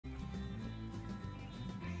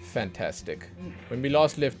fantastic. When we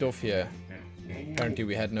last left off here, apparently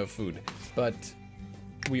we had no food. But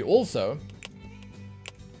we also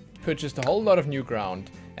purchased a whole lot of new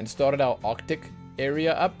ground and started our Arctic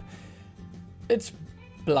area up. It's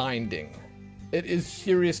blinding. It is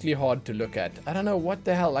seriously hard to look at. I don't know what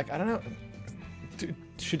the hell. Like, I don't know.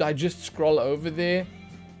 Should I just scroll over there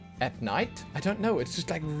at night? I don't know. It's just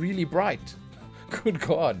like really bright. Good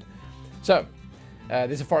God. So,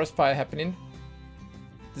 there's a forest fire happening.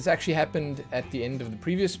 This actually happened at the end of the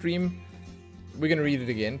previous stream. We're going to read it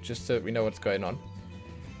again, just so we know what's going on.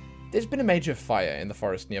 There's been a major fire in the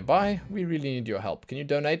forest nearby. We really need your help. Can you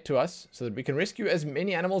donate to us so that we can rescue as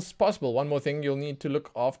many animals as possible? One more thing, you'll need to look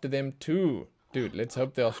after them too. Dude, let's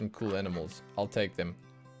hope there are some cool animals. I'll take them.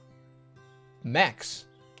 Max.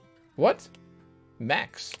 What?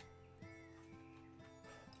 Max.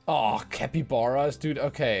 Oh, capybaras, dude.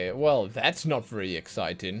 Okay, well, that's not very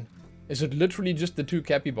exciting. Is it literally just the 2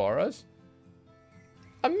 capybaras?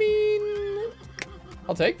 I mean,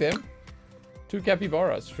 I'll take them. 2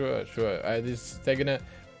 capybaras, sure. They're gonna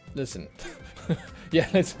listen. Yeah,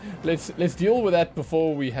 let's deal with that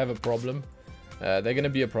before we have a problem. They're gonna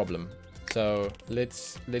be a problem. So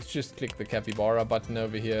let's just click the capybara button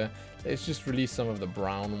over here. Let's just release some of the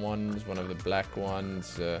brown ones, one of the black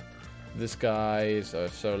ones. This guy is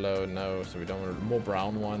solo, no, so we don't want more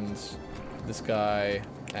brown ones. This guy,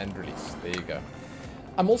 and release. There you go.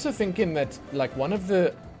 I'm also thinking that, like, one of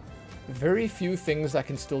the very few things I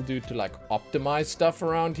can still do to, like, optimize stuff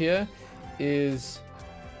around here is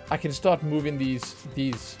I can start moving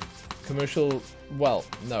these commercial, well,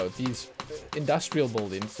 no, these industrial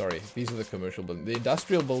buildings, sorry, these are the commercial buildings, the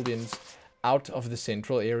industrial buildings out of the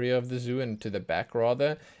central area of the zoo and to the back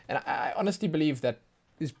rather, and I honestly believe that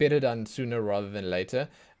is better done sooner rather than later,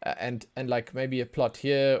 and like maybe a plot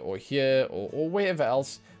here or wherever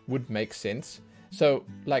else would make sense. So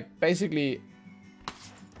like basically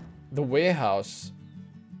the warehouse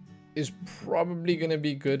is probably gonna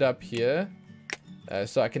be good up here,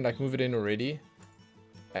 so I can like move it in already.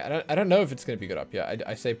 I don't know if it's gonna be good up here.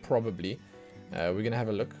 I say probably. We're gonna have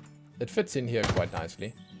a look. It fits in here quite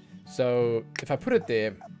nicely. So if I put it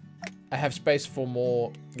there, I have space for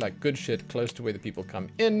more like good shit close to where the people come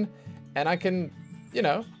in, and I can, you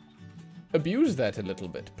know, abuse that a little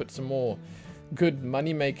bit. Put some more good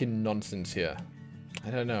money-making nonsense here.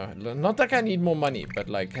 I don't know. Not like I need more money, but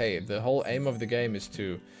like, hey, the whole aim of the game is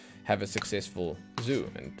to have a successful zoo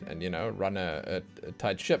and you know, run a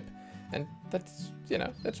tight ship. And that's, you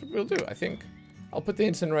know, that's what we'll do, I think. I'll put the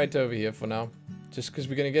incinerator over here for now, just because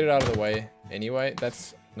we're going to get it out of the way anyway.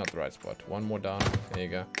 That's not the right spot. One more down. There you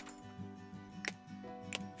go.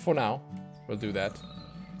 For now, we'll do that.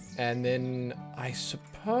 And then I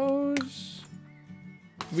suppose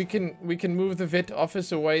we can move the vet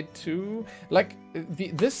office away too. Like,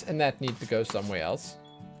 this and that need to go somewhere else.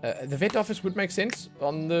 The vet office would make sense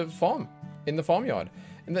on the farm, in the farmyard.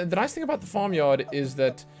 And the nice thing about the farmyard is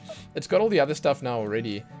that it's got all the other stuff now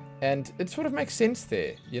already, and it sort of makes sense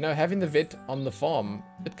there. You know, having the vet on the farm,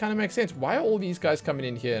 it kind of makes sense. Why are all these guys coming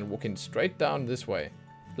in here and walking straight down this way?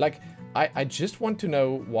 Like, I just want to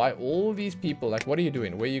know why all these people, like, what are you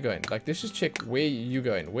doing? Where are you going? Like, let's just check where are you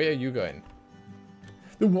going? Where are you going?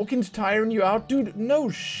 The walk-in's tiring you out? Dude, no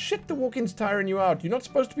shit, the walk-in's tiring you out. You're not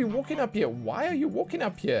supposed to be walking up here. Why are you walking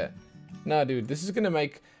up here? Nah, dude, this is gonna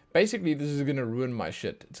make... Basically, this is gonna ruin my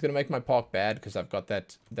shit. It's gonna make my park bad because I've got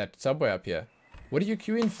that subway up here. What are you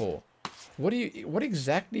queuing for? What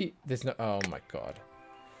exactly? There's no... Oh my god.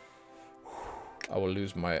 I will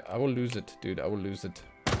lose it, dude. I will lose it.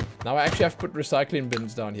 Now I actually have to put recycling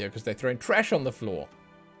bins down here because they're throwing trash on the floor.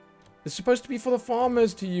 It's supposed to be for the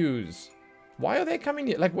farmers to use. Why are they coming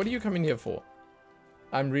here? Like, what are you coming here for?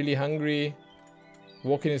 I'm really hungry.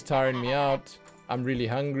 Walking is tiring me out. I'm really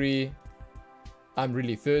hungry. I'm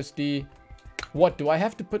really thirsty. What, do I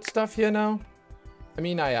have to put stuff here now? I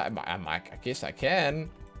mean, I guess I can.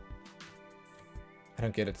 I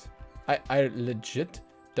don't get it. I legit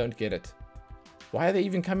don't get it. Why are they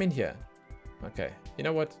even coming here? Okay, you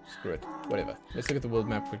know what? Screw it. Whatever. Let's look at the world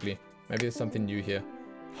map quickly. Maybe there's something new here.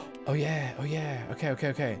 Oh yeah, oh yeah.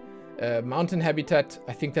 Okay. Mountain habitat.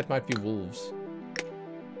 I think that might be wolves.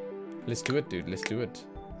 Let's do it, dude. Let's do it.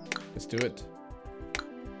 Let's do it.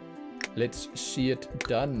 Let's see it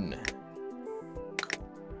done.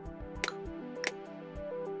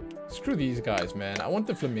 Screw these guys, man. I want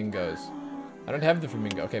the flamingos. I don't have the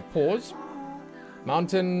flamingo. Okay, pause.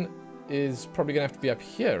 Mountain is probably gonna have to be up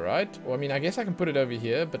here, right? Or I mean, I guess I can put it over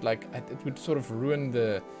here, but like it would sort of ruin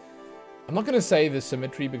the... I'm not gonna say the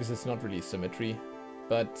symmetry because it's not really symmetry,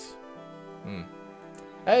 but...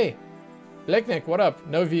 Hey! Leknek, what up?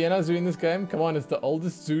 No Vienna zoo in this game? Come on, it's the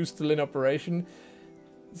oldest zoo still in operation.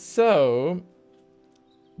 So,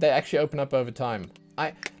 they actually open up over time.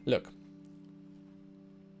 Look,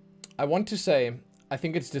 I want to say, I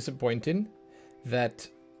think it's disappointing that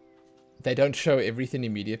they don't show everything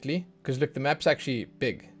immediately. Because look, the map's actually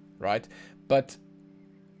big, right? But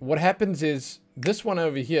what happens is, this one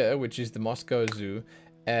over here, which is the Moscow Zoo,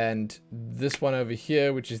 and this one over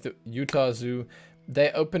here, which is the Utah Zoo,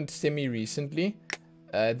 they opened semi-recently.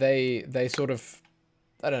 They sort of,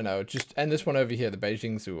 I don't know, just, and this one over here, the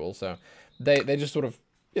Beijing Zoo also, they just sort of,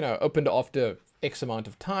 you know, opened after X amount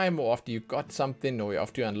of time, or after you got something, or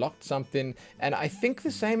after you unlocked something, and I think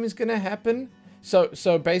the same is gonna happen.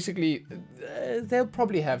 So basically, they'll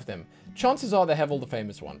probably have them. Chances are they have all the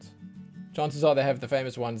famous ones. Chances are they have the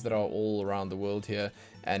famous ones that are all around the world here,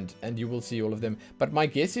 and you will see all of them. But my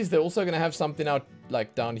guess is they're also going to have something out,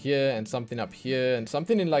 like, down here, and something up here, and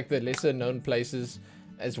something in, like, the lesser known places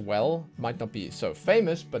as well. Might not be so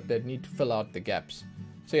famous, but they need to fill out the gaps.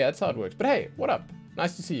 So yeah, that's how it works. But hey, what up?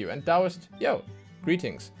 Nice to see you. And Taoist, yo,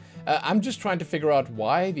 greetings. I'm just trying to figure out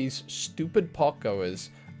why these stupid park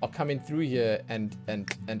goers are coming through here and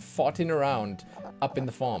farting around up in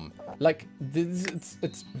the farm. Like, this,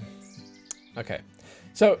 it's okay,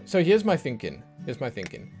 so here's my thinking.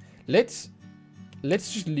 Let's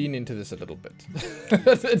just lean into this a little bit.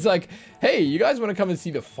 It's like, hey, you guys want to come and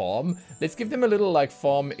see the farm? Let's give them a little, like,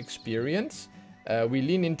 farm experience. We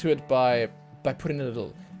lean into it by putting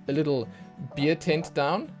a little beer tent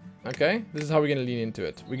down. Okay, this is how we're gonna lean into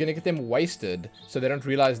it. We're gonna get them wasted so they don't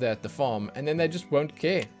realize they're at the farm, and then they just won't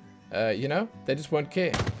care. You know, they just won't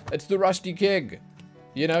care. It's the Rusty Keg.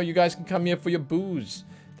 You know, you guys can come here for your booze.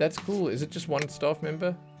 That's cool. Is it just one staff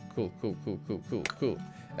member? Cool.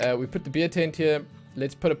 We put the beer tent here.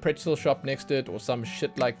 Let's put a pretzel shop next to it or some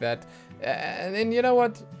shit like that. And then, you know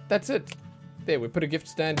what? That's it. There, we put a gift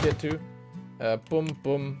stand here too.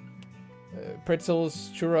 Boom. Pretzels,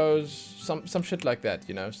 churros, some shit like that,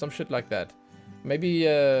 you know? Some shit like that. Maybe,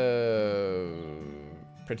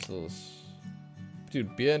 pretzels.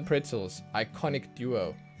 Dude, beer and pretzels. Iconic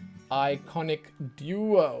duo. Iconic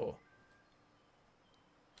duo.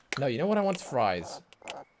 No, you know what I want? Fries.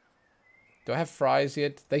 Do I have fries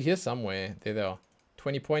yet? They're here somewhere. There they are.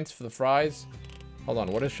 20 points for the fries. Hold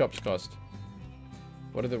on, what do shops cost?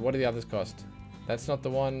 What do the others cost? That's not the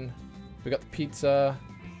one. We got the pizza.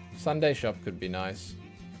 Sunday shop could be nice.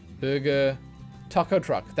 Burger. Taco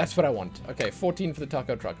truck. That's what I want. Okay, 14 for the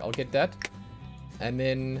taco truck. I'll get that. And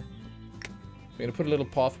then we're gonna put a little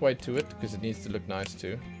pathway to it because it needs to look nice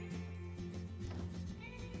too.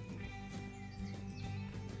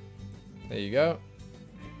 There you go.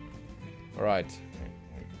 Alright.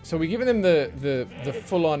 So we're giving them the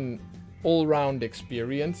full-on all-round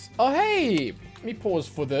experience. Oh, hey! Let me pause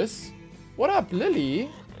for this. What up, Lily?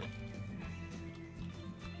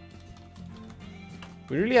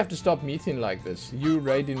 We really have to stop meeting like this. You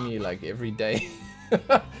raiding me, like, every day.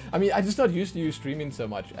 I mean, I'm just not used to you streaming so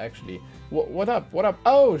much, actually. What up? What up?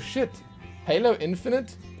 Oh, shit! Halo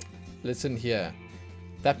Infinite? Listen here.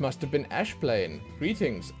 That must have been Ash playing.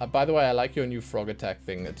 Greetings. By the way, I like your new frog attack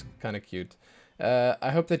thing. It's kind of cute.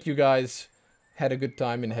 I hope that you guys had a good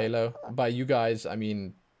time in Halo. By you guys, I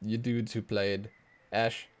mean you dudes who played.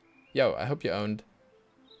 Ash, yo, I hope you owned.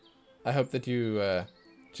 I hope that you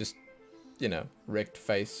just, you know, wrecked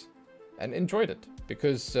face and enjoyed it.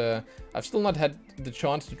 Because I've still not had the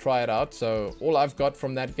chance to try it out. So all I've got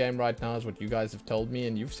from that game right now is what you guys have told me.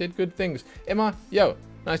 And you've said good things. Emma, yo.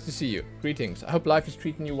 Nice to see you. Greetings. I hope life is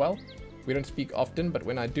treating you well. We don't speak often, but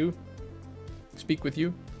when I do speak with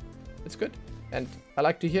you, it's good. And I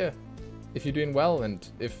like to hear if you're doing well and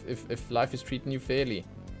if life is treating you fairly.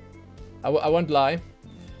 I won't lie.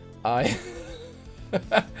 I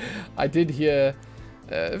did hear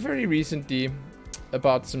very recently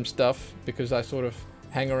about some stuff because I sort of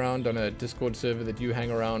hang around on a Discord server that you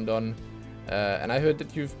hang around on. And I heard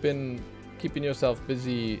that you've been keeping yourself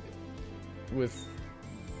busy with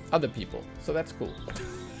other people, so that's cool.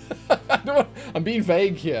 I'm being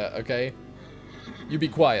vague here, okay? You be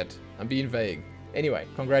quiet. I'm being vague. Anyway,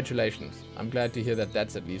 congratulations. I'm glad to hear that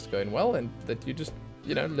that's at least going well and that you just,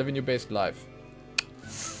 you know, living your best life.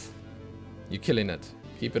 You're killing it.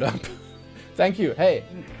 Keep it up. Thank you. Hey,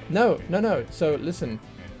 no. So listen,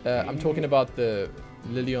 I'm talking about the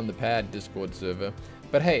Lily on the Pad Discord server.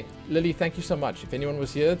 But hey, Lily, thank you so much. If anyone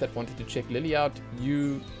was here that wanted to check Lily out,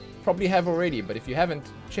 you probably have already, but if you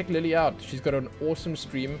haven't, check Lily out. She's got an awesome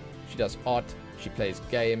stream. She does art, she plays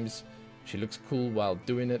games, she looks cool while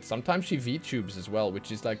doing it. Sometimes she VTubes as well,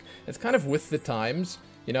 which is like, it's kind of with the times.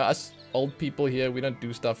 You know, us old people here. We don't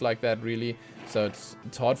do stuff like that really. So it's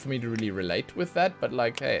hard for me to really relate with that. But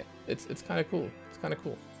like, hey, it's kind of cool. It's kind of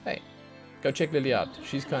cool. Hey, go check Lily out.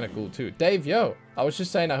 She's kind of cool too. Dave, yo, I was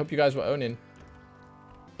just saying, I hope you guys were owning.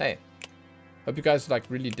 Hey, hope you guys like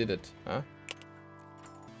really did it, huh?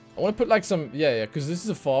 I want to put like some, yeah, because this is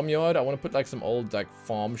a farmyard. I want to put like some old like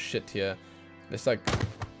farm shit here. There's like,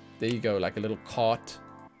 there you go, like a little cart,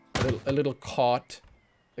 a little cart,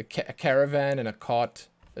 a caravan and a cart.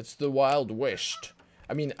 It's the Wild West.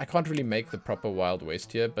 I mean, I can't really make the proper Wild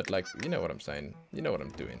West here, but like, you know what I'm saying. You know what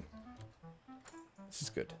I'm doing. This is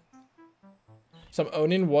good. Some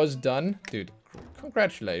owning was done. Dude,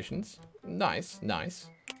 congratulations. Nice, nice.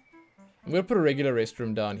 I'm going to put a regular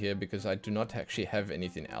restroom down here because I do not actually have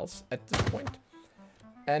anything else at this point.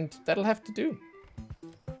 And that'll have to do.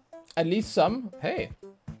 At least some. Hey,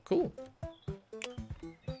 cool.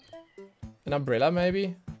 An umbrella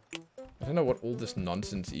maybe? I don't know what all this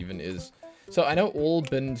nonsense even is. So I know all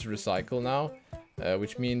bins recycle now,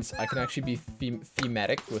 which means I can actually be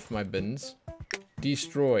thematic with my bins.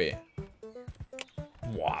 Destroy.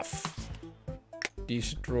 Waff.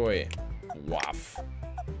 Destroy. Waff.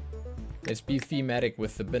 Let's be thematic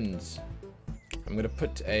with the bins. I'm gonna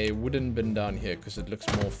put a wooden bin down here because it looks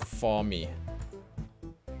more farmy.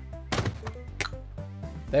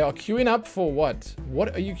 They are queuing up for what?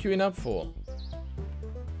 What are you queuing up for?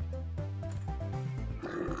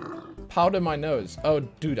 Powder my nose. Oh,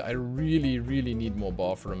 dude, I really, really need more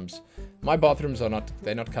bathrooms. My bathrooms are not,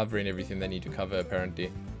 they're not covering everything they need to cover,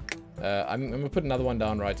 apparently. I'm gonna put another one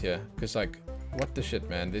down right here. Because, like, what the shit,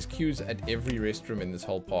 man? There's queues at every restroom in this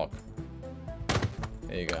whole park.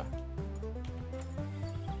 There you go.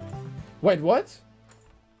 Wait, what?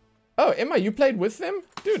 Oh, Emma, you played with them?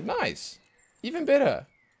 Dude, nice. Even better.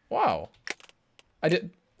 Wow.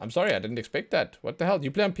 I'm sorry, I didn't expect that. What the hell? Do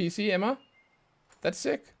you play on PC, Emma? That's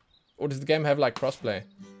sick. Or does the game have, like, crossplay?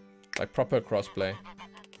 Like, proper crossplay?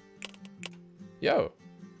 Yo.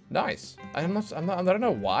 Nice. I don't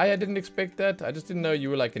know why I didn't expect that. I just didn't know you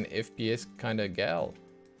were, like, an FPS kind of gal.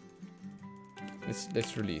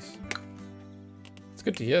 Let's release. It's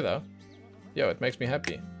good to hear, though. Yo, it makes me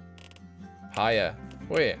happy. Higher.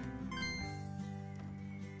 Where?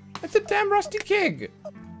 It's a damn rusty keg!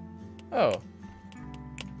 Oh.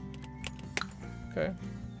 Okay.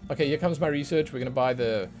 Okay, here comes my research. We're gonna buy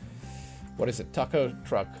the... What is it? Taco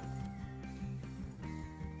truck.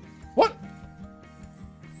 What?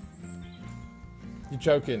 You're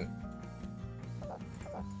joking.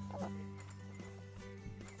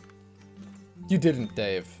 You didn't,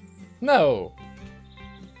 Dave. No!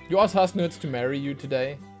 You asked Hasnuts to marry you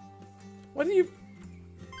today? What do you...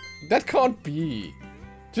 That can't be.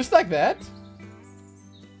 Just like that?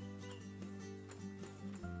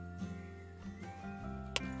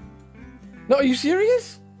 No, are you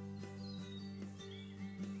serious?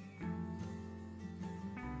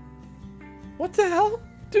 What the hell?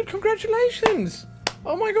 Dude, congratulations!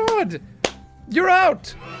 Oh my god! You're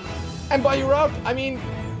out! And by you're out, I mean,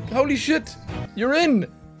 holy shit! You're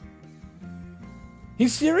in!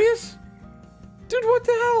 He's serious? Dude, what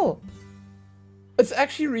the hell? It's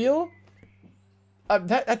actually real?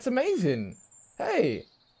 That's amazing. Hey.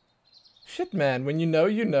 Shit, man. When you know,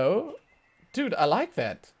 you know. Dude, I like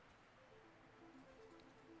that.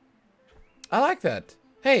 I like that.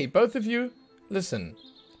 Hey, both of you, listen.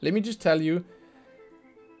 Let me just tell you.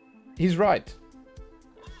 He's right.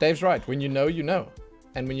 Dave's right. When you know, you know.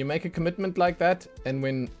 And when you make a commitment like that, and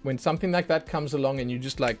when something like that comes along and you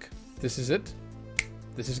just like, this is it.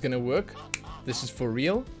 This is gonna work. This is for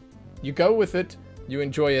real. You go with it. You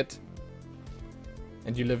enjoy it.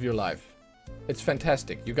 And you live your life. It's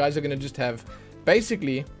fantastic. You guys are gonna just have,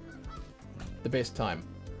 basically, the best time.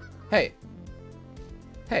 Hey.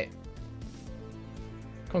 Hey.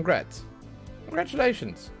 Congrats.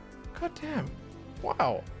 Congratulations. God damn.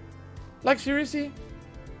 Wow. Like, seriously?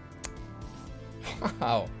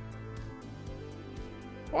 Wow.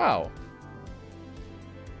 Wow.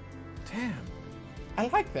 Damn. I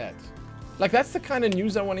like that. Like, that's the kind of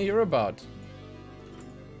news I want to hear about.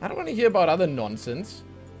 I don't want to hear about other nonsense.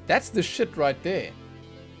 That's the shit right there.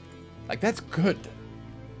 Like, that's good.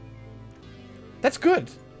 That's good.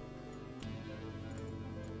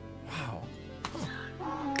 Wow.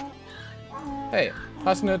 Hey,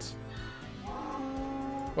 Hasnuts.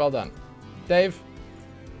 Well done. Dave,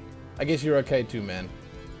 I guess you're okay too, man.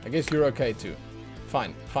 I guess you're okay too.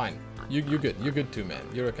 Fine, fine. You good. You're good too, man.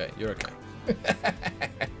 You're okay. You're okay.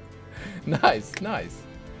 Nice, nice.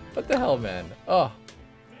 What the hell, man? Oh.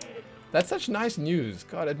 That's such nice news.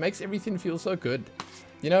 God, it makes everything feel so good.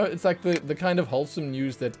 You know, it's like the kind of wholesome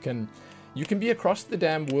news that you can be across the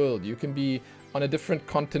damn world. You can be on a different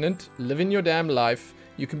continent, living your damn life.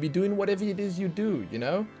 You can be doing whatever it is you do, you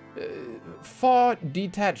know? Far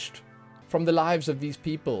detached from the lives of these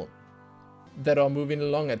people that are moving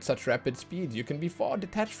along at such rapid speed. You can be far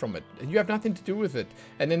detached from it. You have nothing to do with it.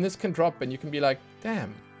 And then this can drop and you can be like,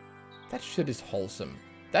 damn, that shit is wholesome.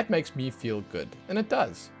 That makes me feel good. And it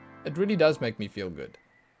does. It really does make me feel good.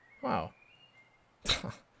 Wow.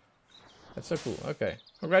 That's so cool. Okay.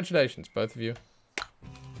 Congratulations, both of you.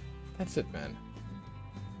 That's it, man.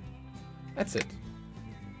 That's it.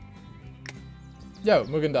 Yo,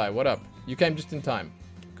 Mugandai, what up? You came just in time.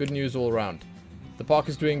 Good news all around. The park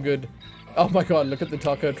is doing good. Oh my god, look at the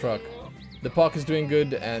taco truck. The park is doing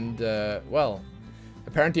good and, well,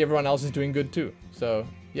 apparently everyone else is doing good too. So,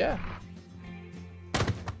 yeah.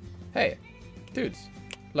 Hey, dudes.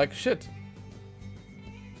 Like, shit.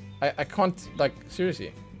 I can't, like,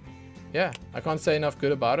 seriously. Yeah, I can't say enough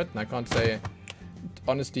good about it, and I can't say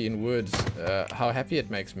honesty in words how happy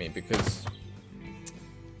it makes me, because,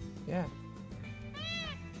 yeah.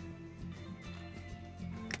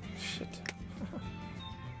 Shit.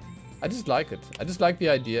 I just like it. I just like the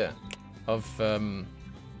idea of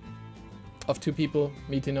two people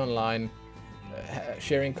meeting online,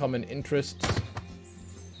 sharing common interests,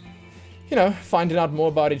 you know, finding out more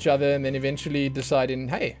about each other, and then eventually deciding,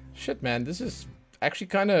 hey, shit, man, this is actually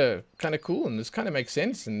kind of cool, and this kind of makes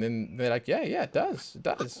sense. And then they're like, yeah, it does.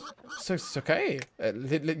 So it's okay.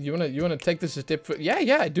 You wanna take this a step further?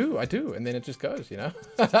 Yeah, I do. And then it just goes, you know.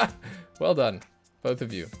 Well done, both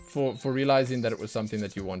of you, for realizing that it was something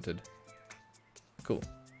that you wanted. Cool.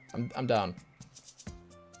 I'm down.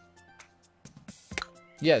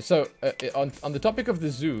 Yeah. So on the topic of the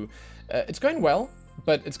zoo, it's going well.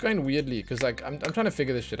 But it's going weirdly, because like I'm trying to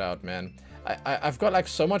figure this shit out, man. I've got like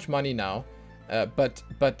so much money now, but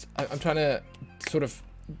I'm trying to sort of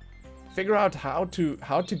figure out how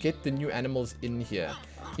to get the new animals in here.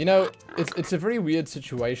 You know, it's a very weird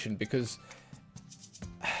situation because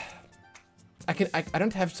I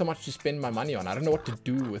don't have so much to spend my money on. I don't know what to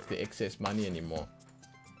do with the excess money anymore.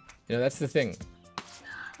 You know, that's the thing.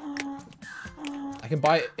 I can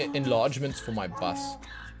buy enlargements for my bus.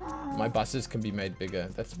 My buses can be made bigger.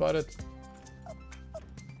 That's about it.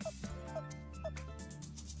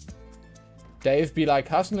 Dave be like,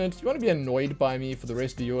 Hassanet, you want to be annoyed by me for the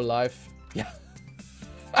rest of your life? Yeah.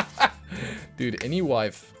 Dude, any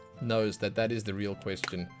wife knows that that is the real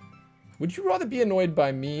question. Would you rather be annoyed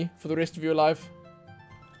by me for the rest of your life?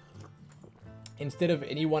 Instead of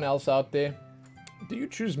anyone else out there? Do you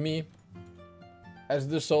choose me as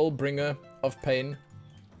the sole bringer of pain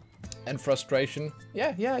and frustration?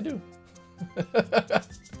 Yeah, I do.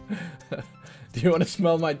 Do you want to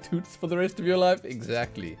smell my toots for the rest of your life?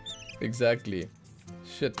 Exactly.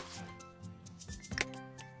 Shit.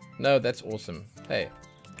 No, that's awesome. Hey.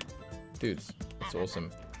 Dudes, that's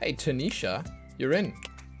awesome. Hey, Tanisha, you're in.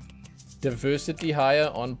 Diversity higher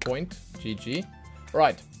on point. GG.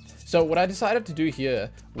 Right. So what I decided to do here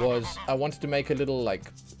was I wanted to make a little, like,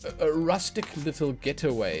 a rustic little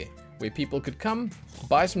getaway where people could come,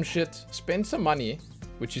 buy some shit, spend some money,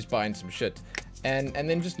 which is buying some shit, and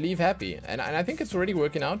then just leave happy. And I think it's already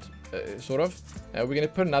working out, sort of. We're going to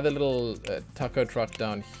put another little taco truck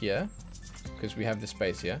down here, because we have the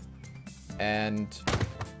space here. And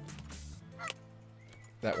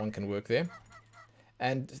that one can work there.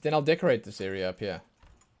 And then I'll decorate this area up here.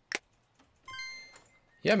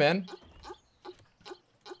 Yeah, man.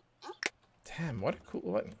 Damn, what a cool...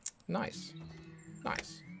 What? Nice.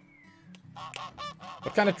 Nice.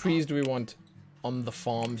 What kind of trees do we want on the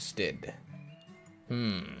farmstead? I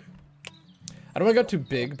don't want to go too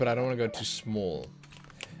big, but I don't want to go too small.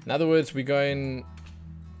 In other words, we're going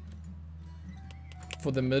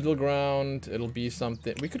for the middle ground. It'll be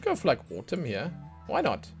something... We could go for, like, autumn here. Why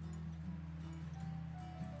not?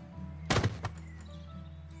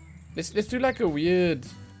 Let's do, like, a weird...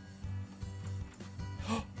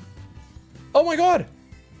 Oh, my God!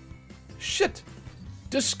 Shit!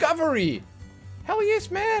 Discovery! Hell yes,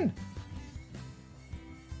 man!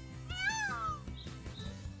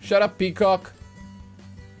 Shut up, peacock.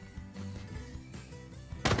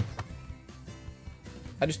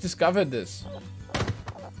 I just discovered this.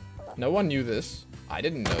 No one knew this. I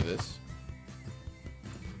didn't know this.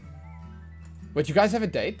 Wait, you guys have a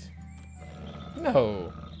date?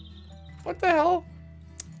 No. What the hell?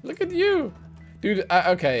 Look at you. Dude,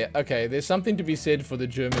 okay. There's something to be said for the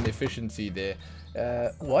German efficiency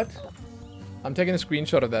there. What? I'm taking a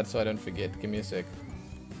screenshot of that so I don't forget. Give me a sec.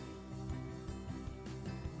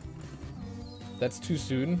 That's too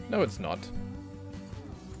soon? No, it's not.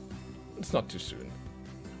 It's not too soon.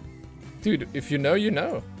 Dude, if you know, you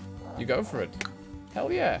know. You go for it.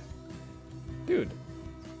 Hell yeah. Dude.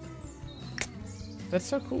 That's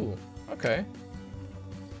so cool. Okay.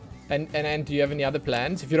 And do you have any other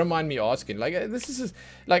plans? If you don't mind me asking. Like, this is...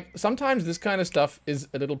 Like, sometimes this kind of stuff is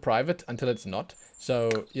a little private until it's not. So,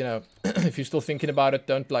 you know, if you're still thinking about it,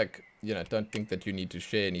 don't, like... You know, don't think that you need to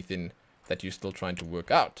share anything that you're still trying to work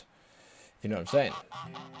out. You know what I'm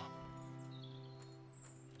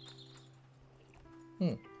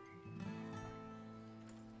saying?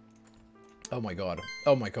 Oh my god.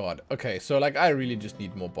 Oh my god. Okay, so like I really just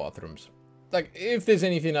need more bathrooms. Like if there's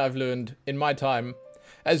anything I've learned in my time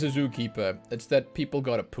as a zookeeper, it's that people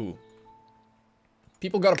gotta poo.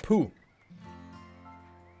 People gotta poo.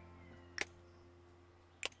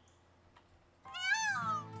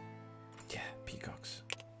 Yeah, peacocks.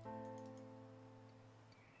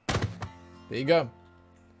 There you go.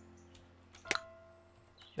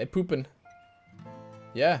 They pooping.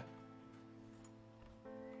 Yeah.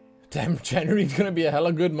 Damn, January's gonna be a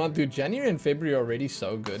hella good month, dude. January and February are already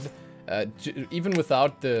so good. Even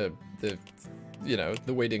without the you know,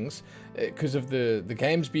 the weddings. Because of the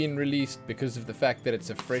games being released, because of the fact that it's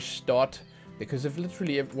a fresh start, because of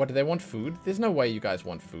literally, what do they want? Food? There's no way you guys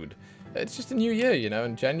want food. It's just a new year, you know,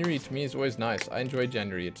 and January to me is always nice. I enjoy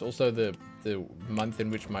January. It's also the month in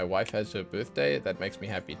which my wife has her birthday. That makes me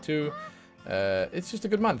happy too. It's just a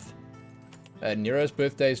good month. Nero's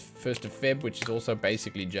birthday is 1st of Feb, which is also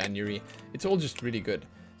basically January. It's all just really good.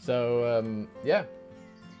 So, yeah.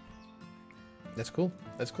 That's cool.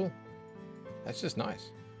 That's cool. That's just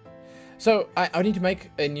nice. So, I need to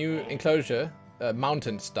make a new enclosure,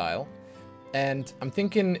 mountain style. And I'm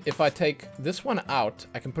thinking if I take this one out,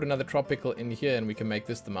 I can put another tropical in here and we can make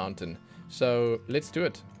this the mountain. So, let's do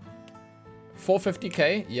it.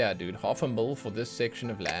 450k? Yeah, dude. Half a mil for this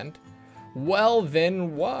section of land. Well,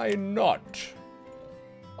 then, why not?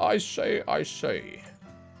 I say.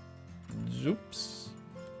 Zoops.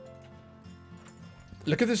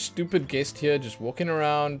 Look at this stupid guest here just walking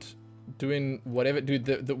around, doing whatever.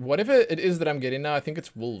 Dude, whatever it is that I'm getting now, I think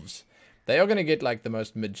it's wolves. They are going to get, like, the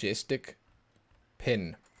most majestic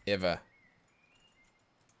pen ever.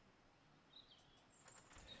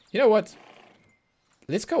 You know what?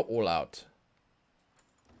 Let's go all out.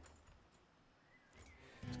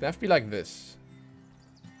 It's gonna have to be like this.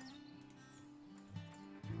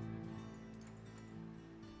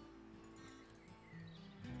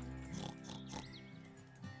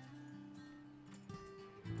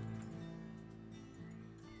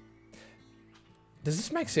 Does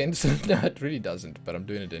this make sense? No, it really doesn't, but I'm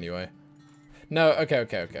doing it anyway. No,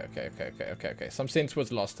 okay. Some sense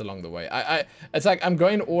was lost along the way. It's like I'm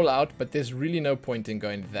going all out, but there's really no point in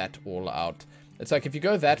going that all out. It's like if you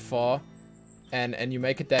go that far, and you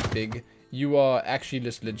make it that big, you are actually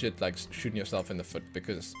just legit like shooting yourself in the foot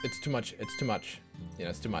because it's too much. It's too much. You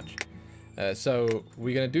know, it's too much. So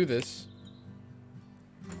we're gonna do this.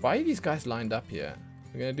 Why are these guys lined up here?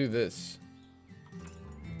 We're gonna do this.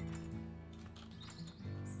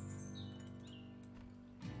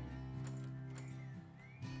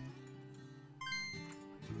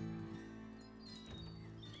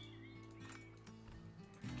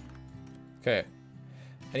 Okay.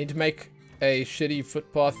 I need to make a shitty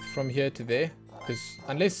footpath from here to there. Because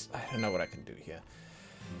unless... I don't know what I can do here.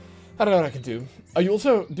 I don't know what I can do. Are you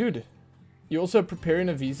also... Dude. You're also preparing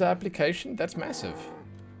a visa application? That's massive.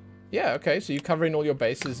 Yeah, okay. So you're covering all your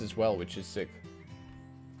bases as well, which is sick.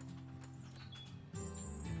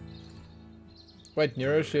 Wait,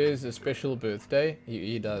 Nero shares a special birthday?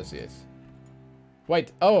 He does, yes.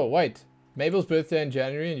 Wait. Oh, wait. Mabel's birthday in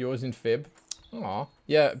January and yours in Feb. Aw.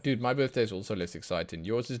 Yeah, dude, my birthday is also less exciting.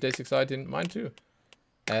 Yours is less exciting. Mine too.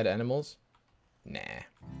 Add animals? Nah.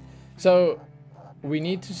 So, we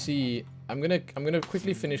need to see... I'm gonna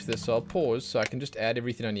quickly finish this, so I'll pause so I can just add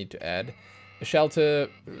everything I need to add. A shelter...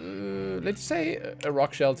 let's say a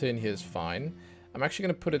rock shelter in here is fine. I'm actually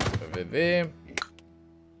gonna put it over there.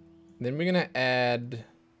 Then we're gonna add...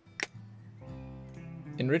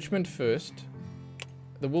 enrichment first.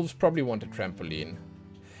 The wolves probably want a trampoline.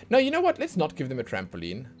 No, you know what? Let's not give them a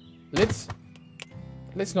trampoline. Let's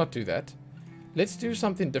not do that. Let's do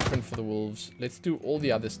something different for the wolves. Let's do all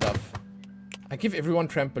the other stuff. I give everyone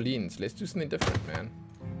trampolines. Let's do something different, man.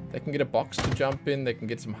 They can get a box to jump in. They can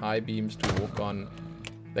get some high beams to walk on.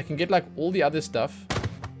 They can get, like, all the other stuff.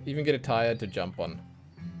 Even get a tire to jump on.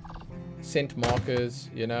 Scent markers,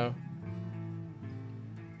 you know.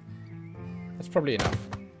 That's probably enough.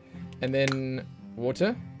 And then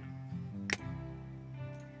water.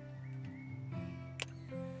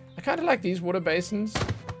 I kind of like these water basins,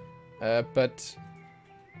 but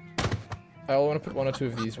I want to put one or two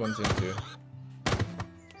of these ones in too.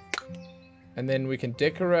 And then we can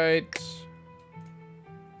decorate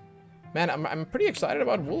Man, I'm pretty excited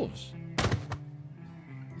about wolves.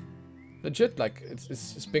 Legit, like,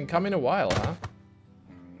 it's been coming a while, huh?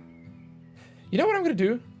 You know what I'm gonna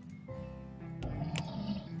do?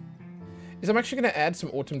 Is I'm actually gonna add some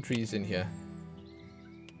autumn trees in here.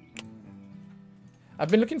 I've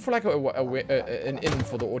been looking for like an inn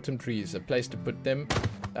for the autumn trees, a place to put them.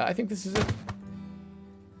 I think this is it.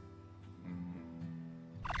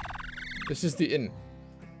 This is the inn.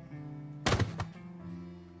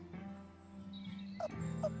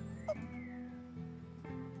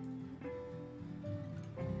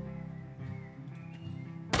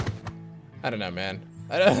 I don't know, man.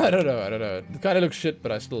 I don't know. It kind of looks shit,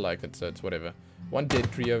 but I still like it, so it's whatever. One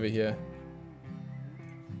dead tree over here.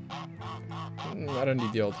 I don't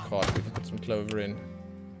need the old cart. We can put some clover in.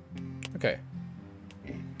 Okay.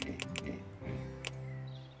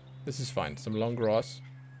 This is fine. Some long grass.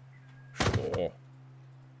 Sure.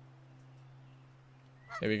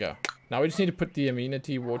 There we go. Now we just need to put the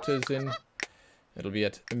amenity waters in. It'll be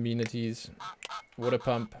at amenities. Water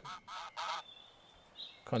pump.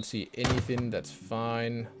 Can't see anything. That's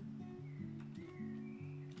fine.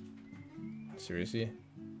 Seriously?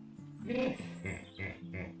 There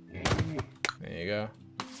you go.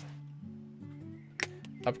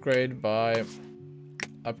 Upgrade by.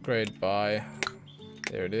 Upgrade by.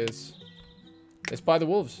 There it is. Let's buy the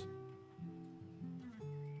wolves.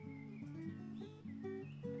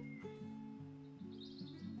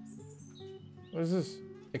 What is this?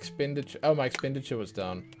 Expenditure. Oh, my expenditure was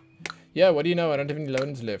down. Yeah, what do you know? I don't have any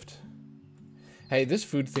loans left. Hey, this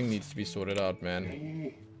food thing needs to be sorted out,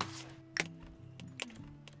 man.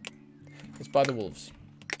 Let's buy the wolves.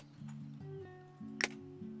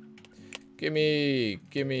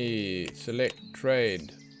 Gimme, select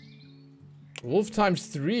trade. Wolf times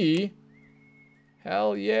 3?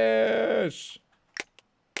 Hell yes!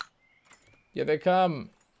 Here they come.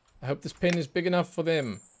 I hope this pen is big enough for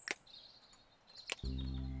them.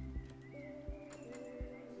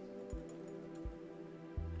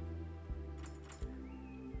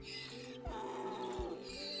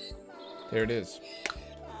 There it is.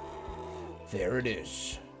 There it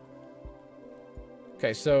is.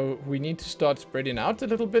 Okay, so we need to start spreading out a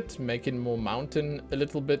little bit, making more mountain a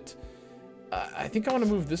little bit. I think I want to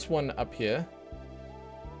move this one up here.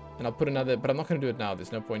 And I'll put another, but I'm not going to do it now.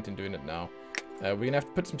 There's no point in doing it now. We're going to have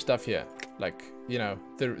to put some stuff here. Like, you know,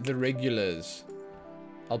 the regulars.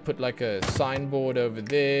 I'll put like a signboard over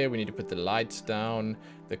there. We need to put the lights down.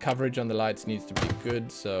 The coverage on the lights needs to be good,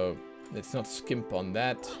 so let's not skimp on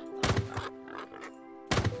that.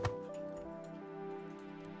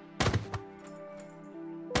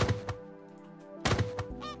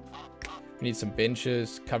 We need some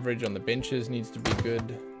benches. Coverage on the benches needs to be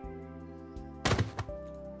good.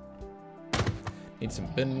 Need some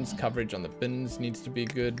bins. Coverage on the bins needs to be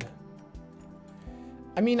good.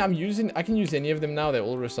 I mean, I can use any of them now. They're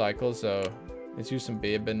all recycled, so let's use some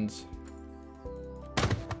bare bins.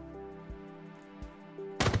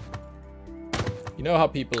 You know how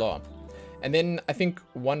people are. And then I think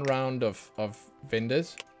one round of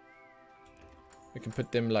vendors. We can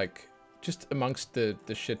put them like just amongst the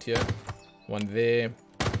shit here. One there,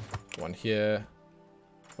 one here.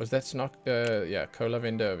 Was that not? Yeah, cola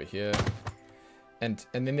vendor over here, and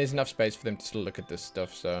then there's enough space for them to still look at this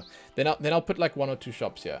stuff. So then I'll put like 1 or 2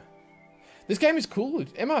 shops here. This game is cool,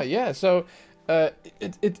 Emma. Yeah. So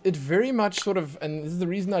it very much sort of, and this is the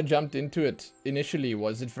reason I jumped into it initially,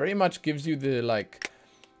 was it very much gives you the like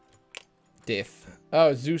death.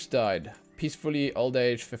 Oh, Zeus died peacefully, old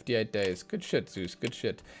age, 58 days. Good shit, Zeus. Good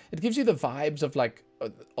shit. It gives you the vibes of like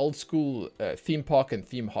old school theme park and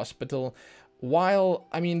theme hospital. While,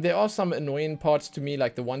 I mean, there are some annoying parts to me.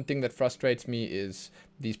 Like the one thing that frustrates me is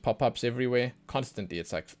these pop-ups everywhere. Constantly.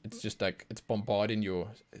 It's like, it's just like, it's bombarding your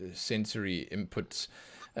sensory inputs.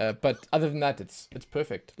 But other than that, it's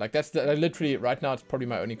perfect. Like that's literally right now, it's probably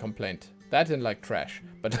my only complaint. That and like trash.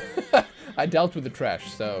 But I dealt with the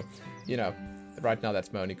trash. So, you know, right now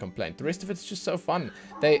that's my only complaint. The rest of it's just so fun.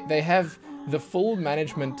 They have the full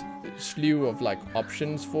management slew of like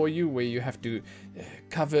options for you, where you have to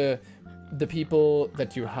cover the people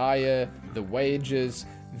that you hire, the wages,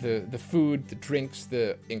 the food, the drinks,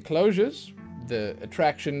 the enclosures, the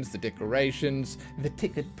attractions, the decorations, the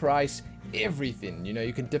ticket price, everything. You know,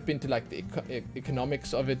 you can dip into like the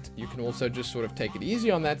economics of it. You can also just sort of take it easy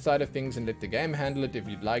on that side of things and let the game handle it if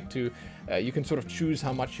you'd like to. You can sort of choose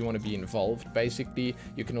how much you want to be involved, basically.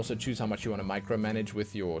 You can also choose how much you want to micromanage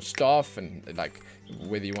with your staff, and like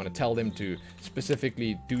whether you want to tell them to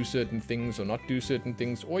specifically do certain things or not do certain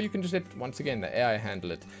things, or you can just let, once again, the AI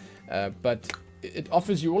handle it. But it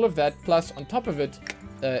offers you all of that, plus on top of it,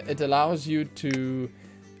 it allows you to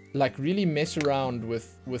like really mess around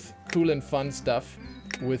with cool and fun stuff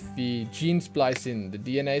with the gene splicing, the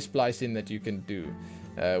DNA splicing that you can do,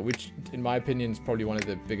 which in my opinion is probably one of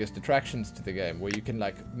the biggest attractions to the game, where you can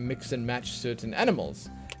like mix and match certain animals.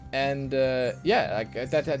 And yeah,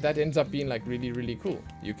 like that ends up being like really cool.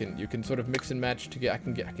 You can sort of mix and match to get. I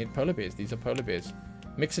can get polar bears. These are polar bears.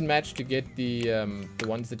 Mix and match to get the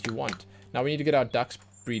ones that you want. Now we need to get our ducks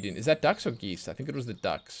breeding. Is that ducks or geese? I think it was the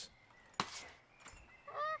ducks.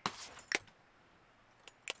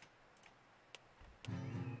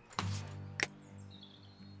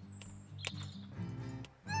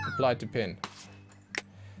 Apply to pin.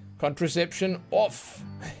 Contraception off.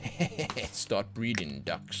 Start breeding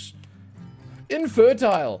ducks.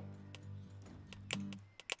 Infertile.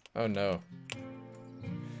 Oh no.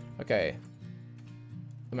 Okay.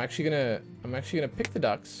 I'm actually gonna pick the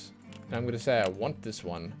ducks, and I'm gonna say I want this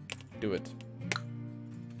one. Do it.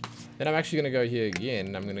 Then I'm actually gonna go here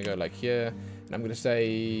again. I'm gonna go like here, and I'm gonna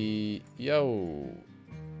say, yo,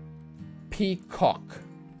 peacock.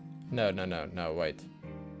 No, wait.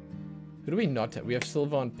 Who do we not have? We have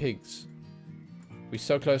silver on pigs. We're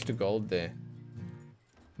so close to gold there.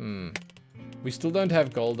 We still don't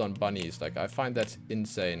have gold on bunnies. Like, I find that's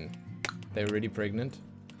insane. They're already pregnant.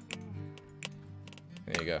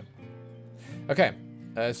 There you go. Okay.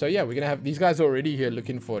 So yeah, we're gonna have... These guys are already here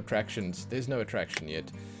looking for attractions. There's no attraction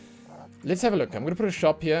yet. Let's have a look. I'm gonna put a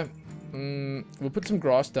shop here. We'll put some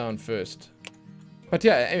grass down first. But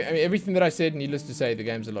yeah, I mean, everything that I said, needless to say, the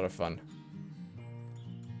game's a lot of fun.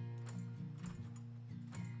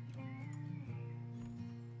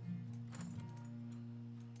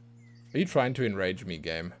 Are you trying to enrage me,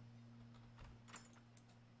 game?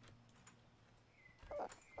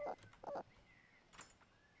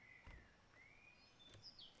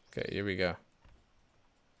 Okay, here we go.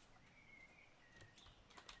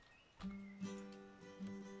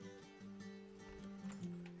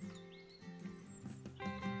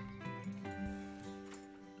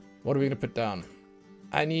 What are we gonna put down?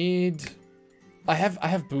 I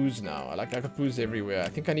have booze now. I got booze everywhere. I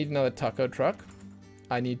think I need another taco truck.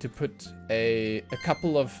 I need to put a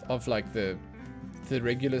couple of like the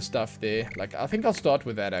regular stuff there. Like, I think I'll start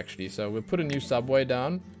with that actually. So we'll put a new subway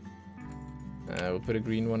down. We'll put a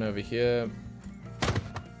green one over here.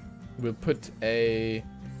 We'll put a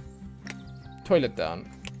toilet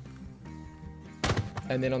down.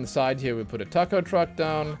 And then on the side here, we'll put a taco truck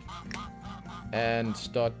down. And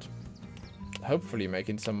start hopefully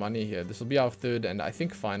making some money here. This will be our third and I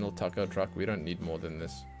think final taco truck. We don't need more than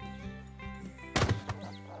this.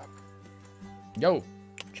 Yo,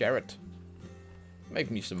 Jarrett. Make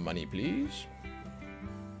me some money, please.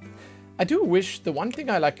 I do wish, the one thing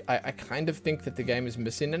I kind of think that the game is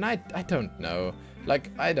missing, and I don't know. Like,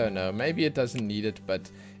 I don't know, maybe it doesn't need it, but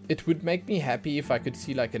it would make me happy if I could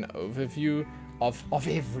see like an overview of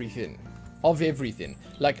everything. Of everything.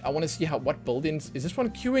 Like, I want to see what buildings... Is this one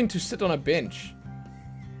queuing to sit on a bench?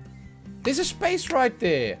 There's a space right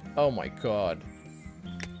there! Oh my god.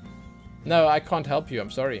 No, I can't help you, I'm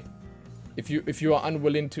sorry. If you are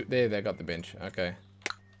unwilling to... There, they got the bench. Okay.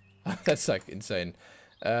 That's like insane.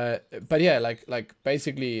 But yeah, like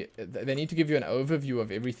basically, they need to give you an overview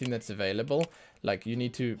of everything that's available. Like, you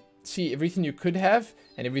need to see everything you could have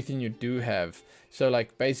and everything you do have. So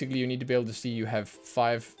like, basically you need to be able to see you have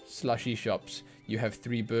 5 slushy shops, you have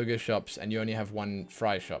 3 burger shops, and you only have 1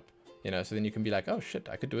 fry shop. You know, so then you can be like, oh shit,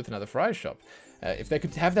 I could do with another fry shop. If they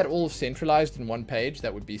could have that all centralized in one page,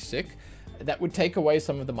 that would be sick. That would take away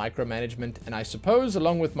some of the micromanagement, and I suppose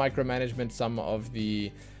along with micromanagement, some of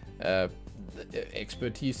the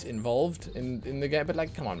expertise involved in the game. But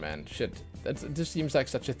like, come on, man, shit. It just seems like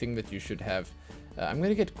such a thing that you should have. I'm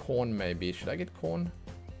gonna get corn, maybe. Should I get corn?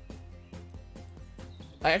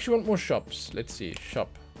 I actually want more shops. Let's see. Shop.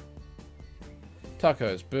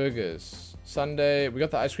 Tacos, burgers, Sunday. We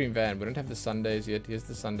got the ice cream van. We don't have the Sundays yet. Here's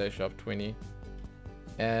the Sunday shop, 20.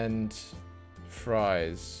 And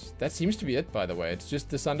fries. That seems to be it, by the way. It's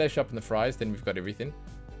just the Sunday shop and the fries, then we've got everything.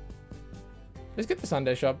 Let's get the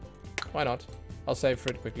Sunday shop. Why not? I'll save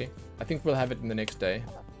for it quickly. I think we'll have it in the next day.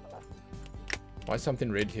 Why is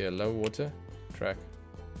something red here? Low water? Track.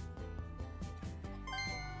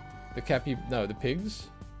 The cappy... No, the pigs.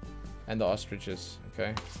 And the ostriches.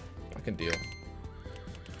 Okay. I can deal.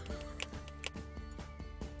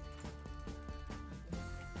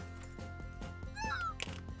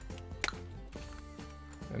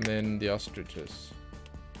 And then the ostriches.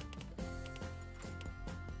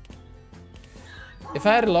 If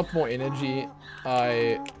I had a lot more energy,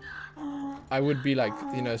 I would be like,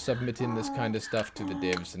 you know, submitting this kind of stuff to the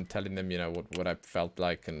devs and telling them, you know, what I felt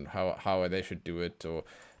like and how they should do it, or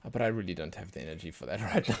But I really don't have the energy for that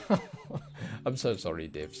right now. I'm so sorry,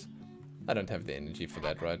 devs. I don't have the energy for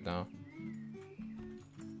that right now.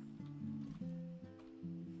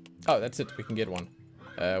 Oh, that's it. We can get one.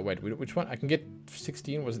 Wait, which one? I can get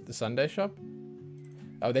 16. Was it the Sunday shop?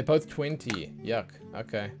 Oh, they're both 20. Yuck.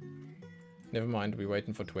 Okay. Never mind. We're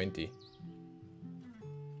waiting for 20.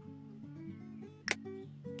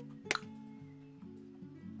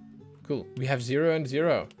 Cool. We have 0 and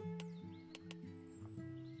 0.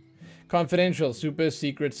 Confidential, super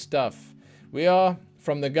secret stuff. We are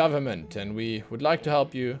from the government, and we would like to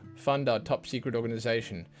help you fund our top secret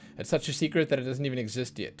organization. It's such a secret that it doesn't even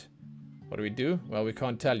exist yet. What do we do? Well, we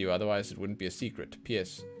can't tell you, otherwise it wouldn't be a secret.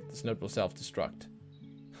 P.S. This note will self-destruct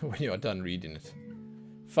when you are done reading it.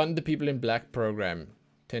 Fund the People in Black program.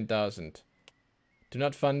 10,000. Do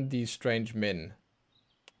not fund these strange men.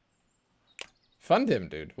 Fund him,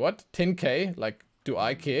 dude. What? 10k? Like, do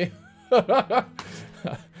I care?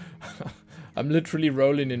 I'm literally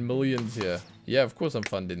rolling in millions here. Yeah, of course I'm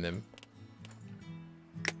funding them.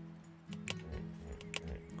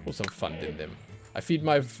 Of course I'm funding them. I feed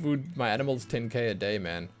my animals 10k a day,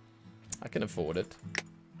 man. I can afford it.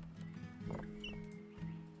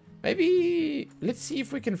 Maybe, let's see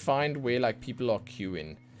if we can find where, like, people are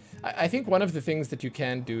queuing. I think one of the things that you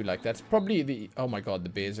can do, like, that's probably the... Oh my god, the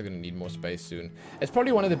bears are going to need more space soon. It's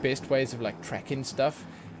probably one of the best ways of, like, tracking stuff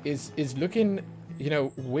is looking, you know,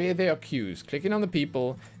 where there are queues. Clicking on the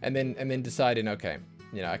people and then deciding, okay,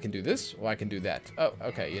 you know, I can do this or I can do that. Oh,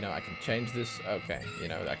 okay, you know, I can change this. Okay, you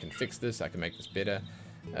know, I can fix this. I can make this better.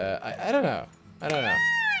 I don't know. I don't know.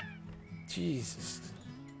 Jesus.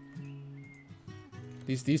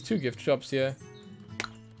 These two gift shops here.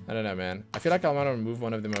 I don't know, man. I feel like I want to move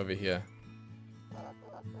one of them over here.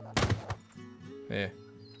 There.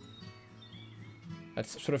 That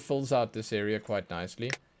sort of fills out this area quite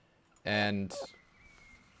nicely. And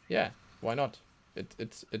yeah, why not?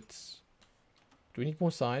 It's do we need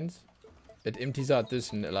more signs? It empties out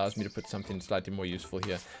this and allows me to put something slightly more useful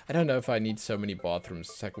here. I don't know if I need so many bathrooms.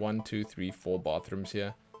 It's like 1, 2, 3, 4 bathrooms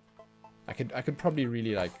here. I could probably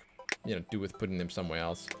really, like, you know, do with putting them somewhere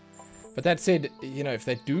else. But that said, you know, if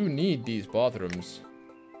they do need these bathrooms,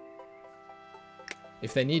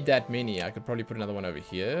 if they need that many, I could probably put another one over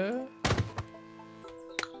here.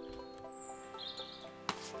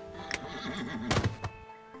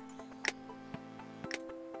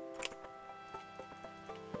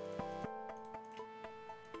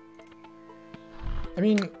 I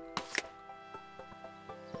mean,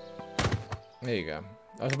 there you go.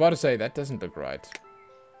 I was about to say, that doesn't look right.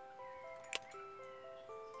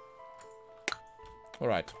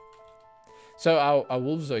 Alright. So our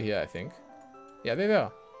wolves are here, I think. Yeah, there they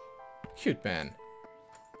are. Cute, man.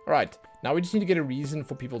 Alright. Now we just need to get a reason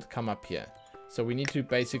for people to come up here. So we need to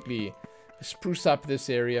basically spruce up this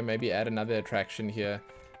area. Maybe add another attraction here.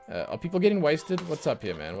 Are people getting wasted? What's up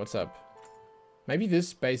here, man? What's up? Maybe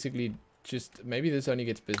this basically just... Maybe this only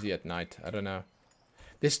gets busy at night. I don't know.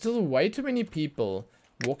 There's still way too many people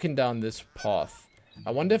walking down this path.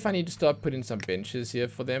 I wonder if I need to start putting some benches here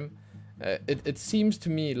for them. It seems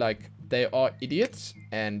to me like they are idiots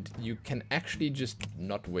and you can actually just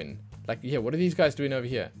not win. Like, yeah, what are these guys doing over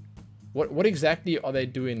here? What exactly are they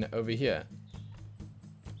doing over here?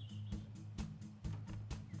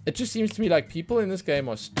 It just seems to me like people in this game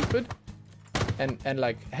are stupid and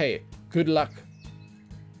like, hey, good luck.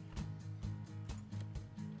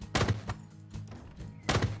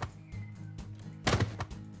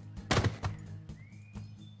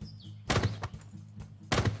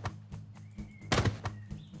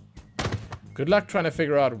 Good luck trying to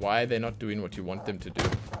figure out why they're not doing what you want them to do.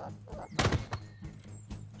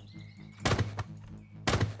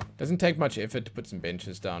 Doesn't take much effort to put some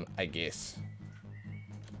benches down, I guess.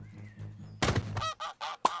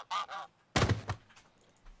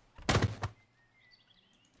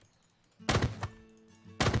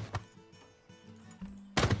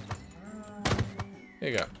 There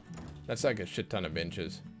you go. That's like a shit ton of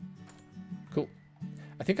benches. Cool.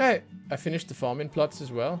 I think I finished the farming plots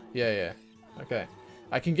as well. Yeah. Okay.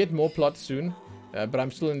 I can get more plots soon, but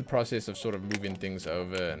I'm still in the process of sort of moving things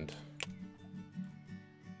over and...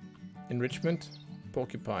 Enrichment?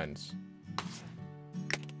 Porcupines.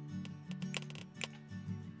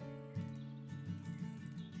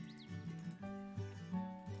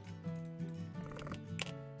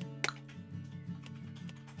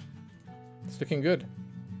 It's looking good.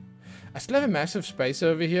 I still have a massive space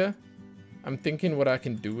over here. I'm thinking what I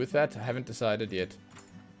can do with that. I haven't decided yet.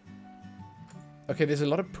 Okay, there's a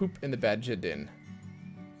lot of poop in the badger den.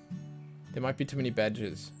 There might be too many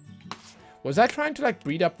badgers. Was I trying to, like,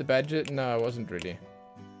 breed up the badger? No, I wasn't really.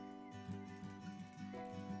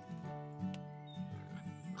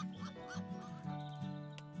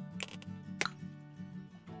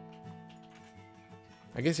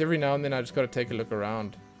 I guess every now and then I just gotta take a look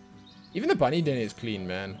around. Even the bunny den is clean,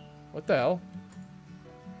 man. What the hell?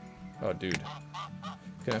 Oh, dude.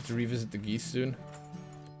 Gonna have to revisit the geese soon.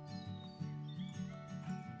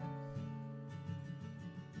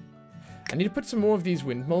 I need to put some more of these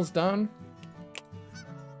windmills down.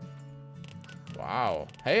 Wow.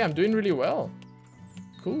 Hey, I'm doing really well.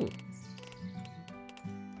 Cool.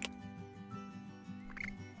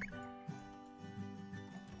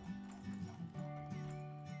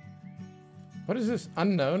 What is this?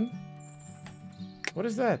 Unknown? What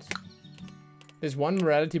is that? There's one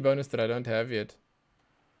morality bonus that I don't have yet.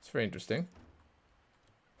 It's very interesting.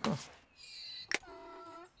 Huh.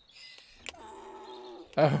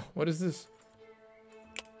 Oh, what is this?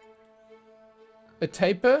 A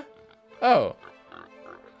taper? Oh.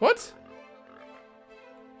 What?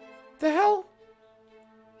 The hell?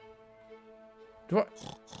 Do I...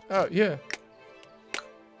 Oh, yeah.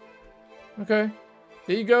 Okay.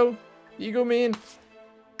 There you go. There you go, man.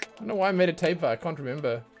 I don't know why I made a taper. I can't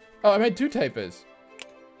remember. Oh, I made 2 tapers.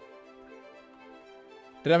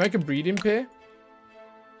 Did I make a breeding pair?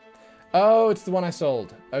 Oh, it's the one I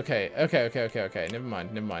sold. Okay. Never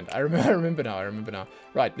mind. I remember now.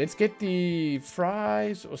 Right, let's get the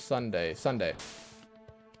fries or sundae. Sundae.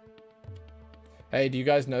 Hey, do you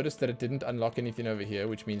guys notice that it didn't unlock anything over here,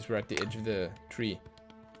 which means we're at the edge of the tree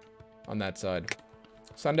on that side.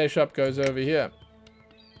 Sundae shop goes over here.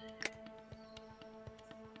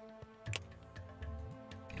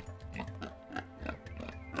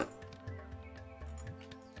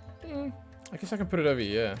 I guess I can put it over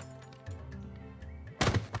here.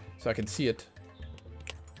 So I can see it.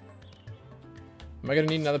 Am I going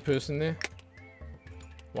to need another person there?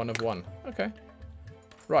 1 of 1. Okay.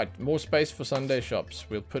 Right, more space for Sunday shops.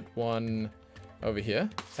 We'll put one over here.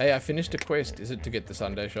 Hey, I finished a quest. Is it to get the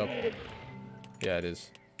Sunday shop? Yeah, it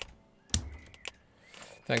is.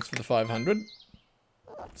 Thanks for the 500.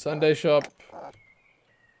 Sunday shop.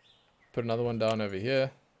 Put another one down over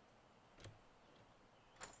here.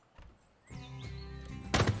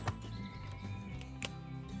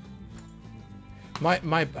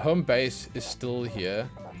 My home base is still here.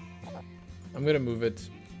 I'm gonna move it.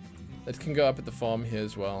 It can go up at the farm here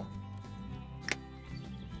as well.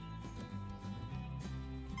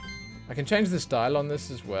 I can change the style on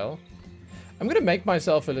this as well. I'm gonna make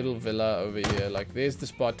myself a little villa over here. Like, there's the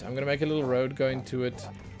spot. I'm gonna make a little road going to it.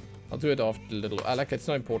 I'll do it after a little. Like, it's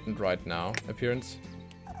not important right now. Appearance.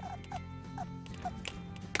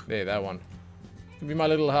 There, that one. Could be my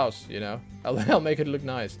little house, you know. I'll make it look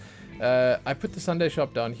nice. I put the Sunday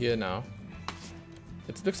shop down here now.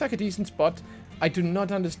 It looks like a decent spot. I do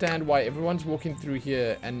not understand why everyone's walking through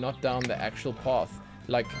here and not down the actual path.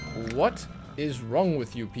 Like, what is wrong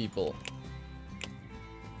with you people?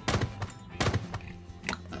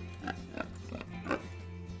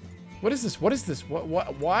 What is this? What is this?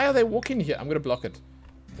 Why are they walking here? I'm going to block it.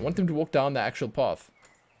 I want them to walk down the actual path.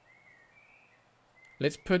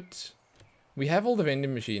 Let's put... We have all the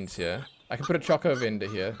vending machines here. I can put a choco vendor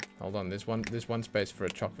here. Hold on, there's one space for a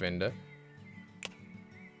choc vendor.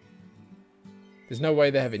 There's no way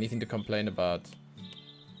they have anything to complain about.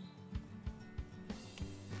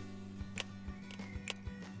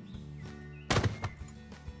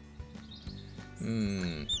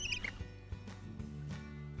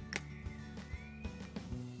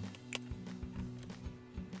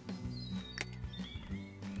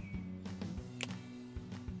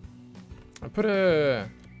 I'll put a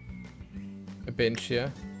bench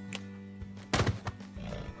here.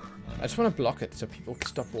 I just want to block it so people can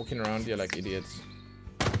stop walking around here like idiots.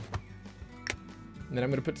 And then I'm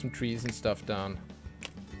going to put some trees and stuff down.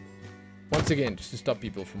 Once again, just to stop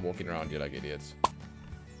people from walking around here like idiots.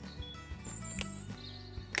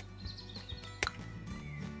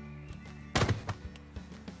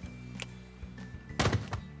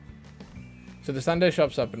 So the Sunday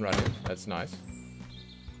shop's up and running. That's nice.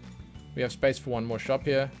 We have space for one more shop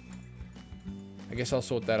here. I guess I'll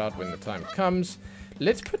sort that out when the time comes.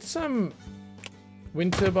 Let's put some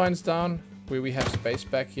wind turbines down where we have space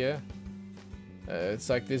back here. It's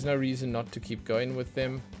like there's no reason not to keep going with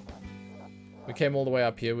them. We came all the way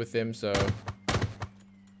up here with them, so...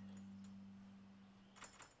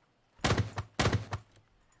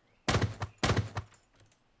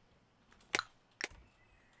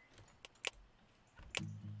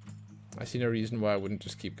 I see no reason why I wouldn't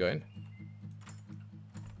just keep going.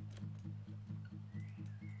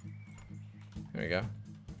 There we go.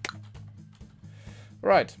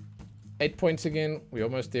 Right. 8 points again. We're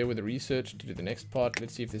almost there with the research to do the next part.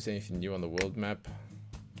 Let's see if there's anything new on the world map.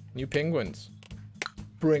 New penguins.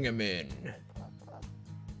 Bring them in.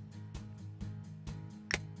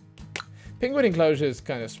 Penguin enclosure is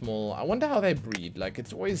kind of small. I wonder how they breed. Like,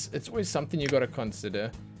 it's always something you gotta consider.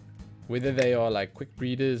 Whether they are, like, quick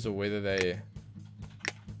breeders or whether they...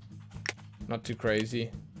 not too crazy.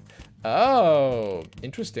 Oh,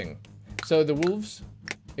 interesting. So the wolves,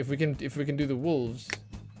 if we can do the wolves.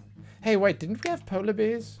 Hey, wait, didn't we have polar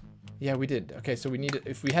bears? Yeah, we did. Okay, so we need it.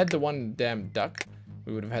 If we had the one damn duck,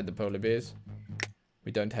 we would have had the polar bears.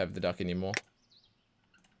 We don't have the duck anymore.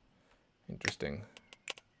 Interesting.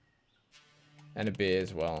 And a bear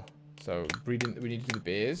as well. So breeding, we need to do the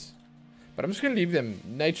bears. But I'm just gonna leave them.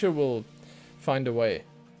 Nature will find a way,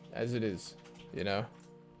 as it is, you know.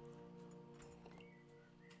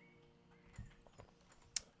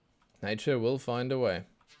 Nature will find a way.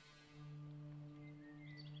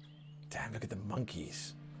 Damn, look at the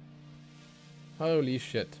monkeys. Holy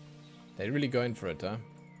shit. They're really going for it, huh?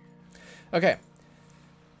 Okay.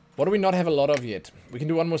 What do we not have a lot of yet? We can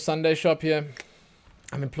do one more Sunday shop here.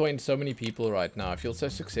 I'm employing so many people right now. I feel so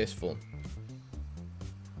successful.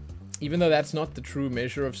 Even though that's not the true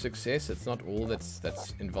measure of success, it's not all that's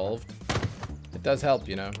involved. It does help,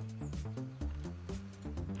 you know.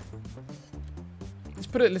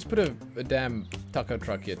 Let's put a damn taco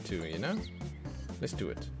truck here too, you know? Let's do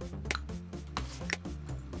it.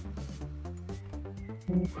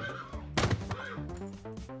 I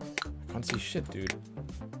can't see shit, dude.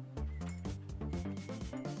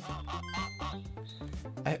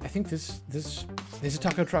 I think there's a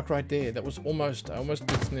taco truck right there. That was I almost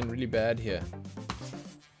did something really bad here.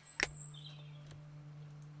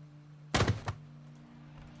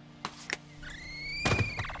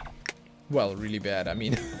 Well, really bad. I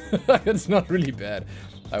mean, it's not really bad.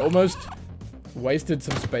 I almost wasted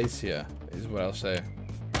some space here, is what I'll say.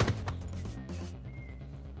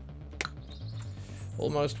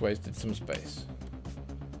 Almost wasted some space.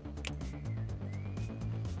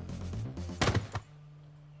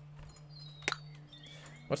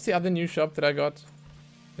 What's the other new shop that I got?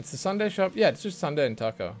 It's the Sunday shop? Yeah, it's just Sunday and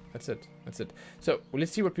taco. That's it. That's it. So, well,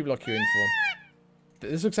 let's see what people are queuing for.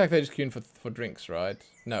 This looks like they're just queuing for drinks, right?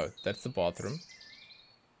 No, that's the bathroom.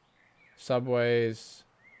 Subways.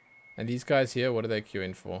 And these guys here, what are they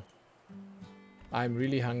queuing for? I'm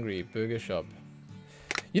really hungry. Burger shop.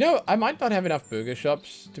 You know, I might not have enough burger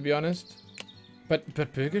shops, to be honest.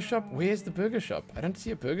 But burger shop? Where's the burger shop? I don't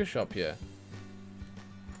see a burger shop here.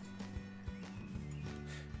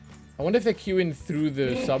 I wonder if they're queuing through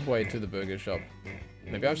the subway to the burger shop.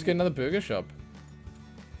 Maybe I'll just get another burger shop.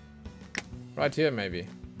 Right here, maybe.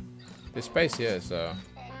 There's space here, so...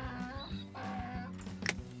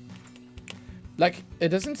 Like, it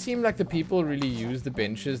doesn't seem like the people really use the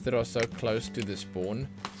benches that are so close to the spawn.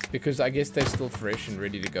 Because I guess they're still fresh and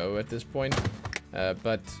ready to go at this point.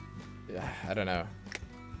 But, I don't know.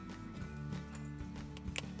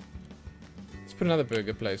 Let's put another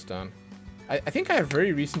burger place down. I think I have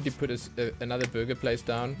very recently put another burger place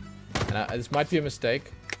down. And this might be a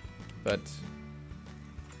mistake. But...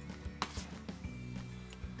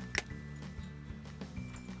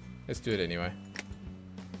 let's do it anyway.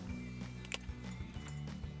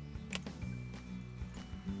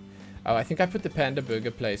 Oh, I think I put the Panda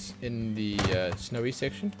Burger place in the snowy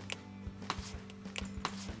section.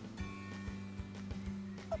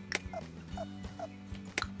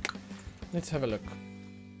 Let's have a look.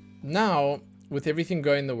 Now, with everything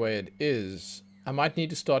going the way it is, I might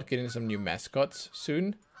need to start getting some new mascots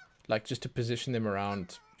soon. Like, just to position them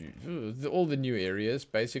around all the new areas,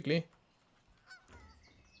 basically.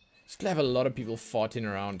 Still have a lot of people farting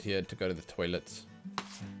around here to go to the toilets.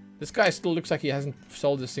 This guy still looks like he hasn't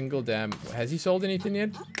sold a single damn... Has he sold anything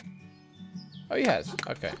yet? Oh, he has.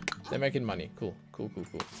 Okay. They're making money. Cool. Cool, cool,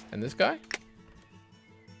 cool. And this guy?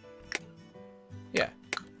 Yeah.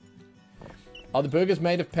 Are the burgers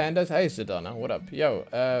made of pandas? Hey, Sedona. What up? Yo,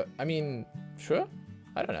 I mean, sure?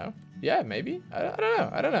 I don't know. Yeah, maybe. I don't know.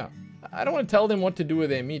 I don't know. I don't want to tell them what to do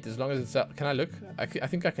with their meat as long as it's... Can I look? I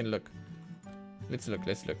think I can look. Let's look.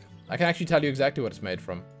 Let's look. I can actually tell you exactly what it's made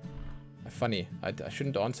from. Funny. I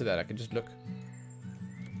shouldn't answer that. I can just look.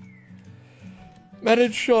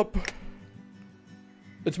 Managed shop.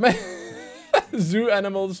 It's made... Zoo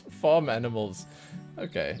animals, farm animals.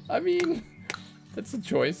 Okay. I mean, that's a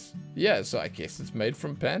choice. Yeah, so I guess it's made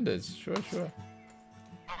from pandas. Sure, sure.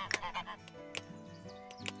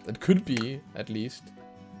 It could be, at least.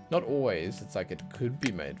 Not always. It's like it could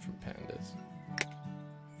be made from pandas.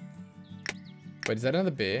 Wait, is that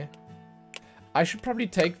another bear? I should probably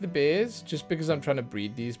take the bears, just because I'm trying to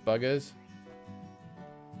breed these buggers.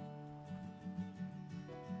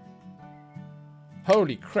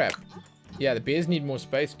 Holy crap. Yeah, the bears need more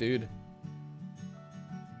space, dude.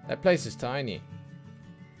 That place is tiny.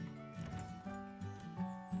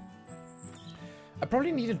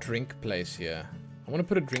 probably need a drink place here. I want to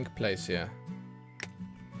put a drink place here.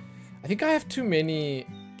 I think I have too many...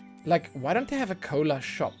 Like, why don't they have a cola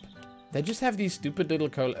shop? They just have these stupid little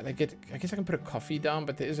cola... I guess I can put a coffee down,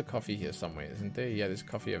 but there is a coffee here somewhere, isn't there? Yeah, there's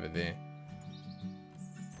coffee over there.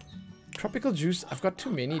 Tropical juice. I've got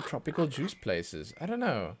too many tropical juice places. I don't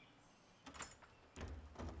know.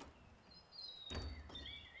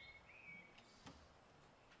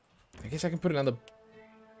 I guess I can put another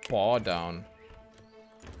bar down.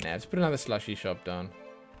 Nah, let's put another slushy shop down.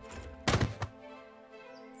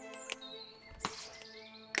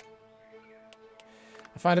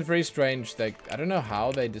 I find it very strange. I don't know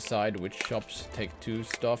how they decide which shops take 2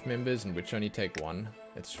 staff members and which only take 1.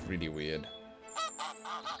 It's really weird.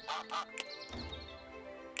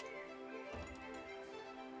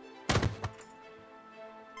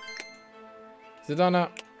 Zidana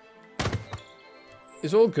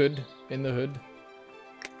is all good in the hood.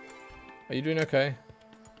 Are you doing okay?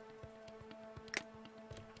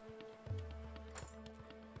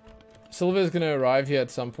 Silver is going to arrive here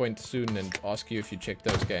at some point soon and ask you if you check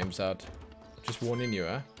those games out. Just warning you,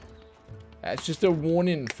 huh? That's just a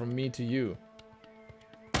warning from me to you.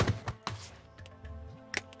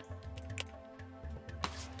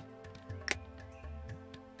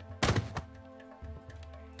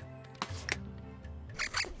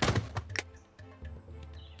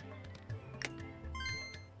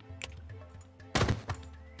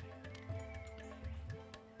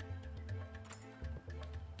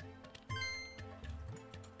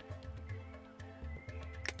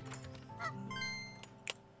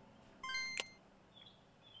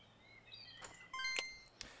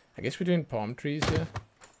 I guess we're doing palm trees here.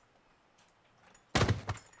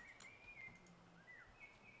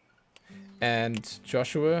 And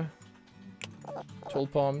Joshua. Tall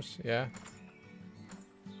palms, yeah.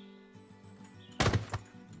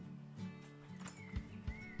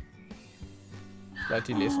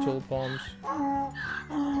 Slightly less tall palms.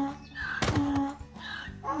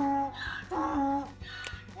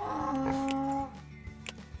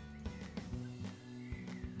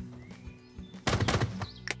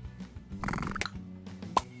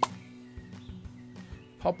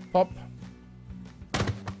 Pop, pop.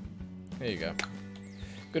 There you go.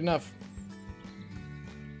 Good enough.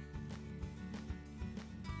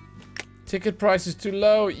 Ticket price is too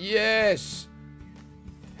low. Yes!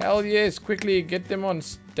 Hell yes. Quickly get them on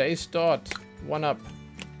day start. 1 up.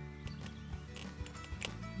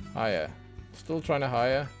 Higher. Still trying to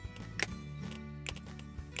hire.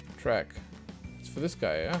 Track. It's for this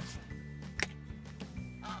guy, yeah?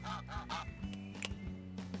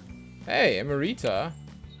 Hey, Emerita.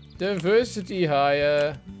 Diversity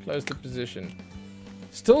higher. Close the position.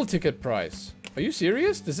 Still ticket price. Are you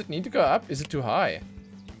serious? Does it need to go up? Is it too high?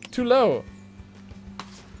 Too low.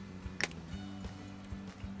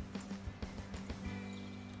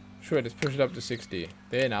 Sure, let's push it up to 60.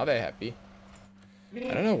 There, now they're happy.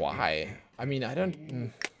 I don't know why. I mean, I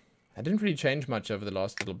didn't really change much over the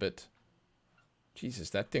last little bit.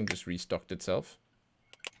 Jesus, that thing just restocked itself.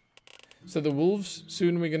 So the wolves,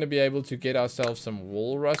 soon we're going to be able to get ourselves some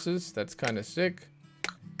walruses. That's kind of sick.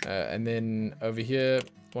 And then over here,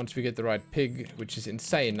 once we get the right pig, which is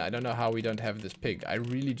insane. I don't know how we don't have this pig. I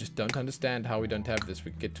really just don't understand how we don't have this.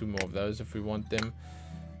 We can get 2 more of those if we want them.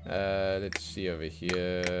 Let's see over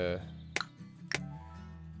here.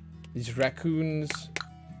 These raccoons.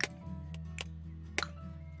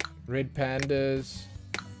 Red pandas.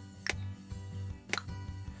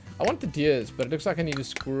 I want the deers, but it looks like I need a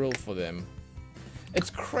squirrel for them.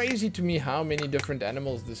 It's crazy to me how many different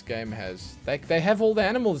animals this game has. They have all the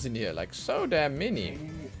animals in here, like so damn many.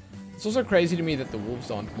 It's also crazy to me that the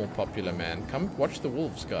wolves aren't more popular, man. Come watch the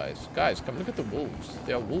wolves, guys. Guys, come look at the wolves.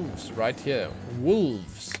 There are wolves right here.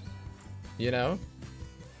 Wolves. You know?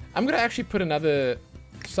 I'm gonna actually put another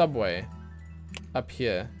subway up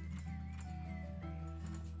here.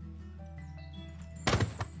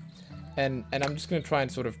 And I'm just going to try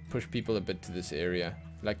and sort of push people a bit to this area.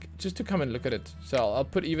 Like, just to come and look at it. So I'll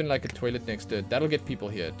put even like a toilet next to it. That'll get people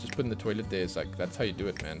here. Just putting the toilet there is like, that's how you do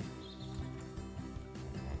it, man.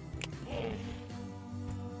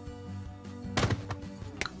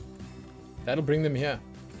 That'll bring them here.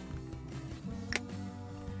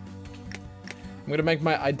 I'm going to make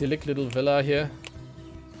my idyllic little villa here.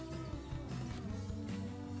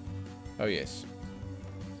 Oh, yes.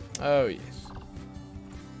 Oh, yes.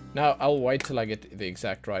 Now, I'll wait till I get the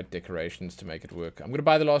exact right decorations to make it work. I'm gonna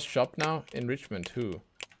buy the last shop now. Enrichment, who?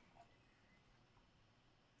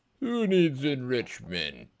 Who needs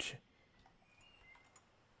enrichment?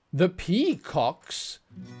 The peacocks?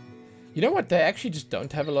 You know what? They actually just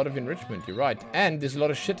don't have a lot of enrichment. You're right. And there's a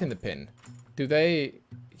lot of shit in the pen. Do they...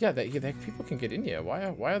 Yeah, people can get in here. Why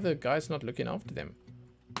are the guys not looking after them?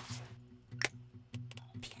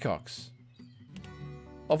 Peacocks.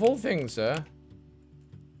 Of all things, sir.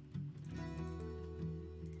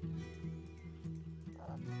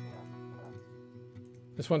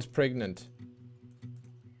 This one's pregnant.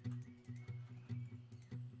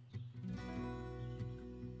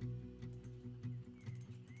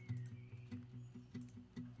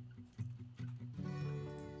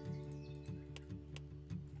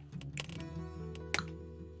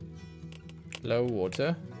 Low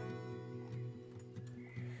water.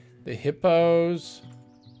 The hippos.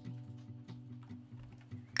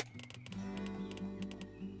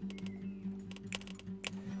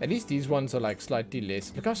 At least these ones are like slightly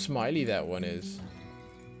less. Look how smiley that one is.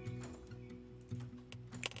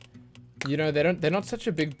 You know, they're not such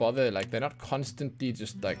a big bother. Like, they're not constantly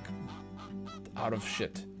just like out of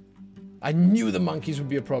shit. I knew the monkeys would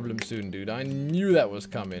be a problem soon, dude. I knew that was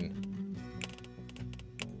coming.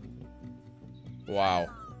 Wow.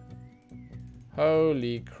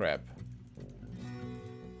 Holy crap.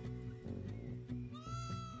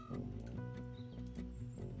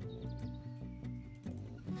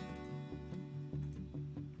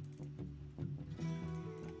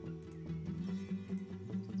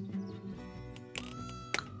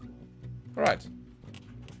 Alright.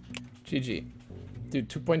 GG. Dude,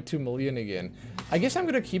 2.2 million again. I guess I'm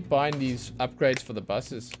gonna keep buying these upgrades for the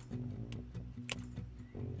buses.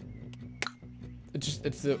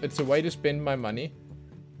 It's a way to spend my money,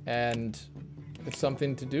 and it's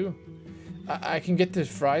something to do. I can get the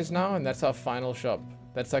fries now, and that's our final shop.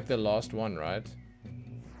 That's like the last one, right?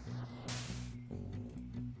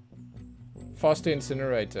 Faster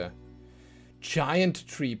incinerator. Giant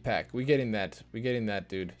tree pack. We're getting that. We're getting that,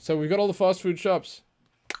 dude. So we got all the fast food shops.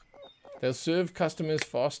 They'll serve customers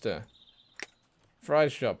faster. Fry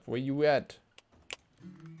shop. Where you at?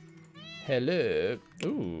 Hello.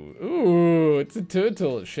 Ooh, it's a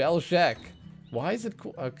turtle. Shell Shack. Why is it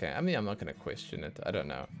cool? Okay, I mean, I'm not going to question it. I don't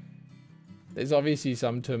know. There's obviously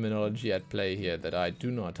some terminology at play here that I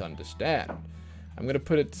do not understand. I'm going to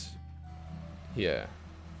put it here.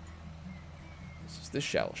 This is the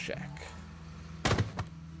Shell Shack.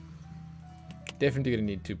 Definitely going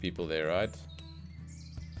to need 2 people there, right?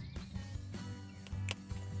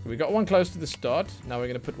 We got one close to the start. Now we're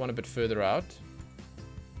going to put one a bit further out.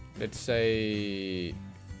 Let's say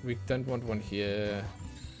we don't want one here.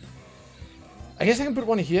 I guess I can put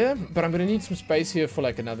one here, but I'm going to need some space here for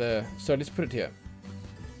like another. So let's put it here.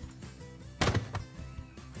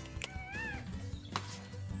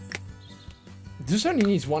 This only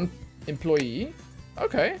needs 1 employee.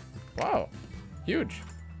 Okay. Wow. Huge.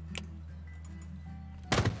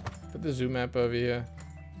 Put the zoom map over here.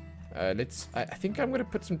 I think I'm going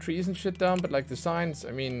to put some trees and shit down, but like the signs,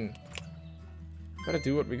 I mean... Gotta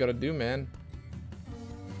do what we gotta do, man.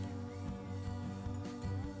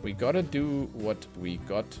 We gotta do what we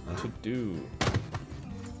got to do.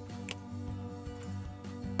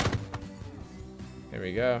 There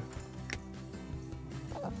we go.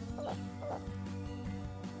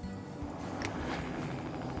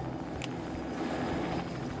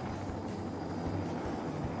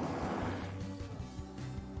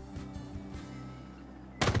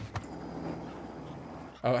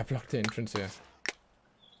 Oh, I blocked the entrance here.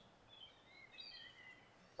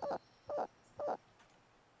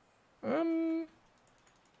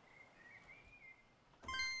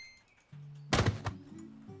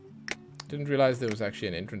 Didn't realize there was actually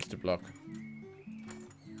an entrance to block.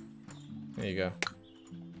 There you go.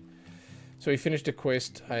 So we finished a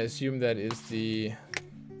quest. I assume that is the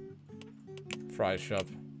fry shop.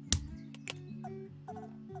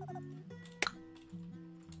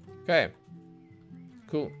 Okay.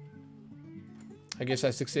 Cool. I guess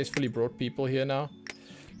I successfully brought people here now.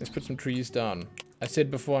 Let's put some trees down. I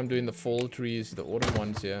said before I'm doing the fall trees, the autumn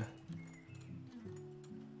ones here.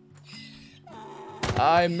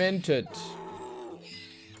 I meant it.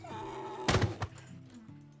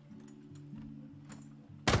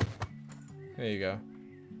 There you go.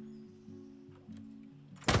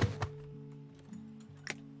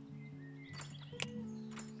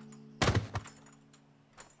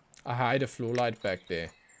 I hide a floor light back there.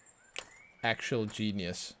 Actual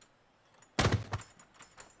genius.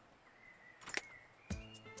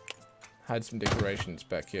 Hide some decorations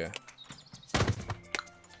back here.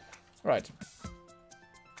 Right.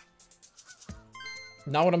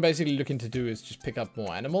 Now what I'm basically looking to do is just pick up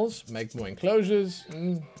more animals, make more enclosures,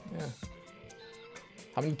 and yeah.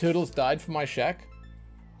 How many turtles died for my shack?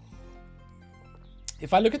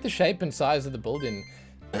 If I look at the shape and size of the building,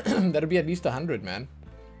 that'll be at least 100, man.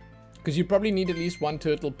 Because you probably need at least 1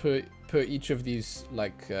 turtle per per each of these,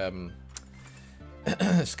 like,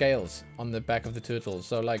 scales on the back of the turtle.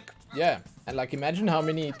 So, like, yeah. And, like, imagine how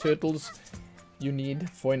many turtles you need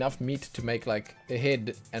for enough meat to make, like, a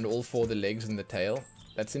head and all 4 the legs and the tail.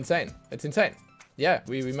 That's insane. It's insane. Yeah,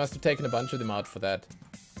 we must have taken a bunch of them out for that.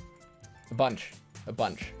 A bunch. A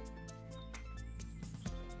bunch.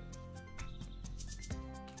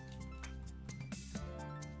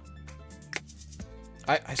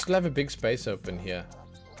 I still have a big space open here.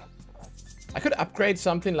 I could upgrade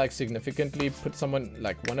something, like, significantly, put someone,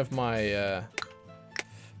 like, one of my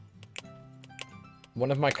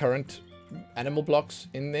current animal blocks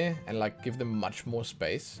in there and, like, give them much more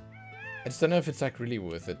space. I just don't know if it's, like, really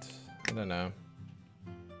worth it. I don't know.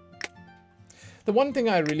 The one thing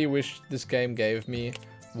I really wish this game gave me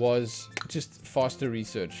was just faster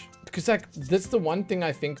research. Because, like, that's the one thing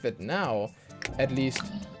I think that now, at least,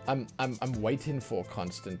 I'm waiting for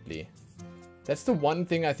constantly. That's the one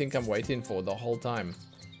thing I think I'm waiting for the whole time.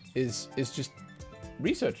 Is just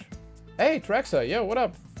research. Hey, Traxa, yo, what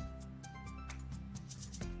up?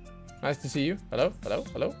 Nice to see you. Hello, hello,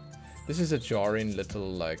 hello. This is a jarring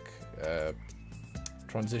little, like,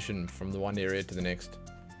 transition from the one area to the next.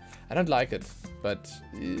 I don't like it, but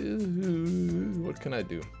what can I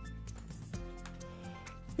do?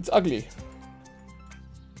 It's ugly.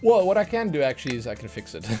 Well, what I can do actually is I can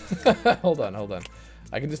fix it. Hold on, hold on.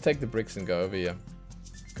 I can just take the bricks and go over here.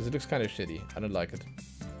 Because it looks kind of shitty. I don't like it.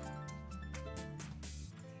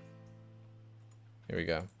 Here we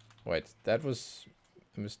go. Wait, that was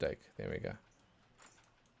a mistake. There we go.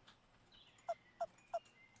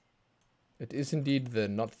 It is indeed the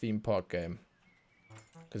not theme park game.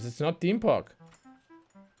 Because it's not theme park.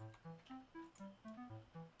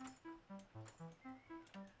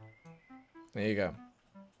 There you go.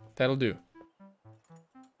 That'll do.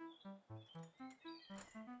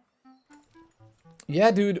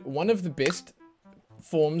 Yeah, dude, one of the best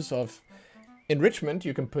forms of enrichment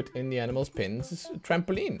you can put in the animals' pens is a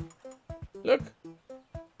trampoline. Look.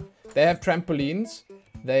 They have trampolines.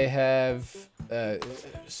 They have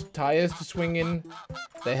tires to swing in.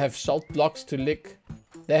 They have salt blocks to lick.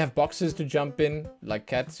 They have boxes to jump in, like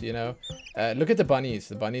cats, you know. Look at the bunnies.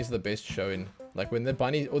 The bunnies are the best showing. Like when the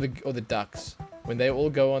bunnies or the ducks, when they all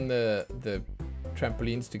go on the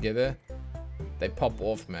trampolines together, they pop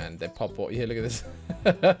off, man. They pop off. Here, look at this.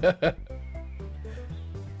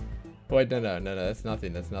 Wait, no. That's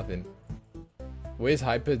nothing. That's nothing. Where's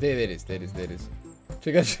Hyper? There it is. There it is. There it is.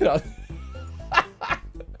 Check that shit out.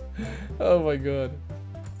 Oh my god.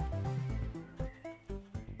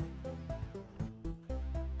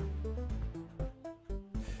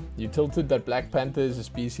 You tilted that Black Panther is a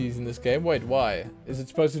species in this game? Wait, why? Is it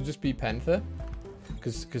supposed to just be panther?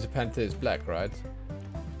 Because a panther is black, right?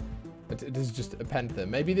 It is just a panther.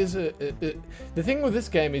 Maybe there's the thing with this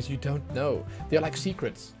game is you don't know. They're like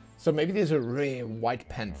secrets. So maybe there's a rare white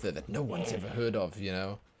panther that no one's ever heard of, you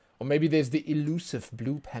know? Or maybe there's the elusive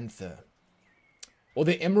blue panther. Or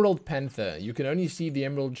the emerald panther. You can only see the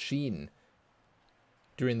emerald sheen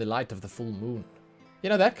during the light of the full moon. You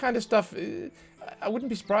know, that kind of stuff. I wouldn't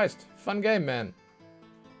be surprised. Fun game, man.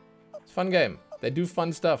 It's a fun game. They do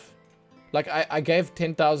fun stuff. Like, I gave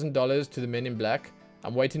 $10,000 to the Men in Black.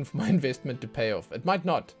 I'm waiting for my investment to pay off. It might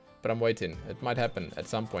not, but I'm waiting. It might happen at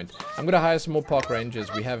some point. I'm going to hire some more park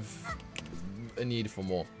rangers. We have a need for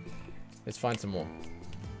more. Let's find some more.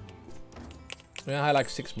 I'm going to hire like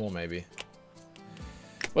 6 more, maybe.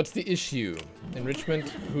 What's the issue? Enrichment?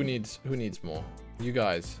 Who needs more? You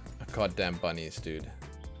guys. Goddamn bunnies, dude.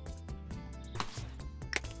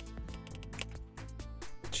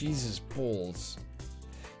 Jesus balls.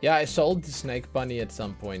 Yeah, I sold the snake bunny at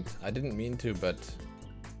some point. I didn't mean to, but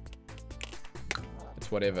it's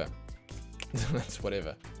whatever. That's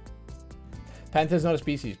whatever. Panther's not a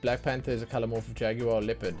species. Black panther is a color morph of jaguar or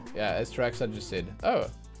leopard. Yeah, as Traxa just said. Oh.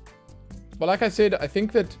 Well, like I said, I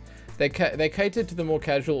think that they cater to the more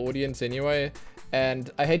casual audience anyway. And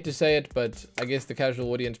I hate to say it, but I guess the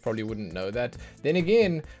casual audience probably wouldn't know that. Then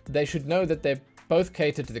again, they should know that they both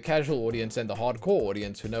cater to the casual audience and the hardcore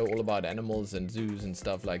audience who know all about animals and zoos and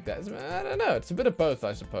stuff like that. I don't know. It's a bit of both,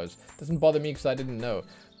 I suppose. Doesn't bother me because I didn't know.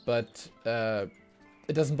 But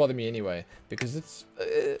it doesn't bother me anyway. Because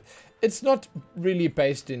it's not really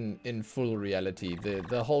based in full reality.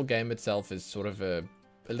 The whole game itself is sort of a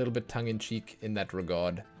little bit tongue-in-cheek in that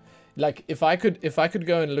regard. Like, if I could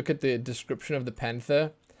go and look at the description of the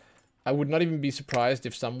panther, I would not even be surprised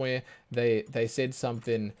if somewhere they said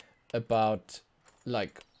something about,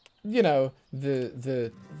 like, you know,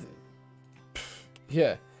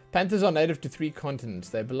 here. Panthers are native to 3 continents.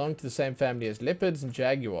 They belong to the same family as leopards and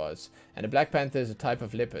jaguars. And a black panther is a type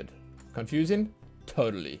of leopard. Confusing?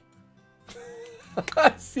 Totally.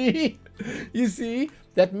 See? You see?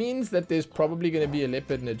 That means that there's probably going to be a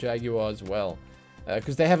leopard and a jaguar as well.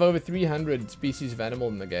 Because they have over 300 species of animal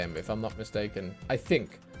in the game, if I'm not mistaken. I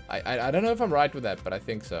think. I don't know if I'm right with that, but I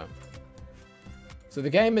think so. So the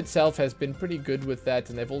game itself has been pretty good with that,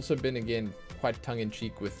 and they've also been, again, quite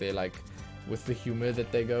tongue-in-cheek with their, like, with the humor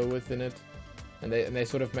that they go with in it. And they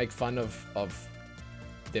sort of make fun of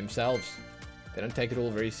themselves. They don't take it all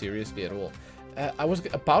very seriously at all. I was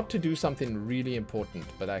about to do something really important,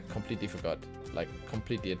 but I completely forgot. Like,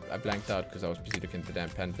 completely. I blanked out because I was busy looking at the damn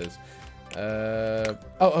panthers.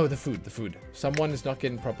 Oh, the food. Someone is not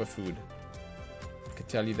getting proper food. I can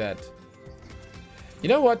tell you that. You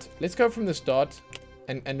know what? Let's go from the start,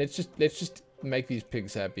 and let's just make these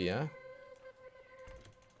pigs happy, huh?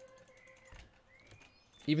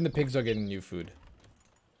 Even the pigs are getting new food.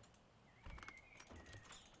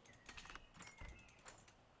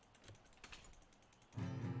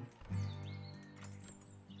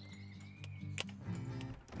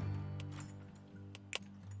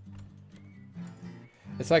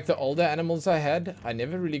 It's like the older animals I had, I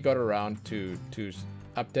never really got around to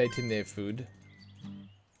updating their food.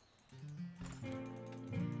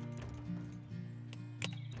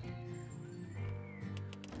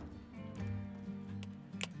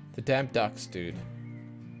 The damn ducks, dude.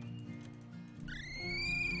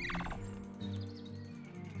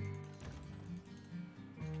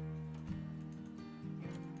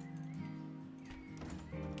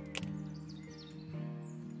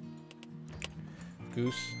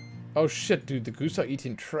 Goose. Oh shit, dude, the goose are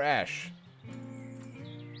eating trash.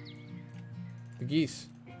 The geese.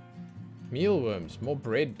 Mealworms. More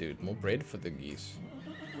bread, dude. More bread for the geese.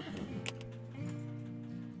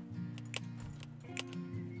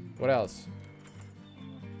 What else?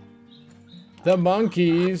 The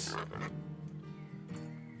monkeys.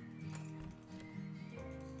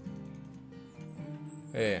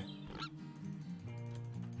 Hey.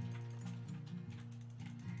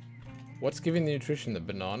 What's giving the nutrition? The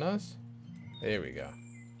bananas? There we go.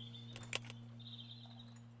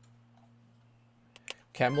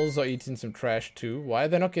 Camels are eating some trash too. Why are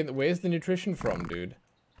they not getting... Where's the nutrition from, dude?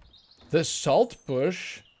 The salt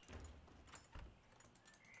bush?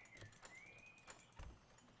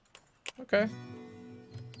 Okay.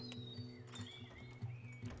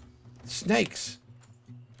 Snakes!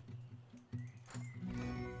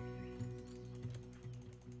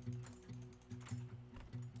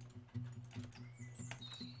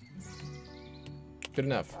 Good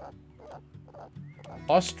enough.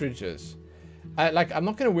 Ostriches. I'm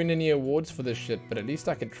not gonna win any awards for this shit, but at least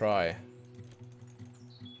I can try.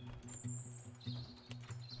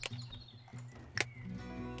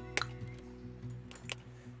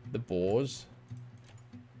 The boars.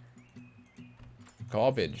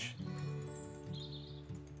 Garbage.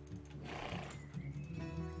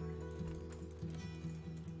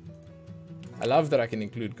 I love that I can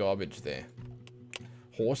include garbage there.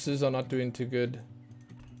 Horses are not doing too good.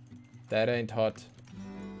 That ain't hot.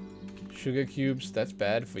 Sugar cubes, that's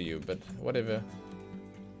bad for you, but whatever.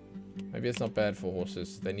 Maybe it's not bad for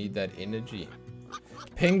horses. They need that energy.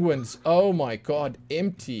 Penguins, oh my god,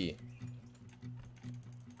 empty.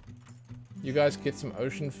 You guys get some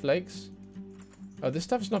ocean flakes. Oh, this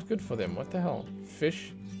stuff's not good for them. What the hell?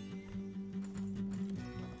 Fish.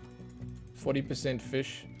 40%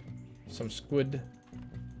 fish. Some squid.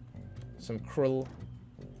 Some krill.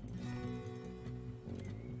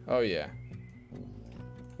 Oh yeah.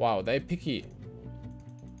 Wow, they're picky.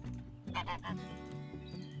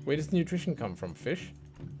 Where does the nutrition come from? Fish?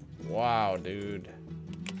 Wow, dude.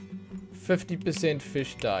 50%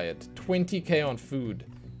 fish diet. 20k on food.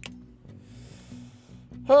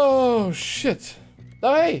 Oh, shit.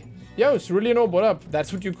 Oh, hey. Yo, Cerulean, what up?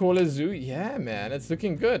 That's what you call a zoo? Yeah, man. It's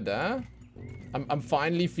looking good, huh? I'm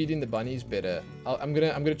finally feeding the bunnies better. I'm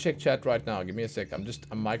gonna check chat right now. Give me a sec. I'm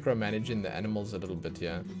micromanaging the animals a little bit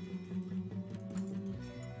here.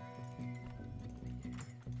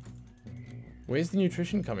 Where's the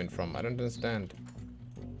nutrition coming from? I don't understand.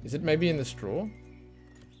 Is it maybe in the straw?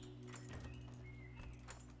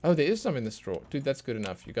 Oh, there is some in the straw. Dude, that's good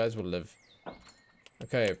enough. You guys will live.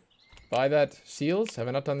 Okay. Buy that. Seals? Have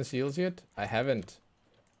I not done the seals yet? I haven't.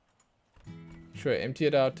 Sure, empty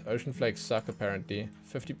it out. Ocean flakes suck, apparently.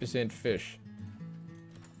 50% fish.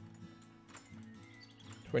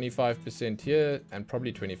 25% here, and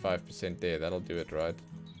probably 25% there. That'll do it, right?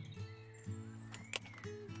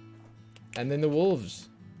 And then the wolves.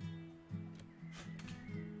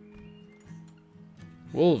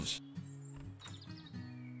 Wolves.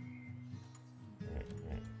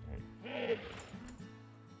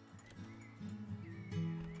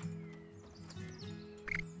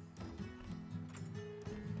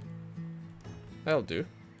 That'll do.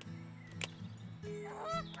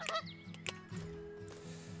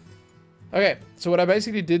 Okay, so what I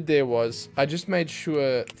basically did there was I just made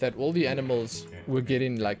sure that all the animals were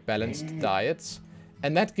getting like balanced diets,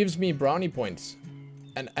 and that gives me brownie points.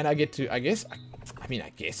 And I get to, I guess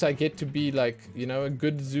I get to be like, you know, a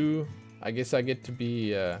good zoo. I guess I get to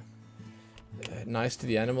be nice to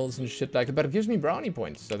the animals and shit like that, but it gives me brownie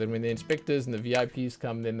points. So then when the inspectors and the VIPs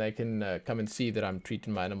come, then they can come and see that I'm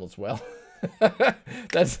treating my animals well.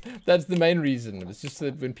 That's the main reason. It's just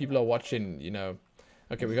that when people are watching, you know.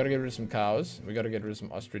 Okay, we gotta get rid of some cows. We gotta get rid of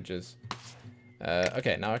some ostriches.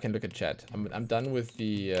 Okay, now I can look at chat. I'm done with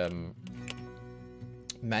the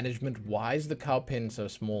management. Why is the cow pen so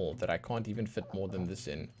small that I can't even fit more than this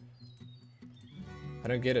in? I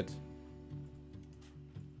don't get it.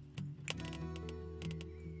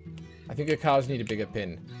 I think the cows need a bigger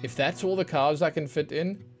pen. If that's all the cows I can fit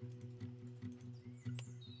in,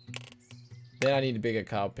 then I need a bigger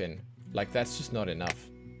cow pen. Like, that's just not enough.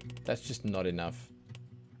 That's just not enough.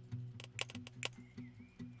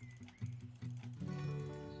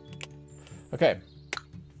 Okay.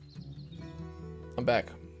 I'm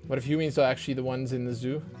back. What if humans are actually the ones in the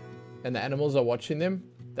zoo? And the animals are watching them?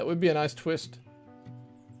 That would be a nice twist.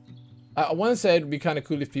 I want to say it would be kind of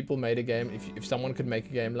cool if people made a game, if someone could make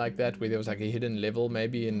a game like that, where there was like a hidden level,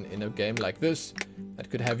 maybe in a game like this,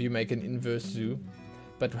 that could have you make an inverse zoo.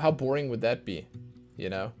 But how boring would that be? You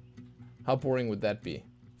know? How boring would that be?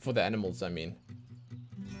 For the animals, I mean.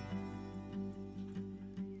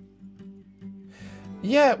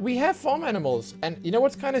 Yeah, we have farm animals, and you know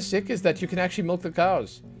what's kind of sick is that you can actually milk the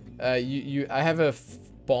cows. I have a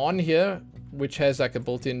barn here, which has like a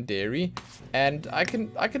built-in dairy, and I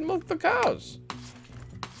can milk the cows.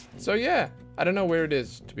 So yeah, I don't know where it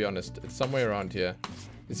is, to be honest. It's somewhere around here.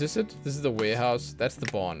 Is this it? This is the warehouse. That's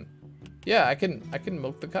the barn. Yeah, I can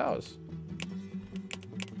milk the cows.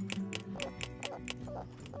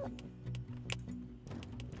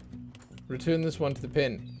 Return this one to the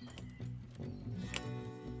pen.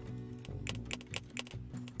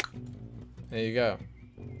 There you go.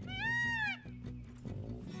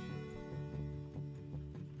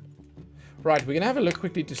 Right, we're gonna have a look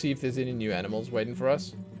quickly to see if there's any new animals waiting for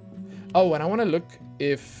us. Oh, and I want to look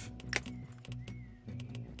if...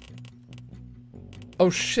 Oh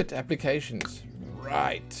shit, applications.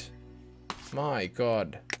 Right. My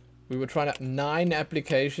god. We were trying to... 9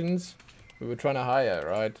 applications. We were trying to hire,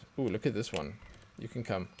 right? Ooh, look at this one. You can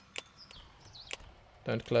come.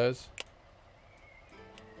 Don't close.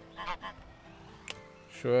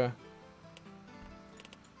 Sure.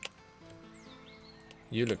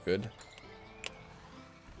 You look good.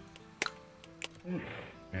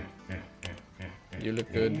 You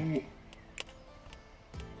look good.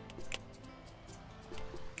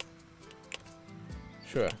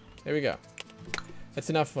 Sure. There we go.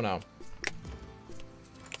 That's enough for now.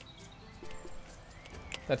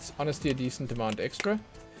 That's honestly a decent amount extra.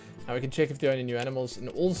 Now we can check if there are any new animals and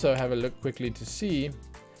also have a look quickly to see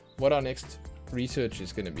what our next research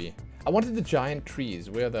is going to be. I wanted the giant trees.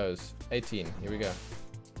 Where are those? 18. Here we go.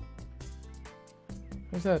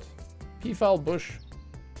 What's that? Peafowl bush.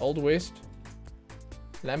 Old West.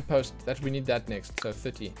 Lamppost. That we need that next. So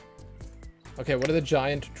 30. Okay, what do the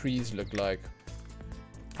giant trees look like?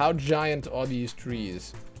 How giant are these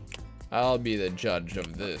trees? I'll be the judge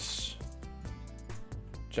of this.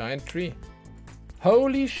 Giant tree.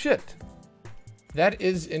 Holy shit! That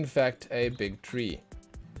is in fact a big tree.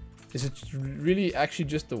 Is it really actually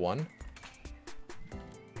just the one?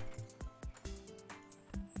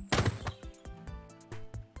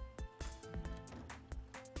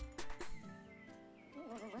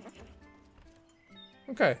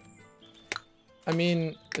 Okay. I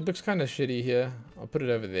mean, it looks kind of shitty here. I'll put it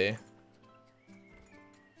over there.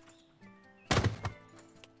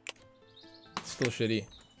 It's still shitty.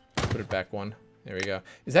 Put it back one. There we go.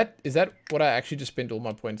 Is that what I actually just spent all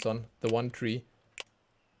my points on? The one tree?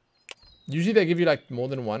 Usually they give you like more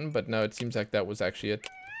than one, but no, it seems like that was actually it.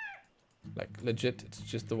 Like legit, it's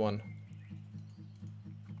just the one.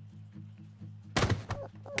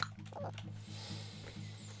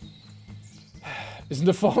 Isn't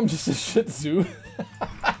the farm just a shit zoo?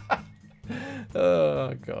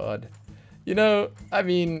 Oh god. You know, I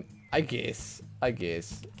mean, I guess.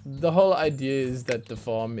 The whole idea is that the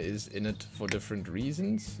farm is in it for different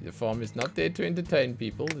reasons. The farm is not there to entertain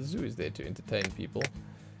people. The zoo is there to entertain people.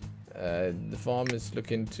 The farm is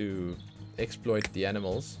looking to exploit the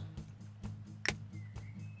animals.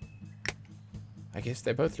 I guess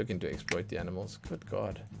they're both looking to exploit the animals. Good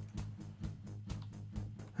god.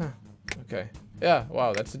 Huh. Okay. Yeah,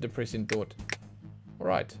 wow, that's a depressing thought.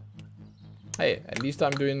 Alright. Hey, at least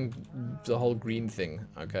I'm doing the whole green thing,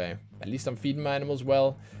 okay? At least I'm feeding my animals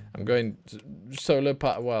well. I'm going solar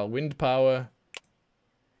power, well, wind power.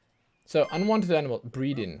 So, unwanted animal,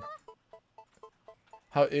 breeding.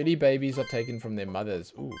 How early babies are taken from their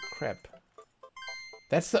mothers. Ooh, crap.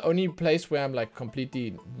 That's the only place where I'm like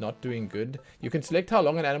completely not doing good. You can select how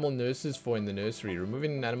long an animal nurses for in the nursery.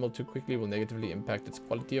 Removing an animal too quickly will negatively impact its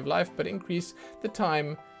quality of life, but increase the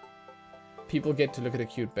time people get to look at a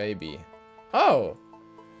cute baby. Oh!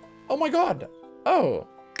 Oh my god! Oh!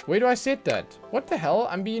 Where do I set that? What the hell?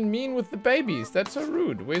 I'm being mean with the babies. That's so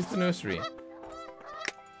rude. Where's the nursery?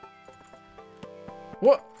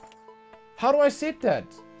 What? How do I set that?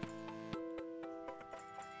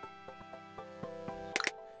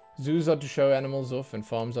 Zoos are to show animals off and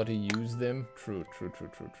farms are to use them. True.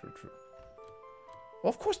 Well,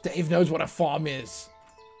 of course Dave knows what a farm is.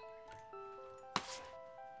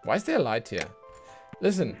 Why is there a light here?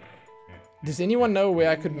 Listen, does anyone know where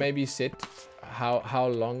I could maybe set how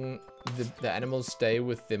long the animals stay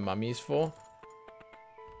with their mummies for?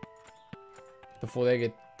 Before they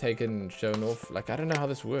get taken, shown off? Like, I don't know how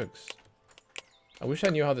this works. I wish I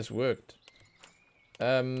knew how this worked.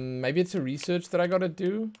 Maybe it's a research that I gotta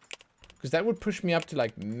do? Because that would push me up to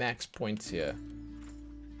like max points here.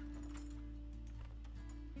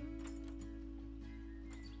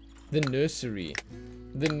 The nursery.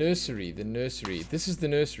 The nursery. This is the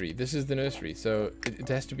nursery. So it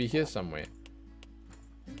has to be here somewhere.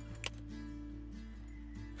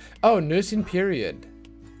 Oh, nursing period.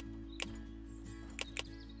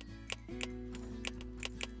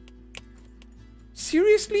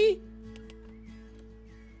 Seriously?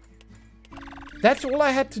 That's all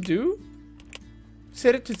I had to do?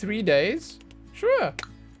 Set it to 3 days? Sure.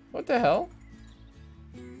 What the hell?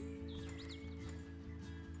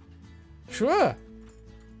 Sure.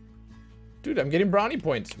 Dude, I'm getting brownie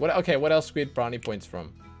points. Okay, what else do we get brownie points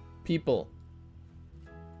from? People.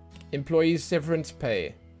 Employees' severance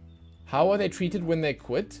pay. How are they treated when they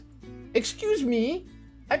quit? Excuse me?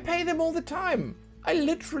 I pay them all the time. I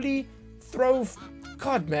literally throw...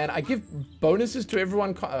 God, man, I give bonuses to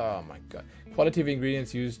everyone. Oh, my God. Quality of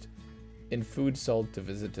ingredients used in food sold to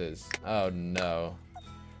visitors. Oh, no.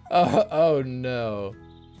 Oh, no.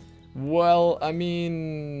 Well, I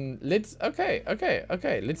mean, let's... Okay.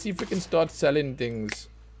 Let's see if we can start selling things.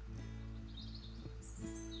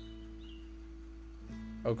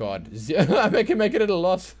 Oh, God. I can make it at a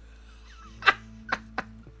loss.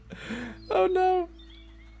 Oh, no.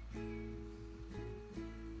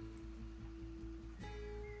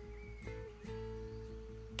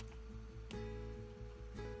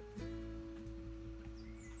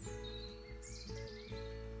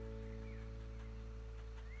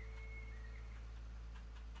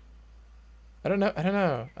 I don't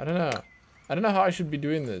know how I should be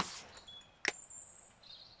doing this.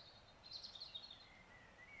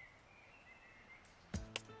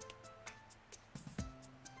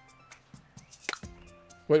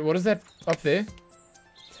 Wait, what is that up there?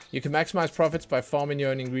 You can maximize profits by farming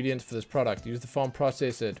your own ingredients for this product. Use the farm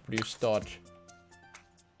processor to produce starch.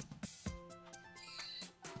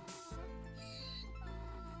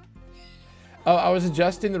 Oh, I was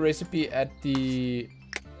adjusting the recipe at the...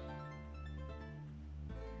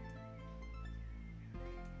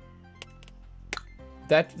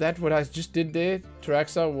 That what I just did there,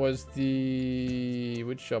 Taraxa, was the...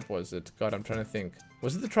 Which shop was it? God, I'm trying to think.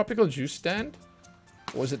 Was it the tropical juice stand?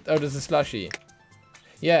 Or was it... Oh, there's the slushy.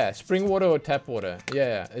 Yeah, spring water or tap water.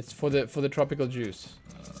 Yeah, it's for the tropical juice.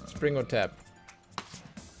 Spring or tap.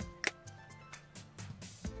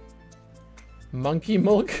 Monkey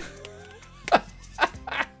milk?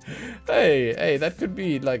 Hey, that could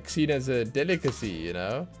be like seen as a delicacy, you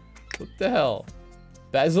know? What the hell?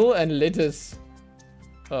 Basil and lettuce.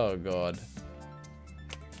 Oh, God.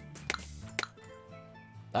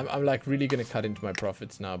 I'm like really gonna cut into my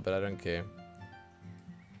profits now, but I don't care.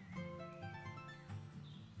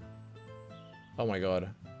 Oh my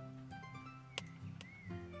God.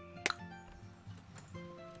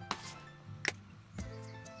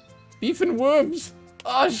 Beef and worms.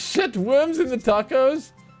 Oh shit, worms in the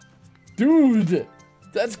tacos? Dude,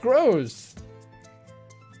 that's gross.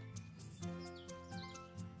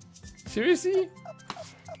 Seriously?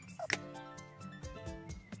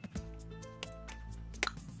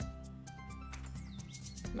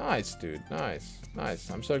 Nice, dude. Nice. Nice.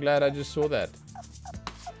 I'm so glad I just saw that.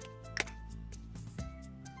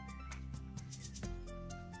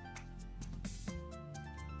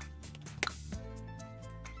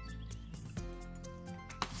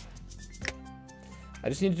 I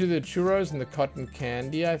just need to do the churros and the cotton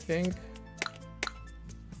candy, I think.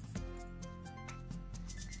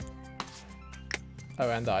 Oh,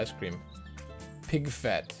 and the ice cream. Pig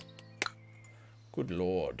fat. Good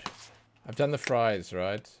lord. I've done the fries,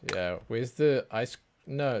 right? Yeah. Where's the ice...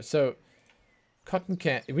 No, so... Cotton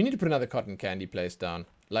candy... We need to put another cotton candy place down.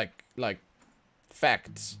 Like...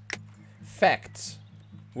 Facts. Facts.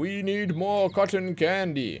 We need more cotton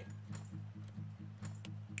candy.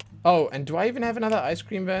 Oh, and do I even have another ice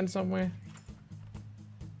cream van somewhere?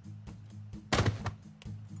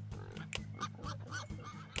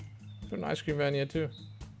 Put an ice cream van here too.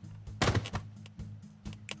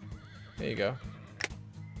 There you go.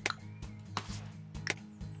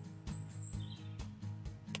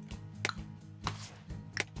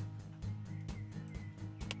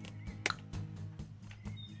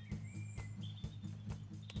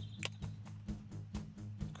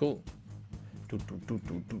 Cool.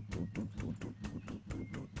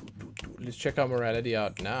 Let's check our morality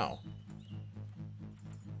out now.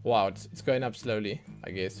 Wow, it's going up slowly,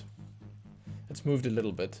 I guess. It's moved a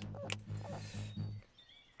little bit.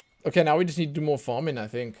 Okay, now we just need to do more farming, I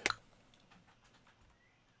think.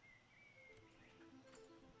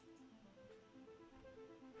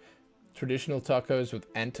 Traditional tacos with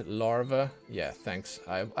ant larva. Yeah, thanks.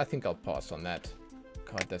 I think I'll pass on that.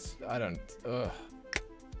 God, that's... I don't... Ugh.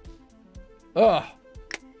 Ugh!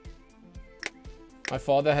 My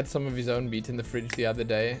father had some of his own meat in the fridge the other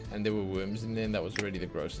day, and there were worms in there, and that was already the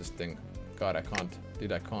grossest thing. God, I can't.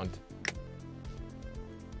 Dude, I can't.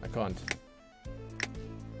 I can't.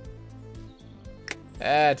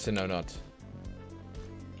 That's a no-not.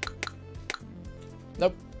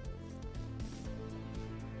 Nope.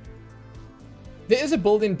 There is a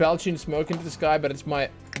built-in belching smoke into the sky, but it's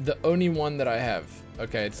the only one that I have.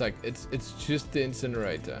 Okay, it's like, it's just the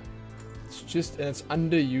incinerator. It's just, and it's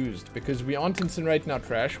underused, because we aren't incinerating our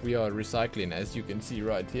trash, we are recycling, as you can see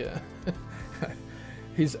right here.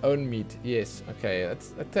 His own meat, yes, okay,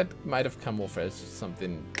 that might have come off as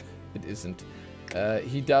something it isn't.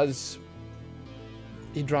 He dries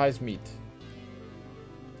meat.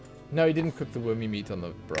 No, he didn't cook the wormy meat on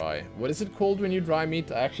the braai. What is it called when you dry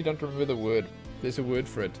meat? I actually don't remember the word. There's a word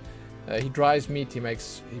for it. He dries meat, he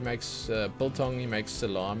makes biltong, he makes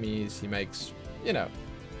salamis, he makes, you know,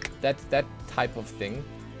 that type of thing.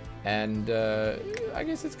 And I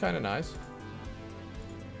guess it's kind of nice.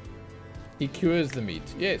 He cures the meat.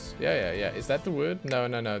 Yes, yeah. Is that the word?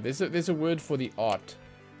 No. There's a word for the art.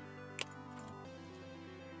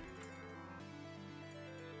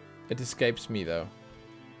 It escapes me though.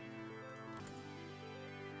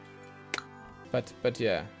 But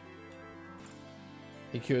yeah.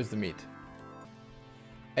 He cures the meat.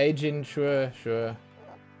 Aging, sure.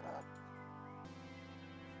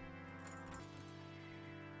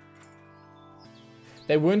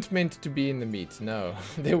 They weren't meant to be in the meat, no.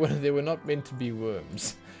 They were not meant to be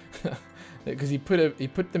worms. Because he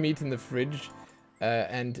put the meat in the fridge,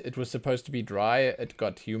 and it was supposed to be dry. It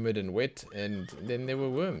got humid and wet, and then there were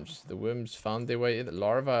worms. The worms found their way in.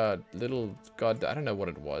 Larva, little god, I don't know what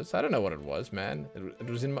it was. I don't know what it was, man. It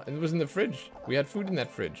was in the fridge. We had food in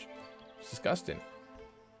that fridge. It's disgusting.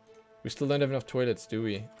 We still don't have enough toilets, do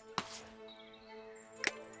we?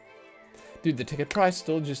 Dude, the ticket price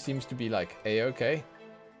still just seems to be like A-okay.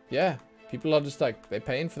 Yeah, people are just like, they're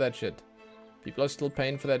paying for that shit. People are still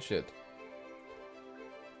paying for that shit.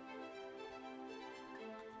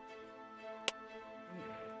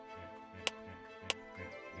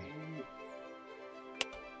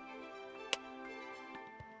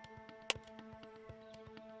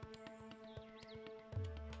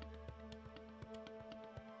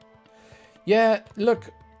 Yeah, look,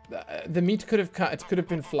 the meat could have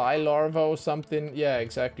been fly larva or something. Yeah,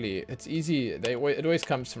 exactly. It's easy. It always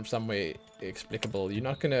comes from somewhere explicable. You're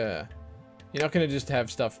not gonna just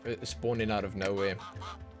have stuff spawning out of nowhere.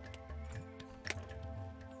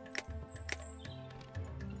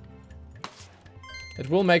 It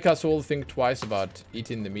will make us all think twice about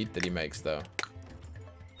eating the meat that he makes, though.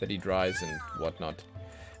 That he dries and whatnot.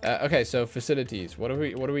 Okay, so facilities. What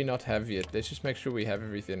do we not have yet? Let's just make sure we have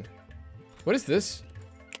everything. What is this?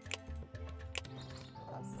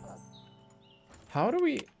 How do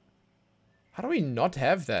we not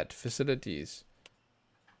have that? Facilities.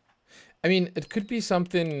 I mean, it could be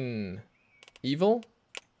something evil.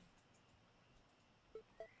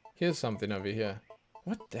 Here's something over here.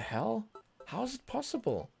 What the hell? How is it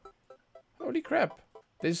possible? Holy crap.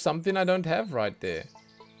 There's something I don't have right there.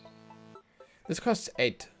 This costs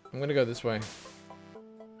 8. I'm gonna go this way.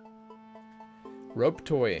 Rope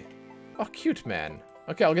toy. Oh, cute, man.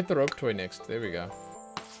 Okay, I'll get the rope toy next. There we go.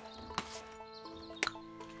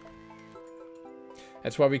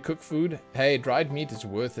 That's why we cook food. Hey, dried meat is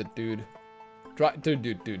worth it, dude.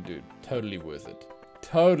 Dude. Totally worth it.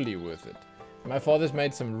 Totally worth it. My father's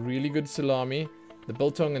made some really good salami. The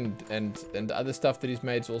biltong and other stuff that he's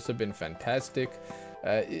made's also been fantastic.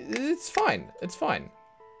 It's fine. It's fine.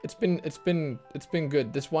 It's been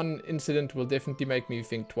good. This one incident will definitely make me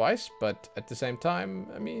think twice, but at the same time,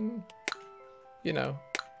 I mean, you know,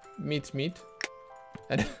 meat's meat.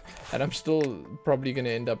 And I'm still probably gonna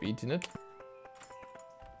end up eating it.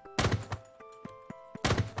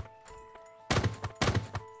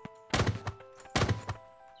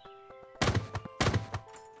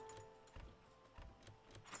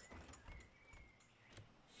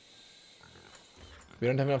 We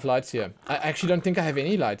don't have enough lights here. I actually don't think I have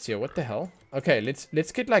any lights here. What the hell? Okay,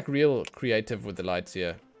 let's get like real creative with the lights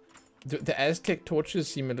here. The Aztec torches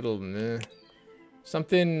seem a little meh.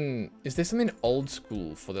 Something... Is there something old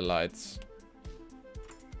school for the lights?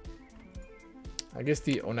 I guess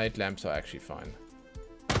the ornate lamps are actually fine.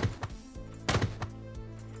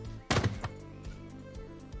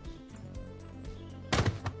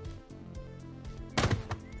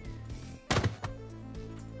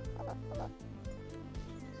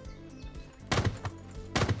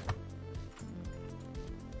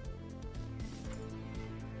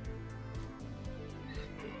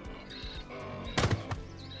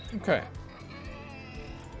 Okay.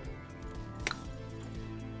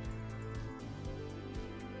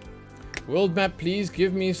 World map, please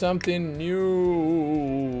give me something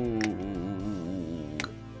new.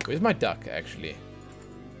 Where's my duck, actually?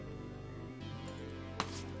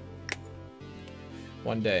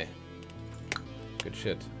 One day. Good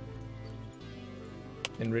shit.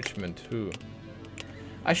 Enrichment, who?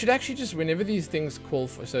 I should actually just, whenever these things call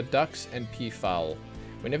for, so ducks and peafowl.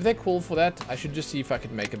 Whenever they call for that, I should just see if I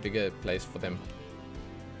could make a bigger place for them.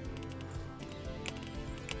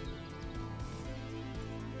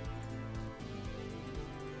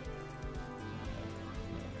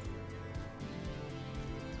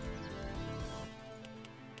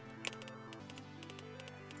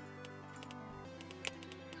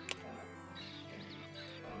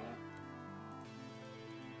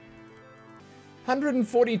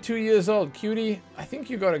 $142 old, cutie. I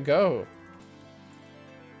think you gotta go.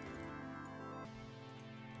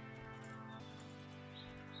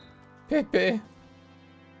 Pepe.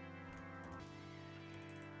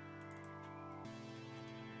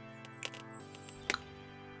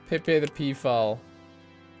 Pepe the peafowl.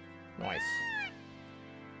 Nice.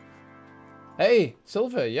 Hey,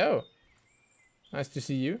 Silver, yo. Nice to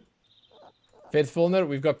see you. Faithfulner,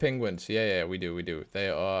 we've got penguins. Yeah, we do. They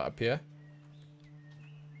are up here.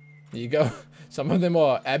 There you go. Some of them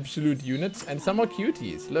are absolute units, and some are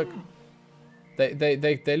cuties. Look.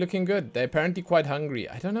 They're looking good. They're apparently quite hungry.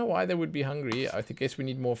 I don't know why they would be hungry. I guess we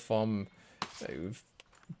need more farm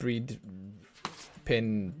breed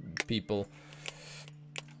pen people.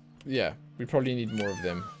 Yeah, we probably need more of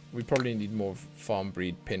them. We probably need more farm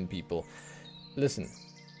breed pen people. Listen,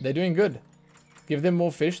 they're doing good. Give them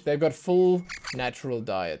more fish. They've got full natural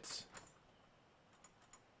diets.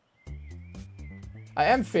 I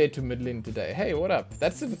am fair to middling today. Hey, what up?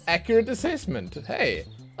 That's an accurate assessment. Hey.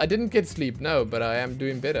 I didn't get sleep, no, but I am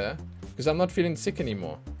doing better. Because I'm not feeling sick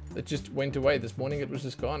anymore. It just went away. This morning it was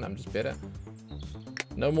just gone. I'm just better.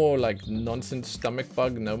 No more, like, nonsense stomach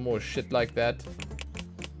bug. No more shit like that.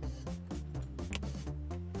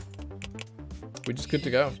 We're just good to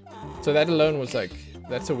go. So that alone was like,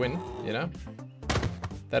 that's a win, you know?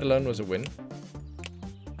 That alone was a win.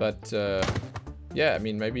 But, yeah, I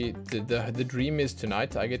mean, maybe the dream is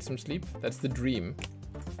tonight I get some sleep. That's the dream.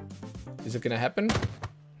 Is it gonna happen?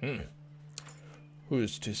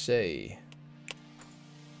 Who's to say?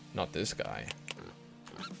 Not this guy.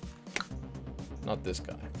 Not this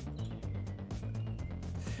guy.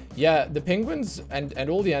 Yeah, the penguins and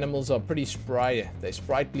all the animals are pretty spry. They're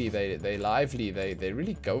sprightly, they're lively, they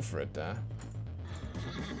really go for it.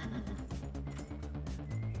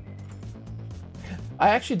 I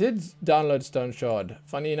actually did download Stone Shard,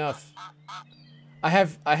 funny enough.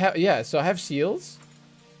 Yeah, so I have seals,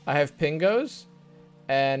 I have pingos,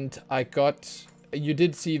 and I got, you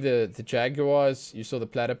did see the jaguars, you saw the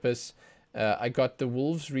platypus. I got the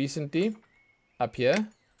wolves recently, up here.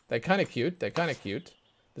 They're kind of cute,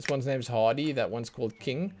 This one's name's Hardy, that one's called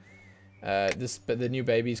King. The new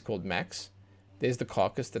baby is called Max. There's the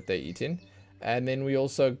carcass that they're eating. And then we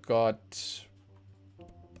also got...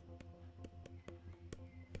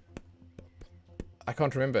 I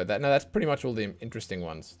can't remember that. No, that's pretty much all the interesting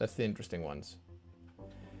ones. That's the interesting ones.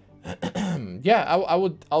 Yeah,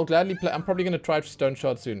 I'll gladly play. I'm probably going to try Stone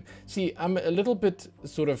Shard soon. See, I'm a little bit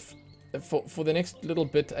sort of, for the next little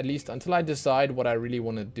bit, at least until I decide what I really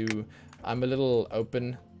want to do, I'm a little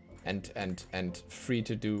open and free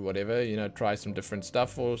to do whatever, you know, try some different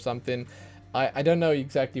stuff or something. I don't know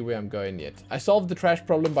exactly where I'm going yet. I solved the trash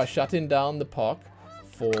problem by shutting down the park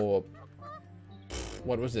for,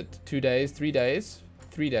 what was it, 2 days, 3 days?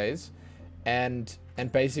 3 days. And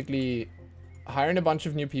basically hiring a bunch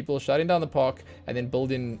of new people, shutting down the park, and then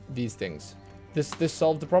building these things. This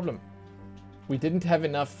solved the problem. We didn't have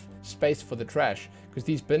enough space for the trash, because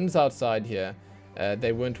these bins outside here,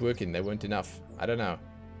 they weren't working, they weren't enough. I don't know.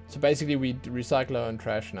 So basically we recycle our own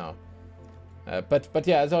trash now. But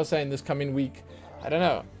yeah, as I was saying, this coming week, I don't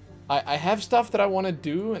know. I have stuff that I want to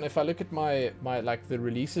do, and if I look at my like the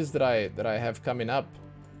releases that I have coming up,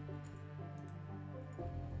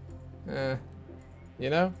 you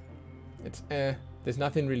know, it's there's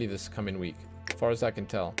nothing really this coming week, as far as I can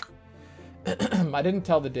tell. I didn't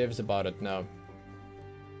tell the devs about it. No,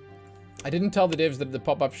 I didn't tell the devs that the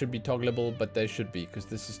pop-up should be toggleable, but they should be, because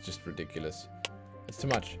this is just ridiculous. It's too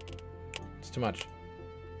much. It's too much.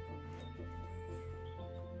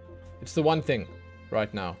 It's the one thing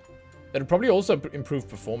right now. It'll probably also improve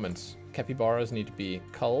performance. Capybaras need to be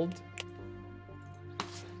culled.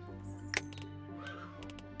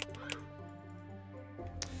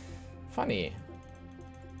 Funny.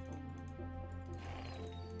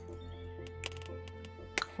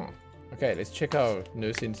 Huh. Okay, let's check our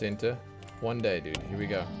nursing center. One day, dude. Here we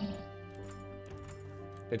go.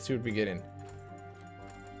 Let's see what we get in.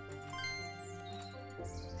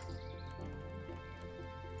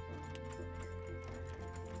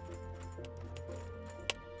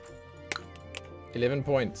 $11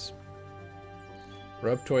 points.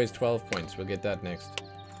 Rope toy is 12 points. We'll get that next.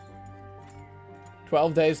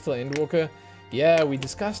 12 days till Endwalker. Yeah, we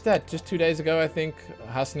discussed that just 2 days ago, I think.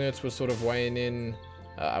 Hasnerts was sort of weighing in.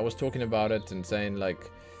 I was talking about it and saying,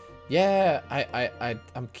 like, yeah,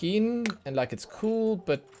 I'm keen and, like, it's cool,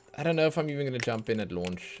 but I don't know if I'm even going to jump in at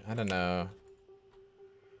launch. I don't know.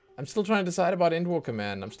 I'm still trying to decide about Endwalker,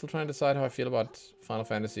 man. I'm still trying to decide how I feel about Final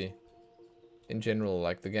Fantasy in general,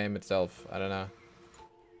 like the game itself. I don't know.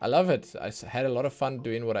 I love it. I had a lot of fun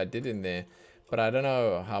doing what I did in there, but I don't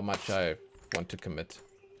know how much I want to commit.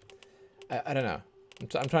 I don't know.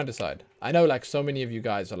 I'm trying to decide. I know, like, so many of you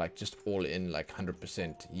guys are, like, just all in, like,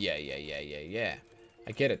 100%. Yeah.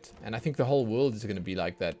 I get it. And I think the whole world is going to be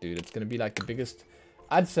like that, dude. It's going to be, like, the biggest,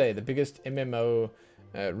 I'd say, the biggest MMO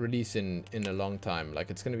release in a long time. Like,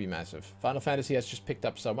 it's going to be massive. Final Fantasy has just picked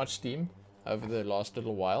up so much steam over the last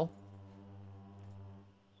little while.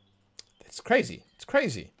 It's crazy. It's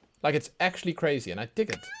crazy. Like, it's actually crazy, and I dig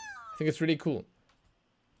it. I think it's really cool.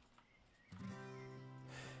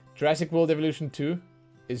 Jurassic World Evolution 2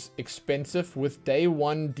 is expensive with day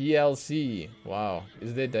 1 DLC. Wow.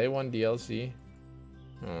 Is there day 1 DLC?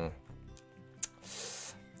 Oh.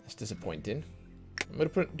 That's disappointing. I'm gonna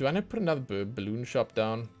put, do I need to put another balloon shop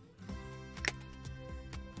down?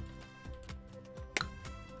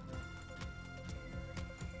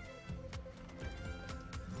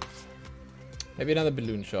 Maybe another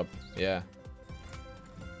balloon shop. Yeah.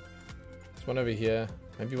 There's one over here.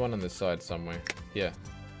 Maybe one on this side somewhere. Here.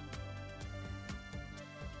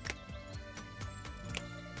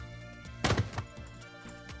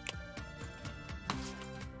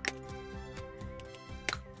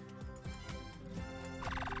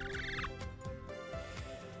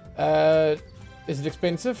 Is it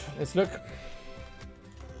expensive? Let's look.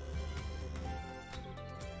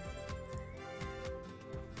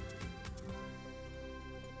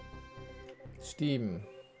 Steam.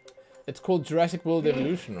 It's called Jurassic World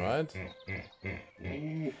Evolution, right?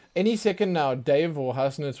 Any second now, Dave or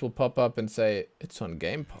Hasnitz will pop up and say, it's on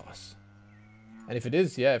Game Pass. And if it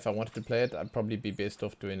is, yeah, if I wanted to play it, I'd probably be best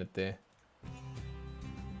off doing it there.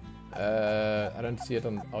 I don't see it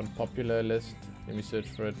on popular list. Let me search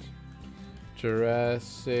for it.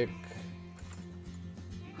 Jurassic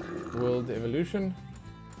World Evolution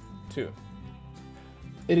 2.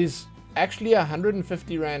 It is actually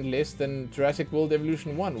 150 Rand less than Jurassic World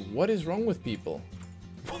Evolution 1. What is wrong with people?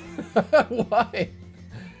 Why?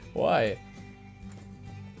 Why?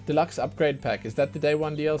 Deluxe upgrade pack. Is that the day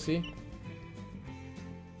 1 DLC?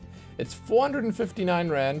 It's 459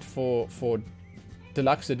 Rand for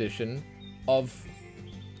Deluxe edition of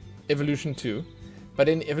Evolution 2. But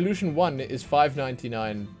in Evolution 1 is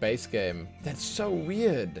 5.99 base game. That's so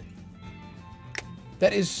weird.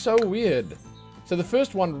 That is so weird. So the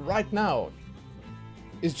first one right now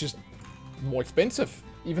is just more expensive.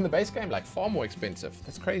 Even the base game, like, far more expensive.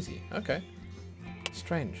 That's crazy. Okay.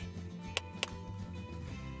 Strange.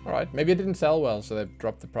 Alright, maybe it didn't sell well, so they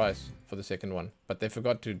dropped the price for the second one. But they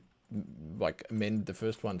forgot to, like, amend the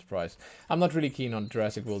first one's price. I'm not really keen on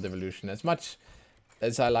Jurassic World Evolution. As much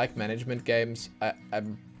as I like management games,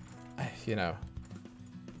 I'm, you know,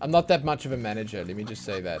 I'm not that much of a manager, let me just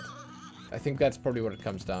say that. I think that's probably what it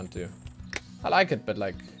comes down to. I like it, but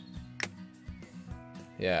like...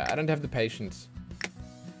 Yeah, I don't have the patience.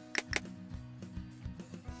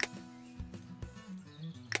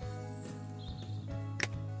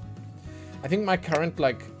 I think my current,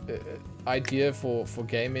 like, idea for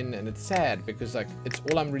gaming, and it's sad, because, like, it's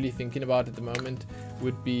all I'm really thinking about at the moment,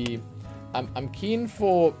 would be... I'm keen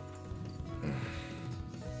for...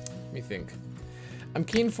 Let me think. I'm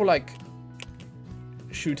keen for, like...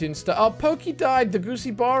 shooting stuff. Oh, Pokey died! The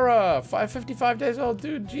Goosey Bara! 555 days old,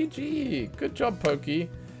 dude. GG. Good job, Pokey.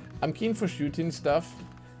 I'm keen for shooting stuff.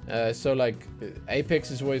 So like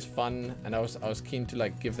Apex is always fun, and I was keen to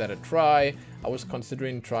like give that a try. I was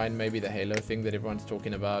considering trying maybe the Halo thing that everyone's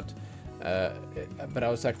talking about. But I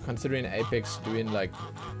was like considering Apex doing like,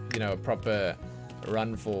 you know, a proper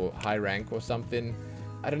run for high rank or something.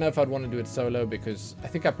 I don't know if I'd want to do it solo, because I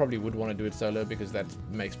think I probably would want to do it solo because that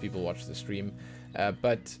makes people watch the stream.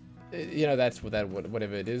 But you know, that's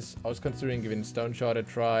whatever it is. I was considering giving Stone Shard a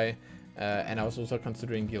try, and I was also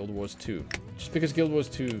considering Guild Wars 2, just because Guild Wars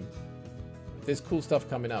 2, there's cool stuff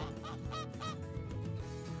coming up,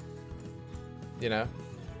 you know.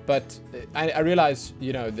 But I realize,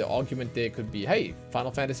 you know, the argument there could be, hey,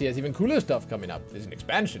 Final Fantasy has even cooler stuff coming up. There's an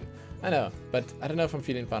expansion. I know, but I don't know if I'm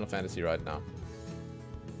feeling Final Fantasy right now.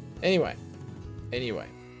 Anyway,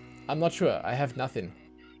 I'm not sure. I have nothing.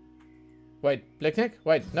 Wait, Blackneck?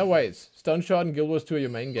 Wait, no ways. Stone Shard and Guild Wars 2 are your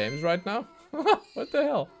main games right now? What the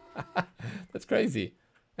hell? That's crazy.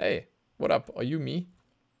 Hey, what up? Are you me?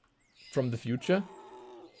 From the future?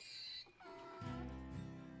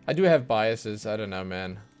 I do have biases. I don't know,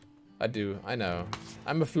 man. I do. I know.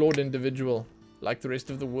 I'm a flawed individual, like the rest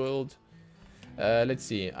of the world. Let's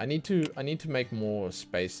see. I need to make more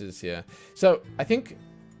spaces here. So I think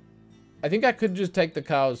I could just take the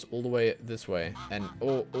cows all the way this way, and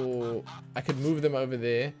or I could move them over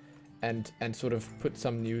there, and sort of put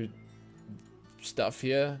some new stuff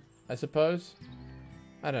here, I suppose.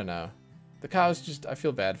 I don't know. The cows just, I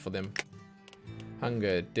feel bad for them.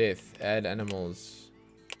 Hunger, death, add animals.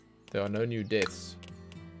 There are no new deaths.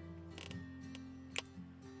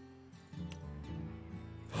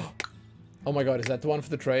 Oh my god, is that the one for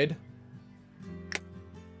the trade?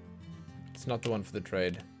 It's not the one for the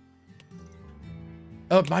trade.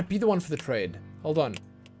 Oh, it might be the one for the trade. Hold on.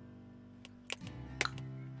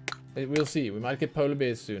 We'll see. We might get polar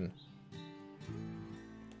bears soon.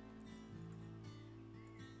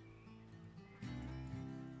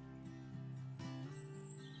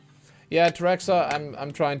 Yeah, Terexa,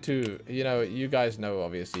 I'm trying to, you know, you guys know,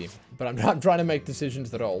 obviously. But I'm trying to make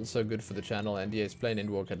decisions that are also good for the channel. And yes, playing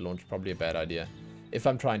Endwalk at launch is probably a bad idea. If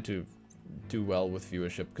I'm trying to do well with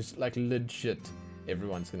viewership. Because, like, legit,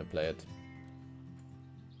 everyone's going to play it.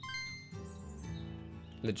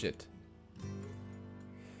 Legit.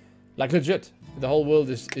 Like, legit. The whole world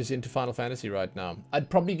is into Final Fantasy right now. I'd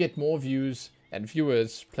probably get more views and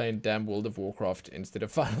viewers playing damn World of Warcraft instead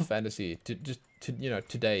of Final Fantasy you know,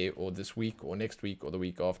 today or this week or next week or the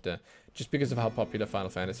week after, just because of how popular Final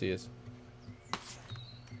Fantasy is.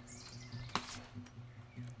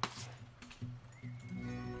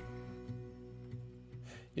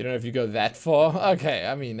 You don't know if you go that far? Okay,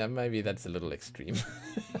 I mean, maybe that's a little extreme.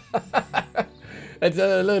 It's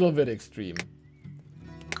a little bit extreme.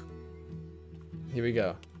 Here we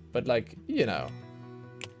go. But, like, you know.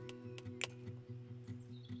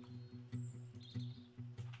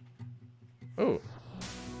 Oh.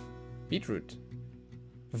 Beetroot.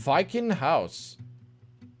 Viking house.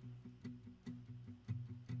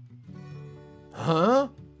 Huh?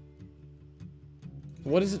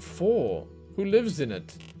 What is it for? Who lives in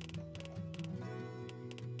it?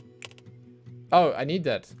 Oh, I need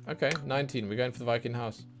that. Okay, 19. We're going for the Viking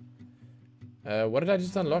house. What did I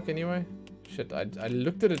just unlock anyway? Shit, I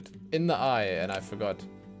looked at it in the eye and I forgot.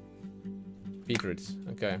 Beetroots.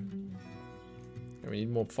 Okay. We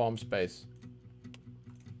need more farm space.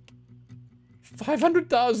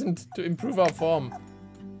 500,000 to improve our farm.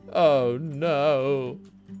 Oh no.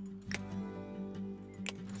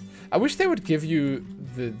 I wish they would give you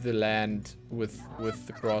the land with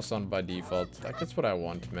the grass on by default. Like, that's what I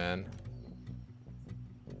want, man.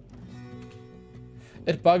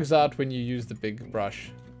 It bugs out when you use the big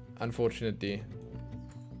brush, unfortunately.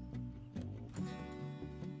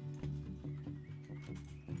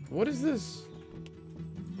 What is this?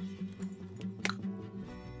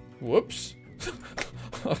 Whoops.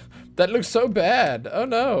 That looks so bad. Oh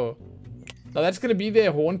no. Now that's gonna be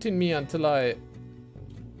there haunting me until I...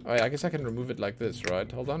 Oh yeah, I guess I can remove it like this,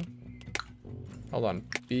 right? Hold on. Hold on.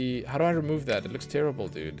 How do I remove that? It looks terrible,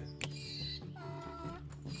 dude.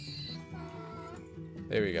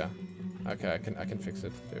 There we go. Okay, I can fix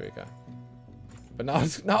it. There we go. But now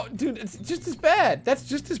it's... No, dude, it's just as bad. That's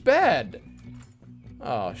just as bad.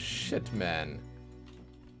 Oh, shit, man.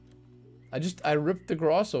 I ripped the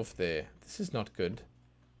grass off there. This is not good.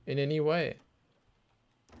 In any way.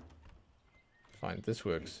 Fine, this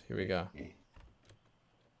works. Here we go.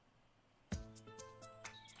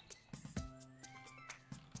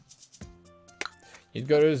 You'd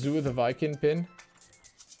go to a zoo with a Viking pin?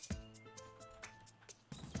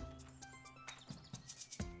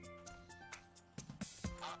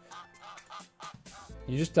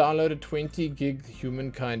 You just downloaded 20 gig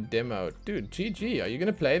Humankind demo. Dude, GG, are you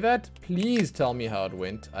gonna play that? Please tell me how it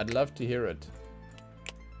went. I'd love to hear it.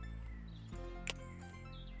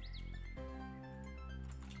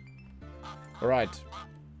 Alright.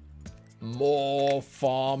 More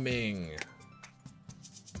farming.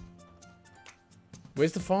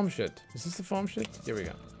 Where's the farm shit? Is this the farm shit? Here we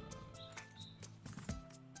go.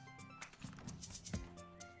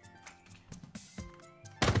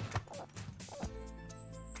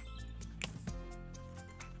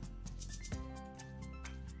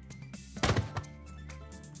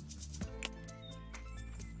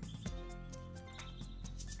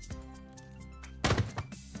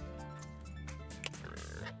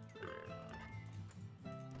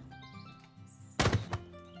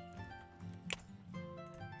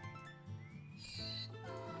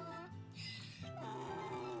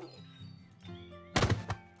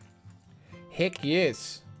 Heck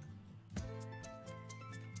yes.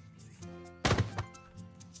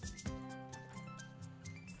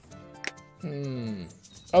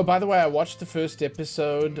 Oh, by the way, I watched the first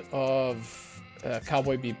episode of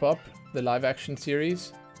Cowboy Bebop, the live-action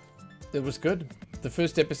series. It was good. The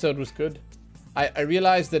first episode was good. I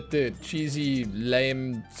realized that the cheesy,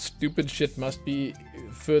 lame, stupid shit must be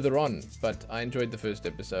further on, but I enjoyed the first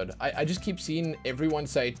episode. I just keep seeing everyone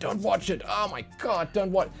say, don't watch it, oh my god,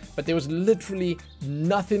 don't watch. But there was literally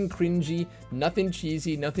nothing cringy, nothing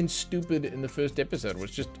cheesy, nothing stupid in the first episode. It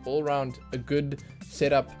was just all around a good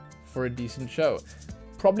setup for a decent show.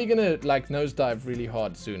 Probably gonna like nosedive really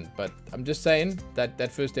hard soon, but I'm just saying that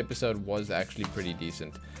that first episode was actually pretty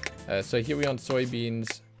decent. So here we are on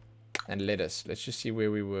soybeans and lettuce. Let's just see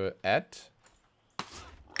where we were at.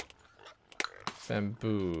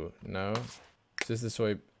 Bamboo. No. This is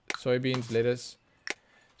the soybeans, lettuce.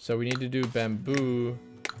 So we need to do bamboo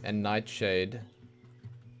and nightshade.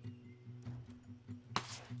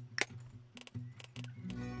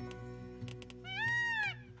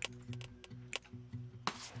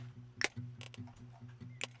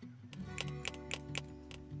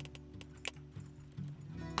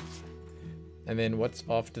 And then what's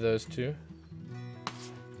after those two?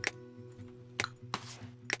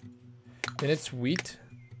 Then it's wheat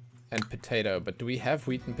and potato. But do we have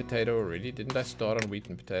wheat and potato already? Didn't I start on wheat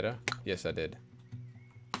and potato? Yes, I did.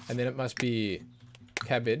 And then it must be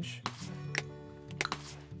cabbage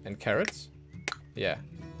and carrots. Yeah.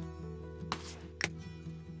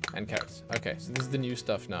 And carrots. Okay, so this is the new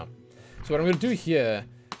stuff now. So what I'm going to do here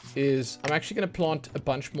is I'm actually going to plant a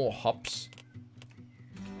bunch more hops.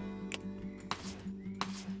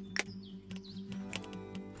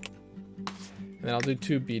 And then I'll do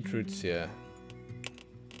 2 beetroots here.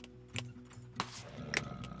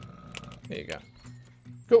 There you go.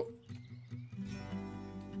 Cool.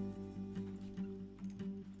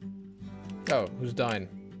 Oh, who's dying?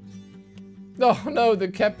 Oh no, the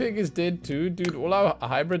cat pig is dead too. Dude, all our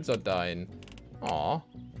hybrids are dying. Aw.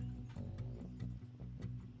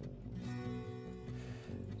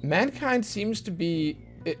 Mankind seems to be...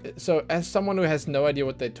 So, as someone who has no idea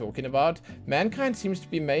what they're talking about, Mankind seems to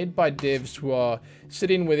be made by devs who are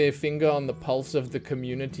sitting with their finger on the pulse of the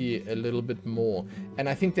community a little bit more. And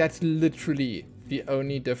I think that's literally the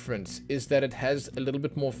only difference, is that it has a little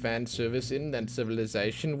bit more fan service in than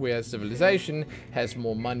Civilization, whereas Civilization has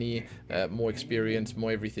more money, more experience,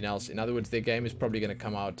 more everything else. In other words, their game is probably going to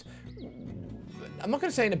come out... I'm not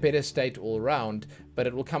going to say in a better state all around, but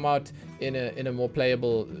it will come out in a more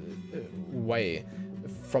playable way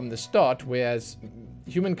from the start, whereas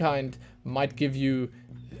Humankind might give you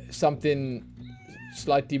something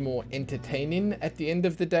slightly more entertaining at the end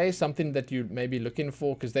of the day, something that you may be looking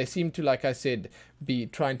for, because they seem to, like I said, be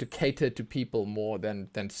trying to cater to people more than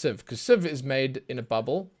Civ, because Civ is made in a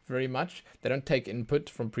bubble very much. They don't take input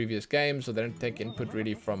from previous games, or they don't take input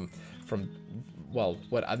really from well,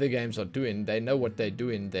 what other games are doing. They know what they're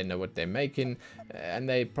doing, they know what they're making, and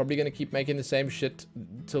they're probably going to keep making the same shit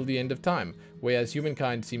till the end of time. Whereas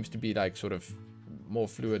Humankind seems to be like sort of more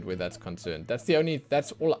fluid where that's concerned.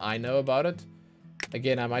 That's all I know about it.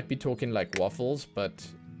 Again, I might be talking like waffles, but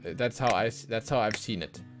that's how I've seen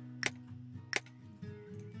it.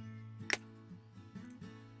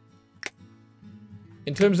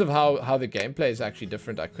 In terms of how the gameplay is actually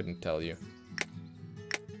different, I couldn't tell you.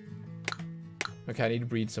 Okay, I need to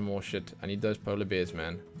breed some more shit. I need those polar bears,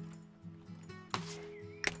 man.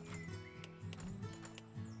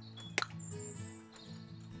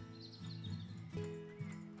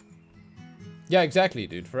 Yeah, exactly,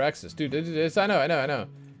 dude. For access, dude. It's, I know.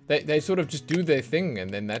 They sort of just do their thing, and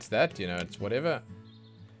then that's that. You know, it's whatever.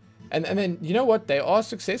 And then you know what? They are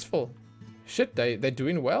successful. Shit, they're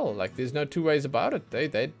doing well. Like, there's no two ways about it.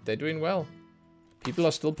 They're doing well. People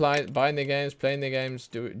are still buying their games, playing their games.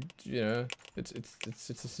 You know, it's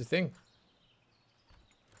a thing.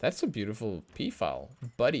 That's a beautiful P file,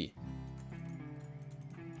 buddy.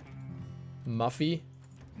 Muffy.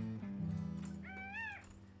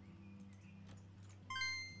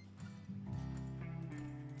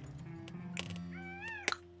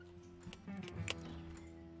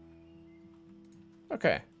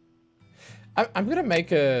 Okay. I'm gonna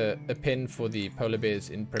make a pen for the polar bears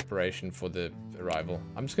in preparation for the arrival.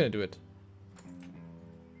 I'm just gonna do it.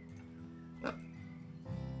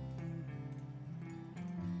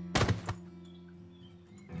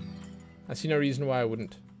 I see no reason why I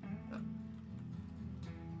wouldn't.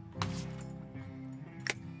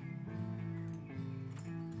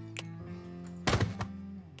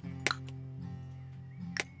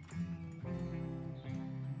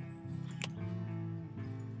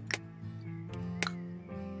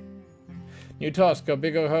 New task, go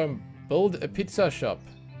big or home. Build a pizza shop.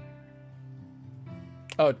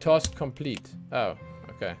 Oh, task complete. Oh,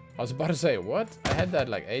 okay. I was about to say, what? I had that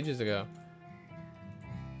like ages ago.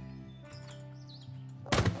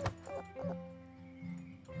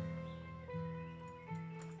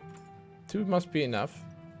 Two must be enough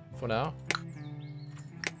for now.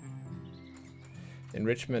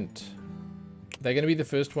 Enrichment. They're gonna be the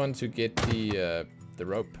first one to get the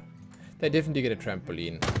rope. They definitely get a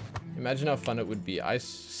trampoline. Imagine how fun it would be. Ice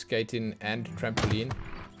skating and trampoline.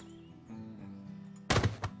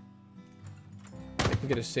 They can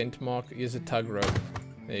get a scent mark. Here's a tug rope.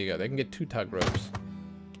 There you go. They can get 2 tug ropes.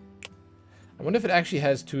 I wonder if it actually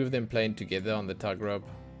has 2 of them playing together on the tug rope.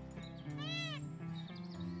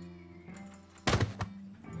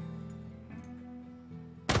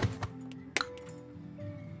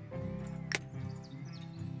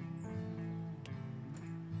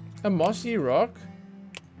 A mossy rock?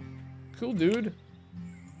 Cool, dude.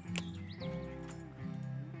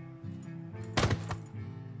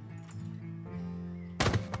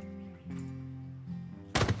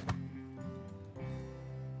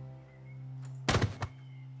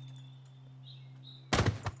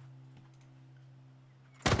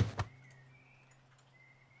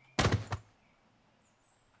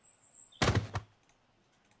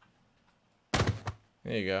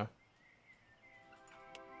 There you go.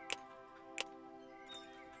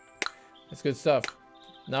 That's good stuff.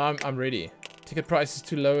 Now I'm ready. Ticket price is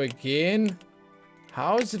too low again.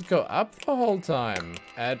 How does it go up the whole time?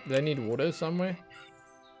 They need water somewhere?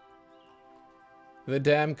 The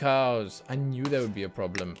damn cows. I knew that would be a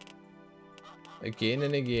problem. Again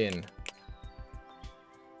and again.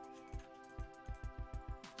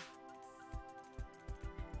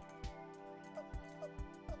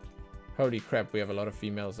 Holy crap, we have a lot of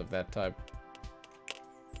females of that type.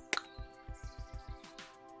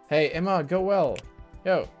 Hey, Emma, go well.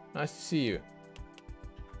 Yo, nice to see you.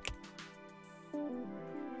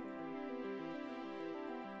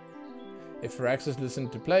 If Firaxis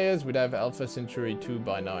listened to players, we'd have Alpha Centauri 2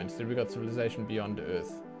 by now. Instead, we got Civilization Beyond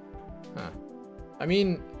Earth. Huh. I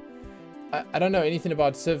mean, I don't know anything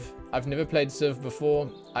about Civ. I've never played Civ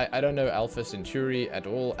before. I don't know Alpha Centauri at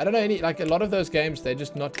all. I don't know any, like a lot of those games, they're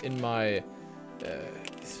just not in my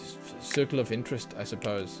circle of interest, I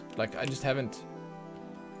suppose. Like, I just haven't...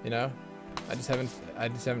 You know, I just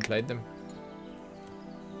haven't played them.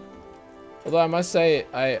 Although I must say,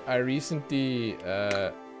 I recently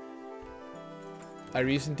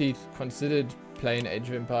considered playing Age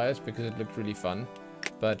of Empires because it looked really fun,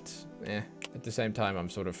 but at the same time I'm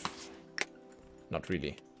sort of not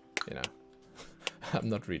really, you know. I'm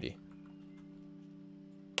not really.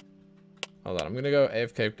 Hold on, I'm gonna go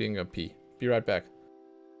AFK cleaning up P. Be right back.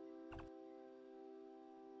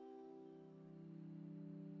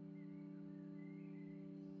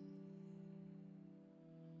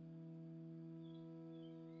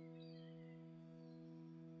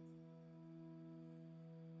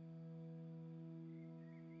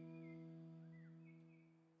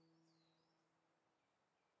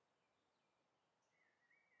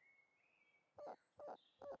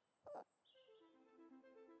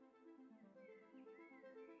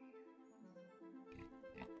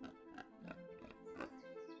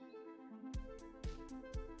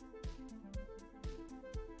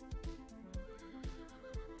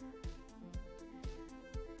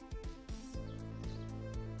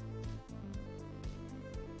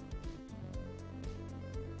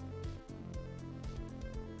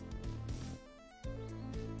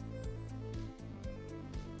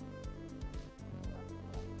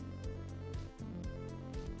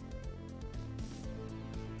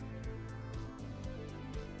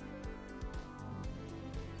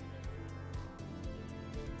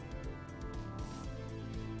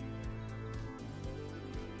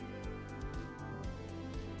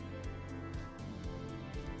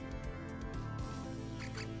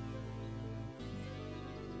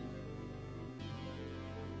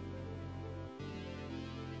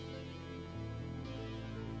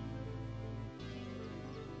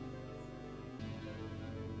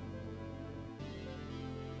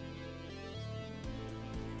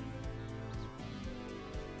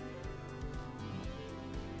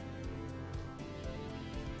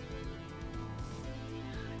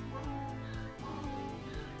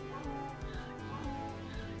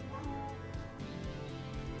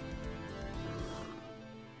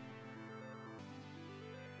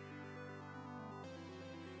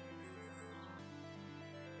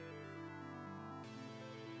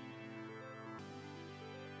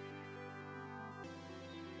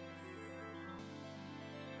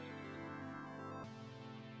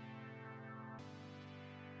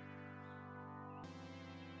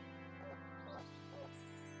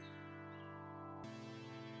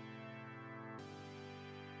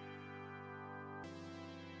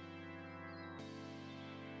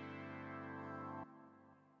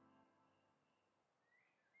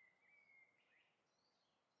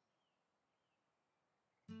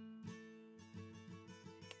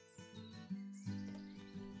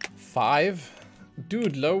 5.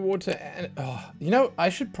 Dude, low water and... Oh, you know, I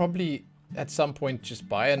should probably at some point just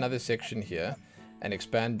buy another section here and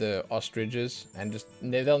expand the ostriches and just...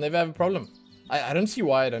 They'll never have a problem. I don't see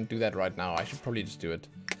why I don't do that right now. I should probably just do it.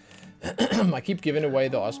 I keep giving away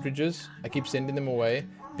the ostriches. I keep sending them away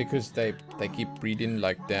because they keep breeding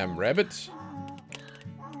like damn rabbits.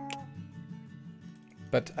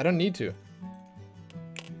 But I don't need to.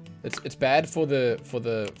 It's bad for the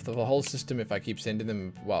whole system if I keep sending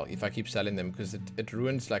them. Well, if I keep selling them, because it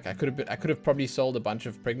ruins. Like I could have probably sold a bunch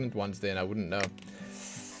of pregnant ones there, and I wouldn't know.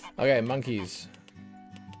 Okay, monkeys.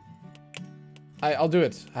 I'll do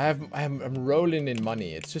it. I'm rolling in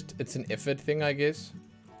money. It's an effort thing, I guess.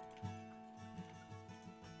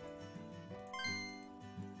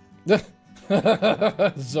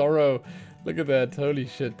 Zorro, look at that! Holy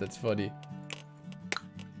shit, that's funny.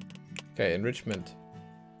 Okay, enrichment.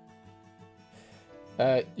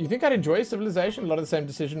 You think I'd enjoy Civilization? A lot of the same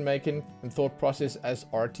decision making and thought process as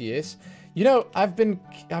RTS. You know, I've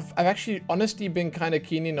actually honestly been kind of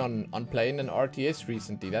keen on playing an RTS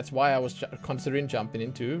recently. That's why I was considering jumping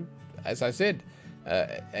into, as I said,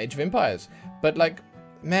 Age of Empires. But like,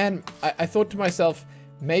 man, I thought to myself,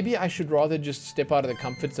 maybe I should rather just step out of the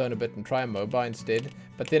comfort zone a bit and try a MOBA instead.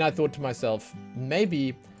 But then I thought to myself,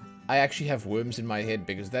 maybe I actually have worms in my head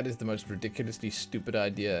because that is the most ridiculously stupid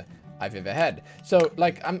idea I've ever had. So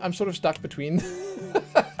like I'm sort of stuck between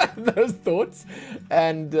those thoughts,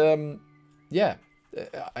 and yeah,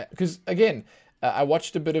 because again, I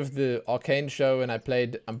watched a bit of the Arcane show, and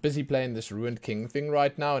I'm busy playing this Ruined King thing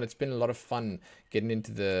right now, and it's been a lot of fun getting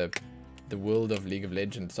into the world of League of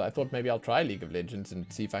Legends. So I thought maybe I'll try League of Legends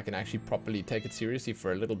and see if I can actually properly take it seriously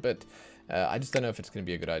for a little bit. I just don't know if it's going to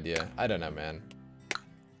be a good idea. I don't know, man.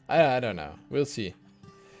 I don't know. We'll see.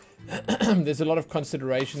 There's a lot of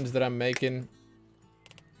considerations that I'm making.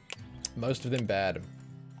 Most of them bad.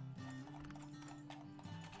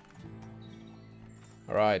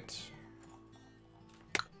 Alright.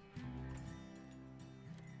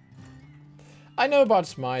 I know about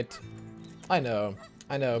Smite. I know.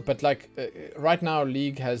 But like, right now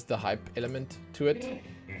League has the hype element to it,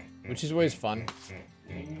 which is always fun.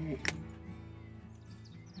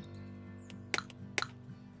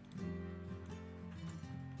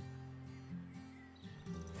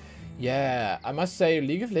 Yeah, I must say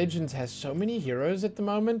League of Legends has so many heroes at the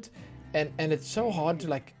moment, and it's so hard to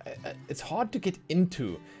like, it's hard to get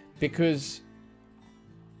into because...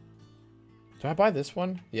 Do I buy this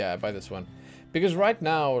one? Yeah, I buy this one. Because right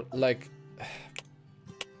now, like,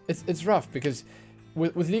 it's rough because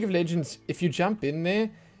with League of Legends, if you jump in there,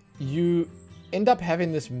 you end up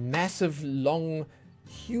having this massive, long,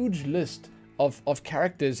 huge list of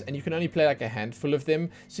characters, and you can only play like a handful of them,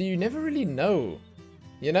 so you never really know.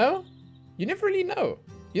 You know? You never really know.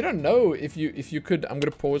 You don't know if you could... I'm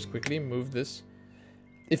gonna pause quickly, move this.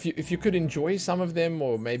 If you could enjoy some of them,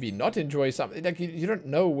 or maybe not enjoy some... Like, you don't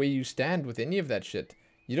know where you stand with any of that shit.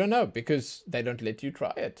 You don't know, because they don't let you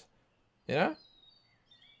try it. You know?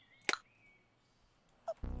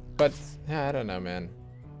 But, yeah, I don't know, man.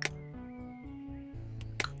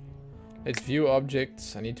 Let's view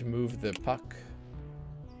objects. I need to move the puck.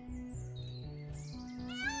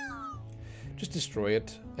 Just destroy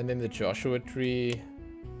it. And then the Joshua tree.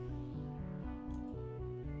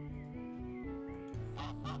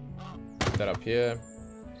 Put that up here.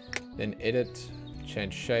 Then edit.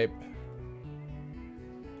 Change shape.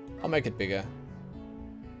 I'll make it bigger.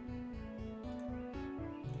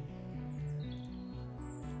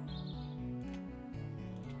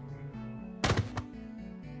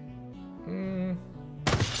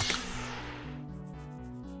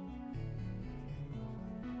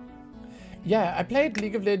 Yeah, I played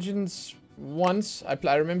League of Legends once.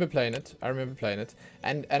 I remember playing it.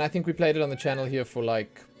 And I think we played it on the channel here for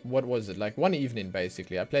like, what was it? Like one evening,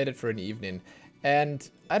 basically. I played it for an evening. And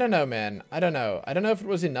I don't know, man. I don't know. I don't know if it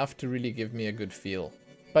was enough to really give me a good feel.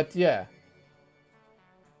 But yeah.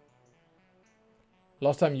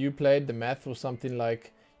 Last time you played, the math was something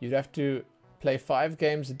like you'd have to play 5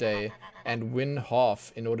 games a day and win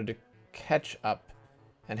half in order to catch up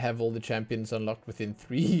and have all the champions unlocked within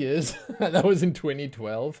 3 years. That was in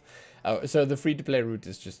 2012. So the free-to-play route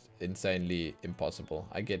is just insanely impossible.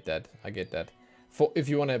 I get that. For if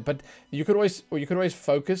you want to, but you could always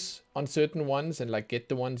focus on certain ones and like get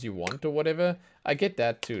the ones you want or whatever. I get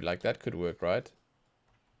that too. Like that could work, right?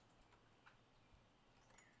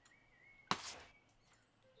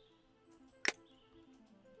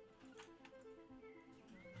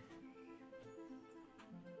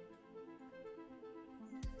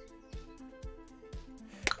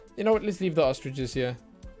 You know what, let's leave the ostriches here.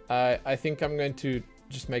 I think I'm going to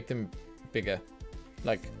just make them bigger.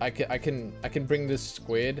 Like, I can bring this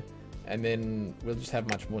squared, and then we'll just have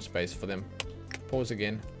much more space for them. Pause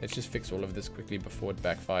again. Let's just fix all of this quickly before it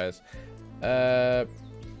backfires.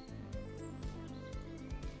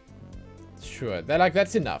 Sure.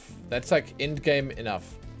 That's enough. That's like end game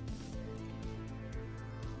enough.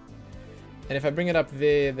 And if I bring it up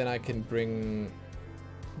there, then I can bring...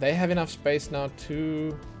 They have enough space now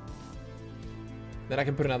too. Then I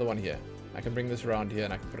can put another one here. I can bring this around here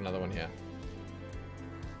and I can put another one here.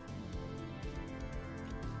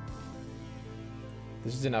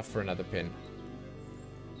 This is enough for another pin.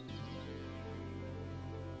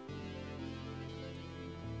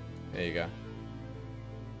 There you go.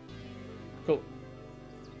 Cool.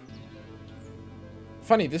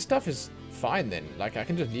 Funny, this stuff is fine then. Like, I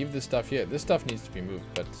can just leave this stuff here. This stuff needs to be moved,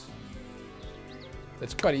 but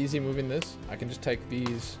it's quite easy moving this. I can just take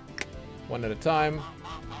these one at a time.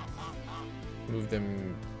 Move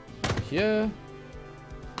them here.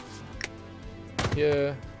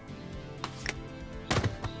 Here.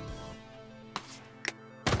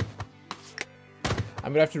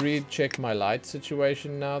 I'm gonna have to recheck my light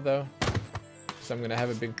situation now, though. So I'm gonna have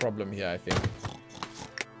a big problem here, I think.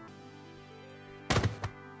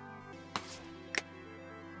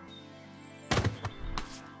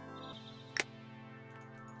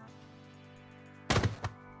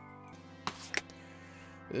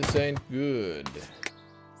 This ain't good.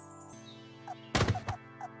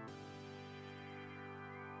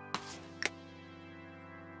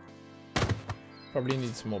 Probably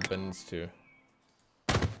need some more bins too.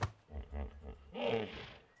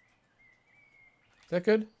 Is that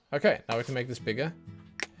good? Okay, now we can make this bigger.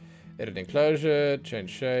 Edit enclosure, change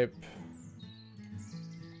shape.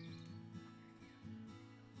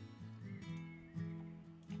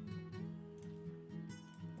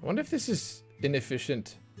 I wonder if this is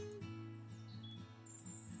inefficient.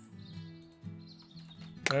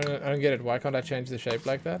 I don't get it. Why can't I change the shape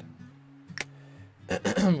like that?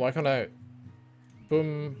 Why can't I...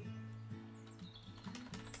 Boom.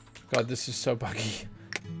 God, this is so buggy.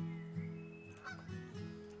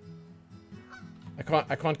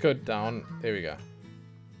 I can't go down. There we go.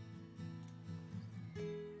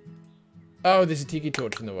 Oh, there's a tiki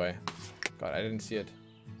torch in the way. God, I didn't see it.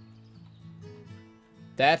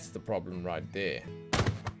 That's the problem right there.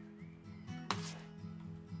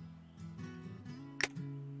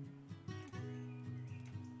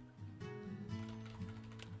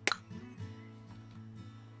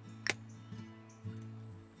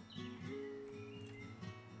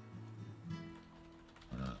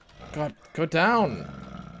 God, go down.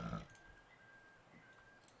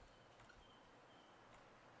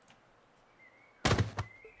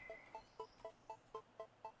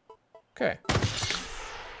 Okay.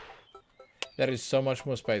 That is so much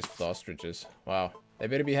more space for the ostriches. Wow. They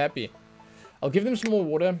better be happy. I'll give them some more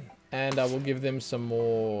water, and I will give them some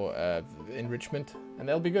more enrichment, and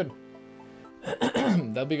they'll be good.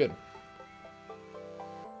 They'll be good.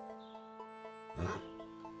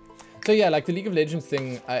 So yeah, like the League of Legends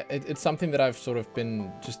thing, it's something that I've sort of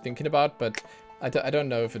been just thinking about, but I don't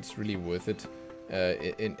know if it's really worth it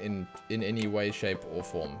in any way, shape, or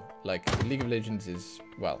form. Like, League of Legends is,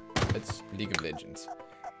 well, it's League of Legends.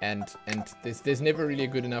 And there's never really a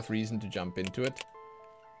good enough reason to jump into it.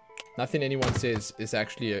 Nothing anyone says is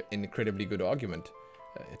actually an incredibly good argument.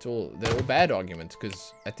 They're all bad arguments,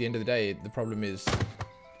 because at the end of the day, the problem is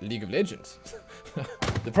League of Legends.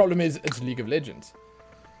 The problem is it's League of Legends.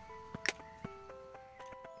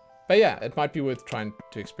 But yeah, it might be worth trying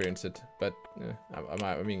to experience it, but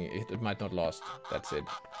I mean, it might not last. That's it.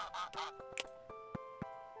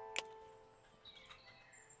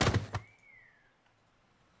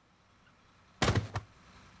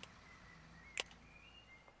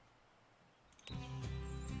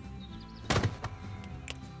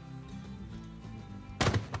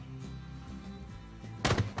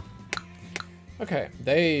 Okay,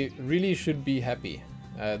 they really should be happy.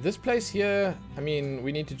 This place here, I mean,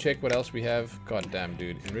 we need to check what else we have. God damn,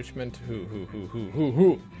 dude. Enrichment.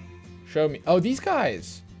 Who? Show me. Oh, these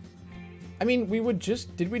guys. I mean,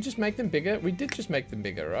 did we just make them bigger? We did just make them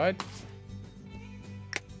bigger, right?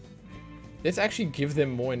 Let's actually give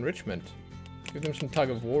them more enrichment. Give them some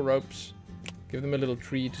tug of war ropes. Give them a little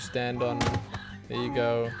tree to stand on. There you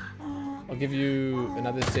go. I'll give you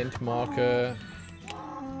another scent marker.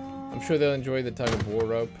 I'm sure they'll enjoy the tug of war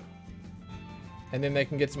rope. And then they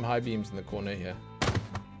can get some high beams in the corner here.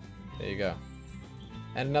 There you go.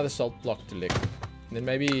 And another salt block to lick. And then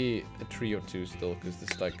maybe a tree or two still, because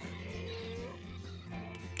this, like...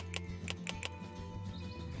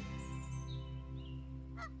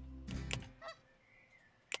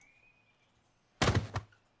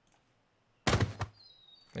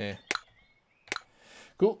 Yeah.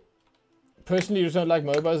 Cool. Personally, you just don't like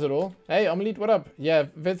MOBAs at all? Hey, Omelette, what up? Yeah,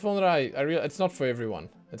 Vethvonrai, it's not for everyone.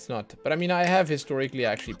 It's not. But I mean, I have historically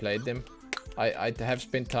actually played them. I have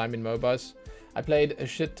spent time in MOBAs. I played a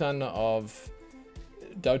shit ton of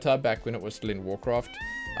Dota back when it was still in Warcraft.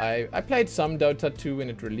 I played some Dota 2 when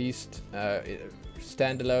it released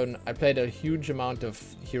standalone. I played a huge amount of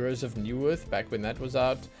Heroes of New Earth back when that was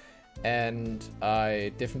out. And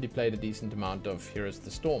I definitely played a decent amount of Heroes of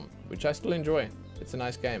the Storm, which I still enjoy. It's a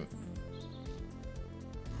nice game.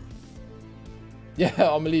 Yeah,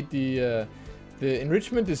 Omelette, the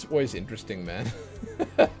enrichment is always interesting, man.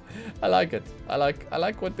 I like it. I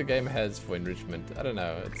like what the game has for enrichment. I don't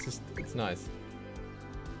know. It's nice.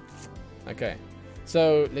 Okay.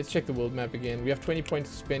 So let's check the world map again. We have 20 points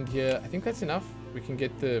to spend here. I think that's enough. We can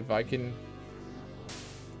get the Viking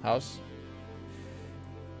house.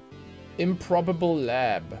 Improbable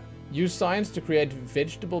lab. Use science to create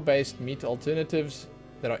vegetable-based meat alternatives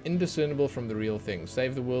that are indiscernible from the real thing.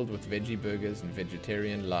 Save the world with veggie burgers and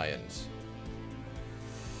vegetarian lions.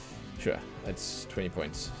 Sure, that's 20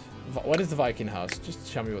 points. What is the Viking house?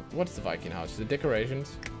 Just tell me what's the Viking house? The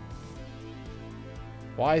decorations?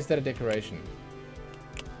 Why is that a decoration?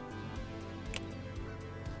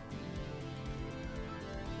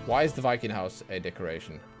 Why is the Viking house a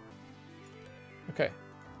decoration? Okay.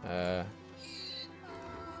 I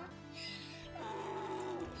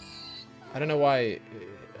don't know why.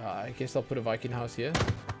 I guess I'll put a Viking house here.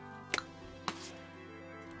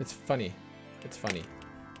 It's funny. It's funny.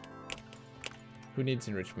 Who needs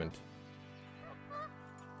enrichment?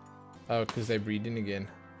 Oh, because they're breeding again.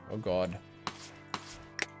 Oh god.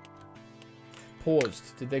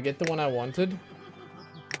 Paused. Did they get the one I wanted?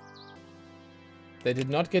 They did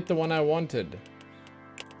not get the one I wanted.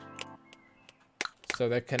 So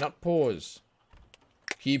they cannot pause.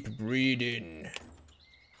 Keep breeding.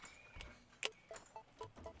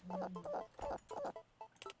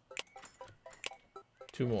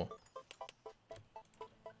 Two more.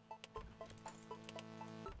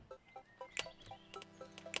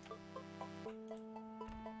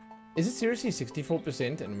 Is it seriously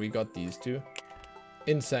 64% and we got these two?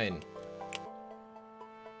 Insane.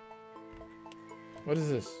 What is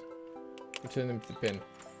this? Return them to the pen.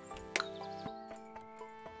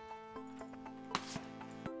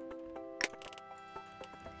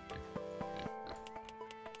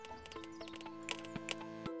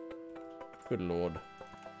 Good lord.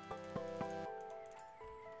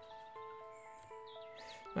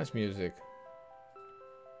 Nice music.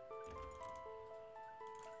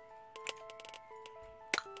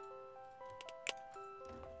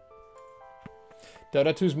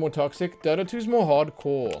 Dota 2 is more toxic. Dota 2 is more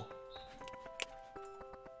hardcore.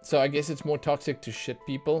 So I guess it's more toxic to shit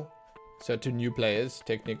people. So to new players,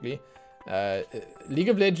 technically. League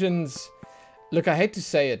of Legends... Look, I hate to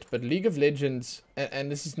say it, but League of Legends... And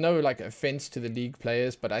this is no, like, offense to the League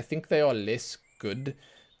players, but I think they are less good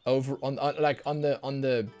over... on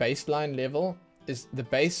the baseline level. Is the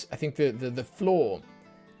base... I think the floor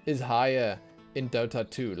is higher in Dota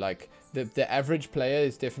 2. Like... The average player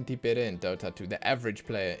is definitely better in Dota 2. The average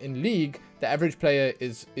player. In League, the average player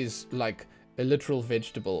is like a literal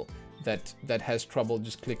vegetable that has trouble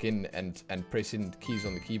just clicking and pressing keys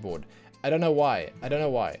on the keyboard. I don't know why. I don't know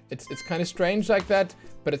why. It's kind of strange like that,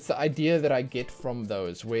 but it's the idea that I get from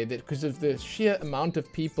those, where because of the sheer amount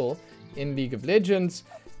of people in League of Legends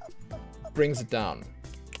brings it down.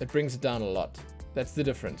 It brings it down a lot. That's the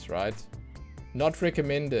difference, right? Not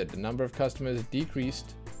recommended. The number of customers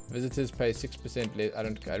decreased. Visitors pay 6% less.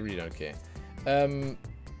 I really don't care.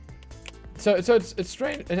 So it's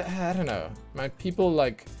strange. I don't know. My people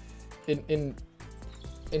like in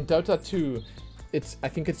Dota 2, I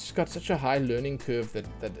think it's just got such a high learning curve that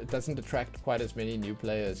it doesn't attract quite as many new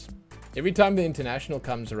players. Every time the international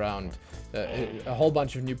comes around, a whole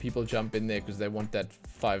bunch of new people jump in there because they want that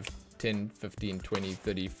 5, 10, 15, 20,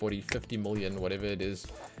 30, 40, 50 million, whatever it is,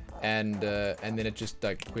 and then it just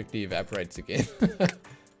like quickly evaporates again.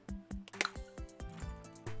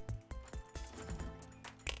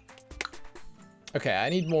 Okay, I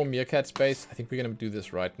need more meerkat space. I think we're gonna do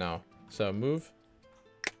this right now. So move.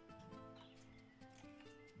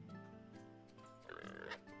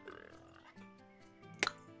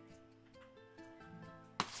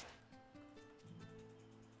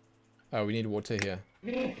 Oh, we need water here.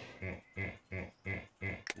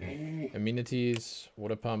 Amenities,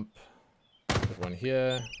 water pump. Put one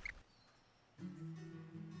here.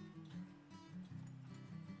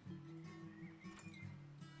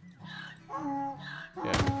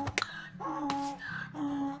 Yeah.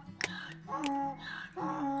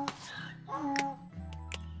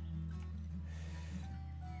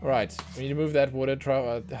 Right, we need to move that water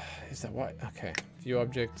tower. Is that why? Okay, view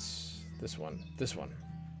objects. This one. This one.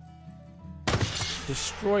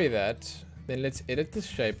 Destroy that. Then let's edit the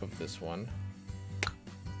shape of this one.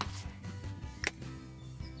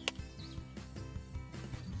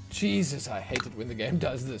 Jesus, I hate it when the game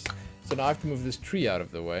does this. So now I have to move this tree out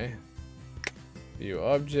of the way. View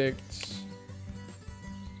objects.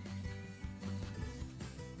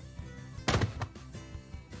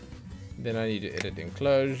 Then I need to edit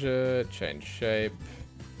enclosure, change shape,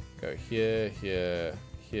 go here, here,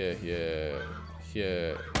 here, here,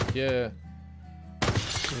 here, here.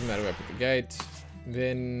 Doesn't matter where I put the gate.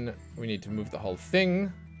 Then we need to move the whole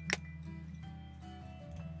thing.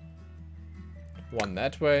 One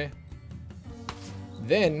that way.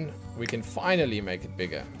 Then we can finally make it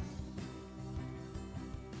bigger.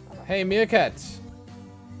 Hey, meerkats!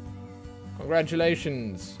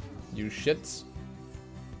 Congratulations, you shits.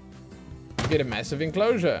 You get a massive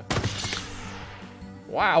enclosure.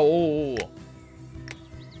 Wow!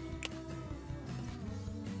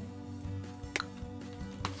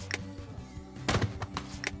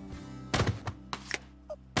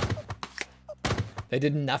 They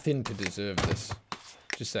did nothing to deserve this.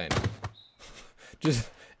 Just saying.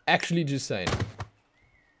 Actually just saying.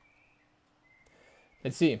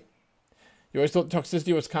 Let's see. You always thought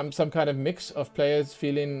toxicity was some kind of mix of players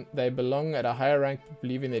feeling they belong at a higher rank,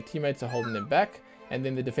 believing their teammates are holding them back, and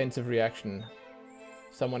then the defensive reaction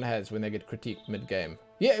someone has when they get critiqued mid-game.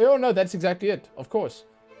 Yeah, oh no, that's exactly it, of course.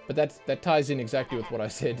 But that ties in exactly with what I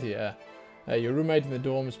said here. Your roommate in the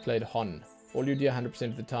dorms played Hon. All you do 100%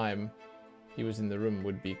 of the time he was in the room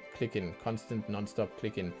would be clicking, constant non-stop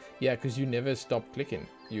clicking. Yeah, because you never stop clicking.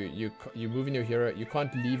 You move in your hero. You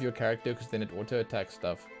can't leave your character because then it auto-attacks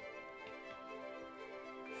stuff.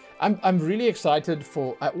 I'm really excited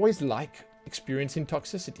for... I always like experiencing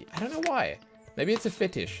toxicity. I don't know why. Maybe it's a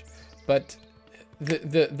fetish. But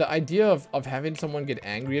the idea of having someone get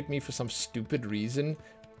angry at me for some stupid reason,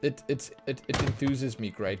 it enthuses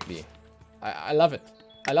me greatly. I love it.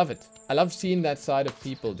 I love it. I love seeing that side of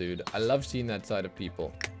people, dude. I love seeing that side of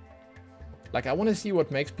people. Like, I want to see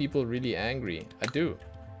what makes people really angry. I do.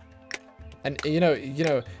 And, you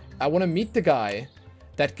know, I want to meet the guy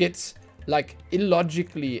that gets, like,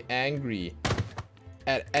 illogically angry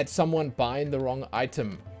at someone buying the wrong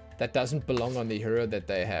item that doesn't belong on the hero that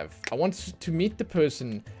they have. I want to meet the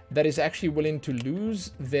person that is actually willing to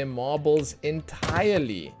lose their marbles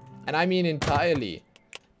entirely. And I mean entirely.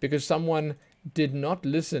 Because someone did not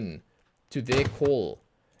listen to their call.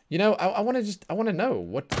 You know, I want to know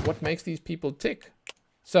what makes these people tick.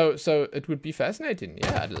 So it would be fascinating.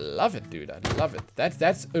 Yeah, I'd love it, dude. I'd love it.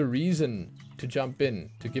 That's a reason to jump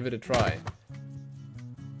in, to give it a try.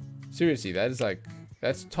 Seriously, that is like,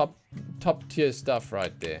 that's top tier stuff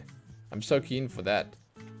right there. I'm so keen for that.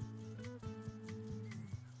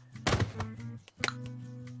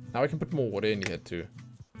 Now I can put more water in here too.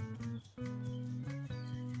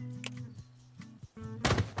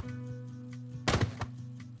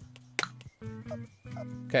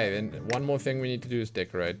 Okay, then one more thing we need to do is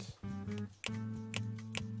decorate.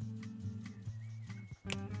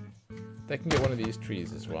 They can get one of these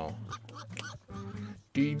trees as well.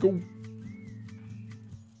 There you go.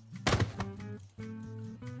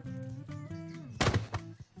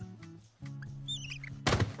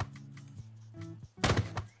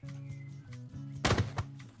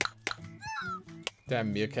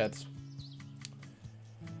 Damn meerkats.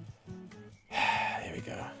 Here we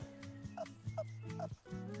go.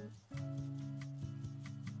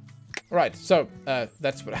 Right, so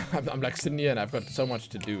that's what I'm like sitting here and I've got so much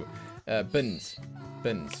to do. Bins.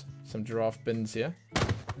 Some giraffe bins here.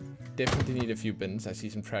 Definitely need a few bins. I see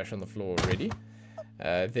some trash on the floor already.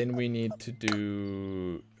 Then we need to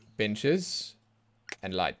do benches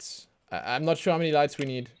and lights. I'm not sure how many lights we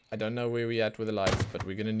need. I don't know where we're at with the lights, but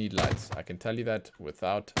we're gonna need lights. I can tell you that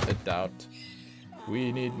without a doubt.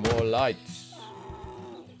 We need more lights.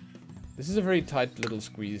 This is a very tight little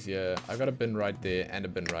squeeze here. I've got a bin right there and a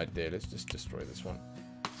bin right there. Let's just destroy this one.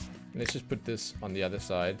 And let's just put this on the other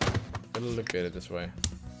side. It'll look better this way.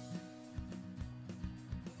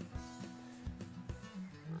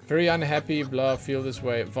 Very unhappy, blah, feel this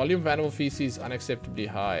way. Volume of animal feces unacceptably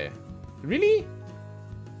high. Really?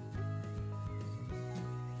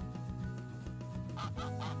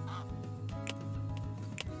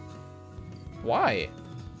 Why?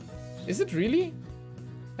 Is it really?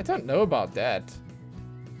 I don't know about that.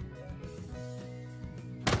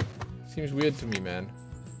 Seems weird to me, man.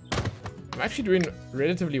 I'm actually doing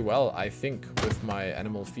relatively well, I think, with my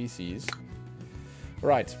animal feces.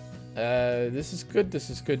 Right. This is good, this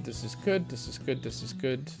is good, this is good, this is good, this is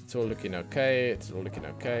good. It's all looking okay, it's all looking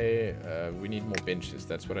okay. We need more benches,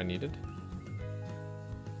 that's what I needed.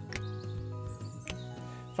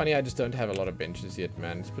 Funny, I just don't have a lot of benches yet,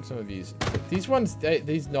 man. Let's put some of these. These ones,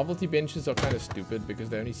 these novelty benches are kind of stupid because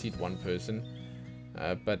they only seat one person.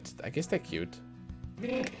 But I guess they're cute.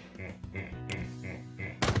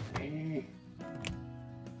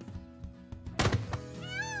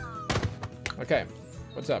 Okay,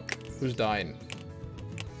 what's up? Who's dying?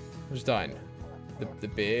 Who's dying? The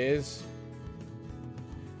bears?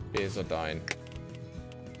 Bears are dying.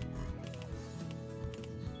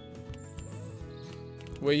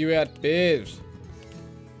 Where you at, bears?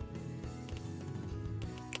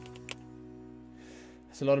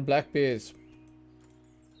 There's a lot of black bears.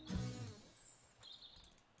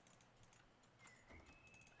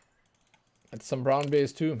 And some brown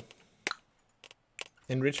bears too.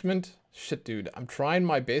 Enrichment? Shit, dude. I'm trying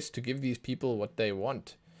my best to give these people what they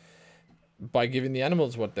want. By giving the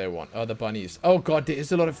animals what they want. Oh, the bunnies. Oh god, there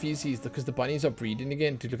is a lot of feces because the bunnies are breeding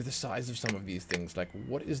again. Dude, look at the size of some of these things. Like,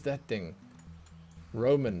 what is that thing?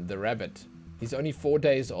 Roman, the rabbit. He's only 4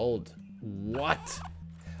 days old. What?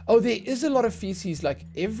 Oh, there is a lot of feces, like,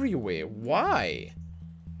 everywhere. Why?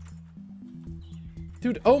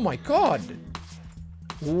 Dude, oh my god.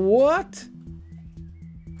 What?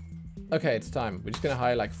 Okay, it's time. We're just gonna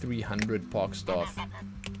hire, like, 300 park staff.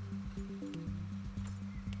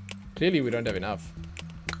 Clearly, we don't have enough.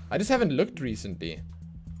 I just haven't looked recently.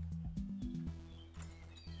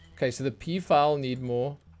 Okay, so the peafowl need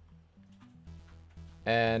more.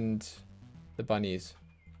 And the bunnies.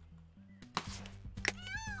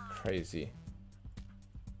 Crazy.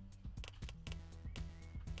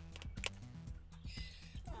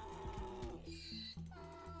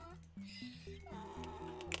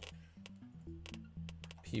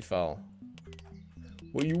 Peafowl.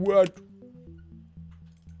 Where you at?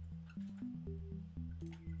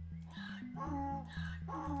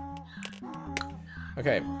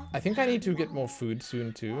 Okay, I think I need to get more food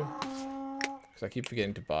soon too. I keep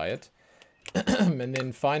forgetting to buy it. And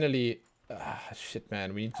then finally... shit,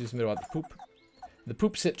 man. We need to do something about the poop. The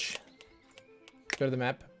poop sitch. Go to the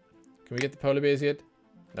map. Can we get the polar bears yet?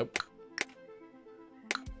 Nope.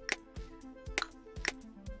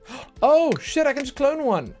 Oh, shit. I can just clone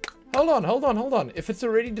one. Hold on, hold on, hold on. If it's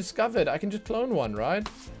already discovered, I can just clone one, right?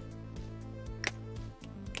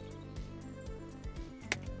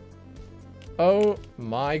 Oh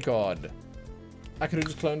my god. I could have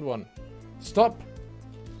just cloned one. Stop!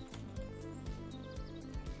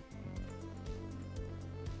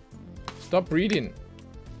 Stop breeding.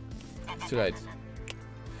 It's too late.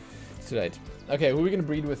 It's too late. Okay, who are we gonna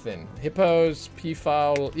breed with then? Hippos,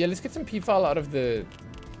 peafowl. Yeah, let's get some peafowl out of the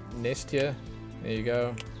nest here. There you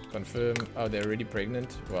go. Confirm. Oh, they're already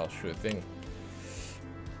pregnant? Well, sure thing.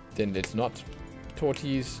 Then let's not.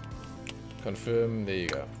 Torties. Confirm. There you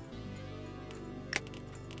go.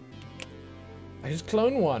 I just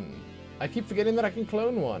clone one. I keep forgetting that I can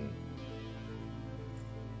clone one.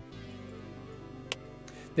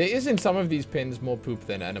 There is in some of these pens more poop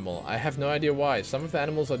than animal. I have no idea why. Some of the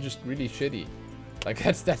animals are just really shitty. Like,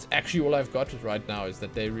 that's actually all I've got right now, is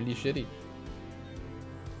that they're really shitty.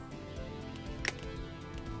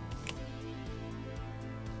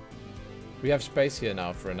 We have space here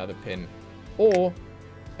now for another pen. Or,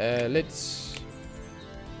 let's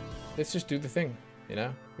just do the thing, you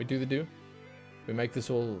know? We do the do. We make this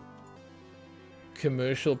all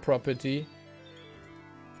commercial property.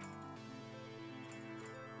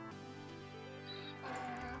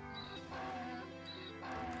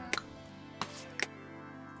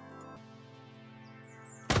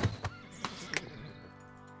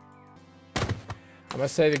 I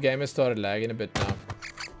must say the game has started lagging a bit now.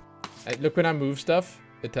 Look, when I move stuff,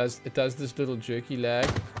 it does this little jerky lag.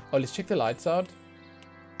 Oh, let's check the lights out.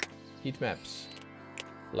 Heat maps.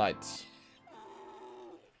 Lights.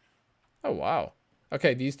 Oh wow.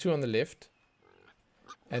 Okay, these two on the left.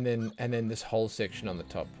 And then this whole section on the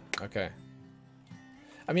top. Okay.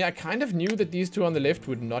 I mean, I kind of knew that these two on the left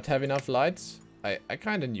would not have enough lights. I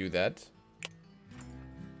kind of knew that.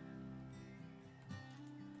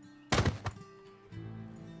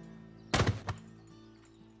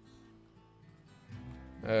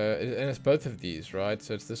 And it's both of these, right?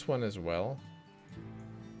 So it's this one as well.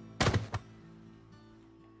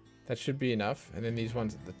 That should be enough. And then these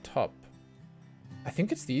ones at the top. I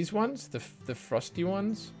think it's these ones, the frosty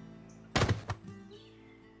ones.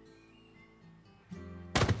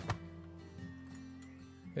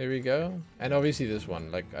 There we go. And obviously this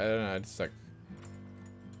one. Like, I don't know, it's like...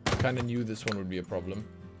 I kind of knew this one would be a problem.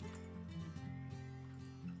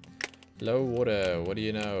 Low water, what do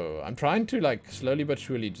you know? I'm trying to, like, slowly but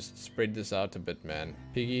surely just spread this out a bit, man.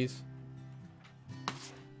 Piggies.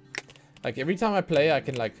 Like, every time I play, I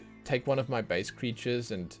can, like, take one of my base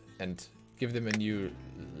creatures and give them a new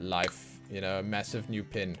life. You know, a massive new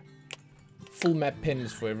pin. Full map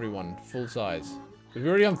pins for everyone. Full size. We're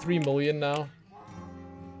already on 3 million now.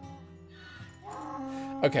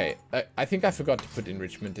 Okay, I think I forgot to put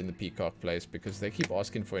enrichment in the peacock place because they keep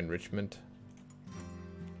asking for enrichment.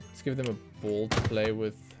 Let's give them a ball to play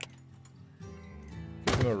with.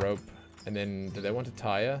 Give them a rope. And then, do they want a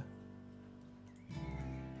tire?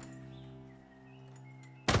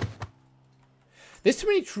 There's too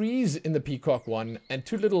many trees in the peacock one and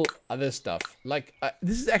too little other stuff. Like,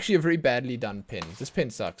 this is actually a very badly done pin. This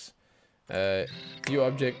pin sucks. View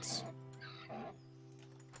objects.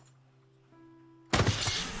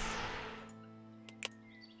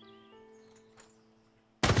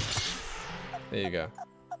 There you go.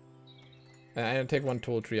 And I'll take one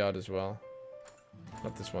tall tree out as well.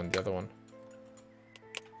 Not this one, the other one.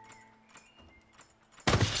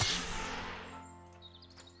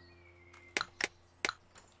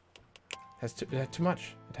 It had too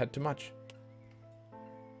much. It had too much.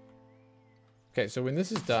 Okay, so when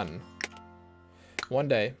this is done, one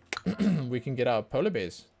day we can get our polar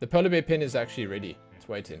bears. The polar bear pin is actually ready. It's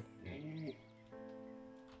waiting.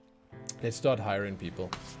 Let's start hiring people.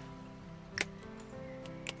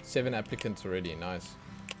 7 applicants already. Nice.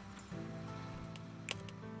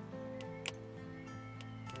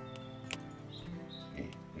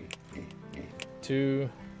 Two,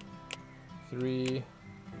 3.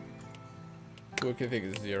 Work ethic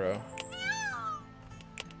is 0.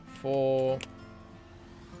 4.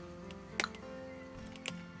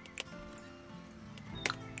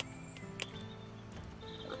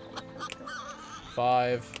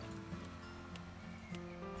 5.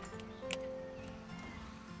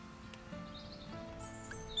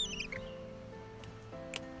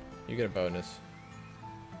 You get a bonus.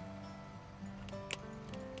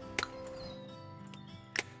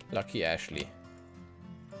 Lucky Ashley.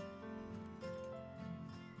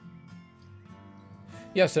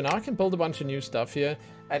 Yeah, so now I can build a bunch of new stuff here.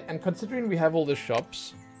 And considering we have all the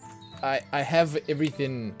shops, I have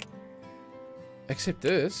everything except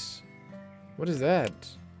this. What is that?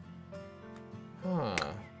 Huh.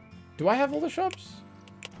 Do I have all the shops?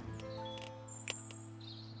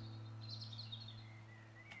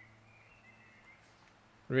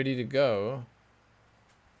 Ready to go.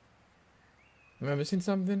 Am I missing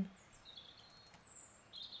something?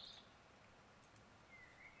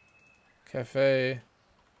 Cafe.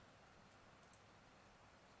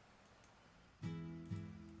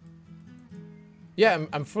 Yeah,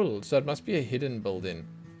 I'm full, so it must be a hidden building.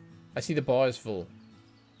 I see the bar is full.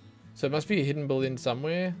 So it must be a hidden building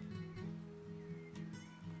somewhere.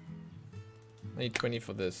 I need 20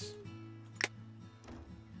 for this.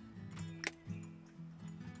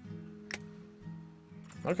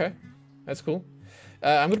 Okay, that's cool.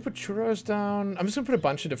 I'm gonna put churros down. I'm just gonna put a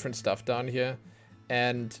bunch of different stuff down here,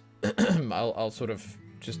 and I'll sort of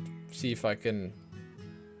just see if I can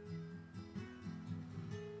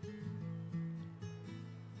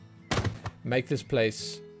make this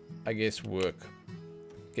place, I guess, work.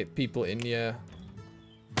 Get people in here.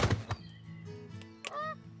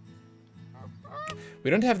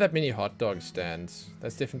 We don't have that many hot dog stands.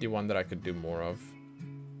 That's definitely one that I could do more of.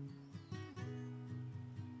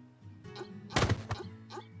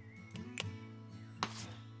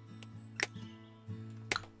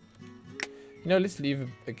 You know, let's leave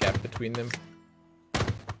a gap between them.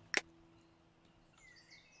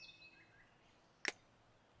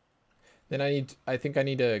 Then I think I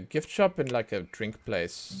need a gift shop and like a drink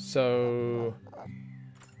place. So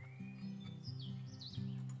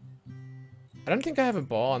I don't think I have a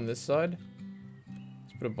bar on this side.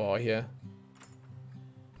 Let's put a bar here.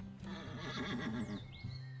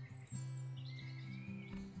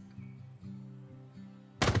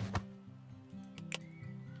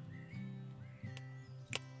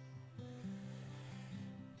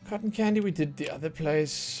 Cotton candy, we did the other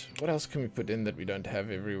place. What else can we put in that we don't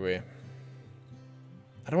have everywhere?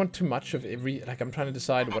 I don't want too much of every... Like, I'm trying to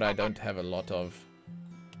decide what I don't have a lot of.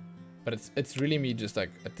 But it's really me just, like,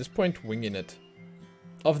 at this point, winging it.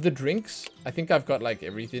 Of the drinks, I think I've got, like,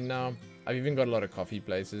 everything now. I've even got a lot of coffee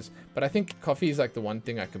places. But I think coffee is, like, the one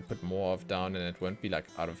thing I can put more of down, and it won't be, like,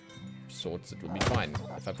 out of sorts. It will be fine.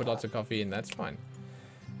 If I put lots of coffee in, that's fine.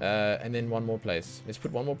 And then one more place. Let's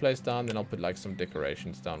put one more place down, then I'll put like some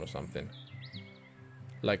decorations down or something.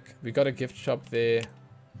 Like, we got a gift shop there.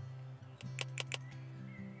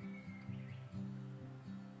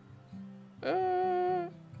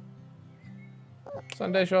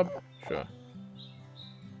 Sunday shop, Sure.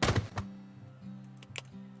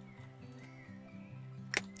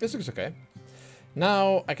 This looks okay.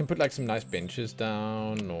 Now I can put like some nice benches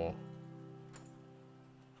down, or...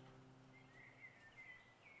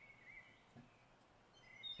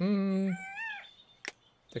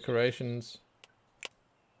 Decorations.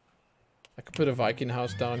 I could put a Viking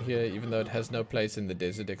house down here, even though it has no place in the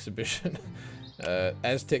desert exhibition.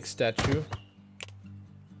 Aztec statue.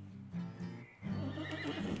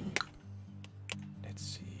 Let's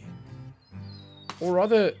see. Or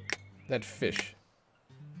rather, that fish.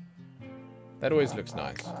 That always looks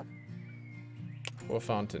nice. Or a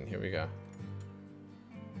fountain, here we go.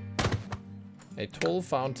 A tall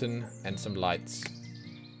fountain and some lights.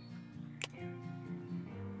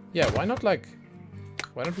 Yeah, why not like...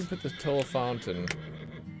 Why don't we put this tall fountain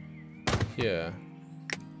here?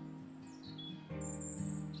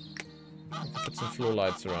 Put some floor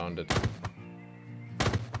lights around it.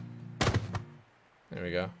 There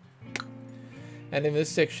we go. And in this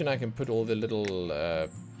section I can put all the little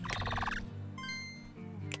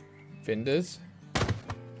vendors.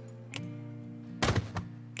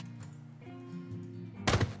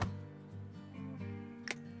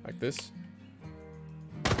 Like this.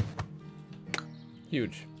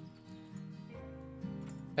 Huge.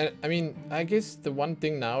 And I mean, I guess the one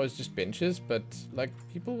thing now is just benches, but like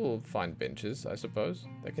people will find benches, I suppose.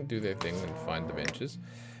 They can do their thing and find the benches.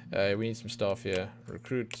 We need some stuff here.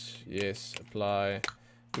 Recruit, yes, apply.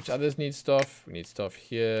 Which others need stuff? We need stuff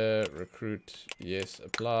here. Recruit, yes,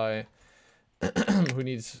 apply. Who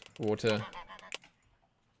needs water?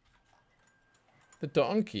 The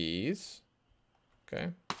donkeys.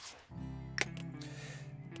 Okay.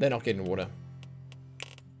 They're not getting water.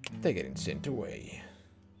 They're getting sent away.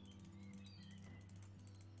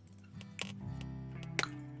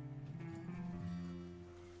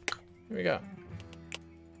 Here we go.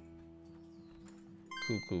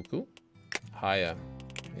 Cool, cool, cool. Hire.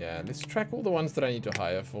 Yeah, let's track all the ones that I need to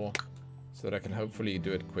hire for, so that I can hopefully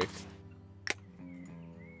do it quick.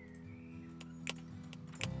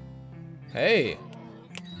 Hey!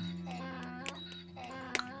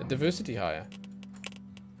 A diversity hire.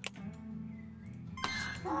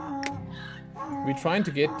 We're trying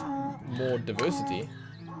to get more diversity.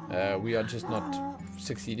 We are just not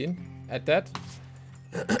succeeding at that.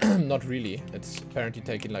 Not really. It's apparently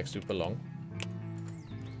taking like super long.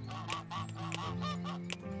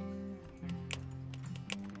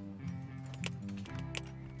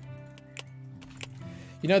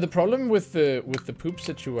 You know, the problem with the poop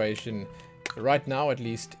situation right now, at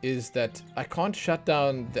least, is that I can't shut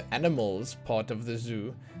down the animals part of the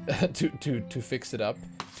zoo to fix it up,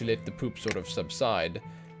 to let the poop sort of subside.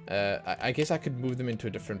 I guess I could move them into a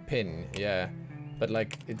different pen, yeah, but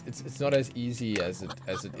like it's not as easy as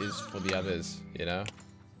it is for the others, you know.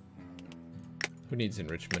 Who needs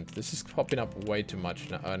enrichment? This is popping up way too much.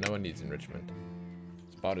 No, no one needs enrichment.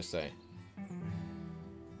 It's about to say.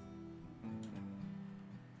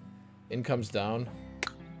 Income's down.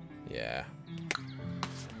 Yeah.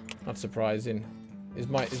 Not surprising. Is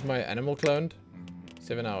my animal cloned?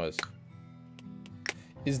 7 hours.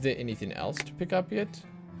 Is there anything else to pick up yet?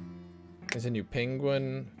 There's a new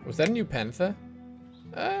penguin. Was that a new panther?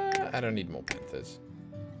 I don't need more panthers.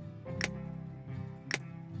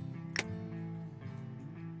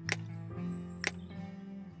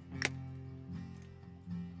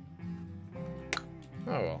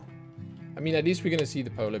 Oh well. I mean, at least we're gonna see the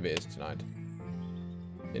polar bears tonight.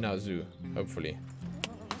 In our zoo, hopefully.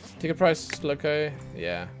 Ticket price still okay?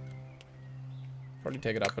 Yeah. Probably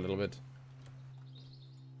take it up a little bit.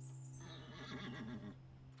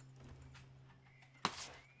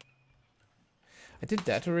 I did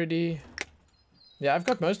that already. Yeah, I've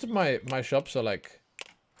got most of my shops are like...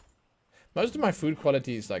 Most of my food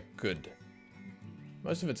quality is like good.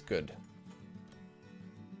 Most of it's good.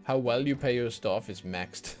 How well you pay your staff is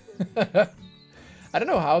maxed. I don't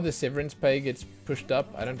know how the severance pay gets pushed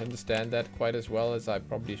up. I don't understand that quite as well as I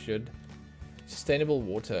probably should. Sustainable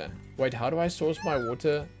water. Wait, how do I source my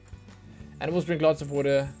water? Animals drink lots of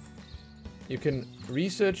water. You can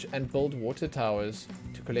research and build water towers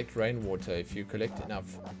to collect rainwater. If you collect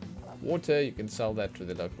enough water, you can sell that to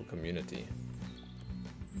the local community.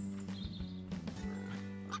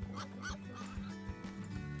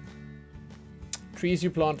 Trees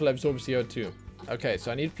you plant will absorb CO2. Okay,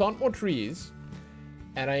 so I need to plant more trees.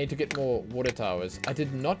 And I need to get more water towers. I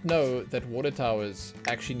did not know that water towers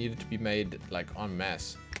actually needed to be made, like, en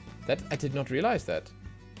masse. I did not realize that.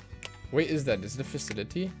 Where is that? Is it a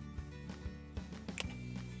facility?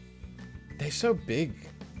 They're so big.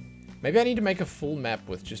 Maybe I need to make a full map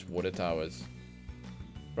with just water towers.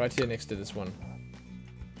 Right here next to this one.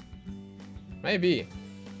 Maybe.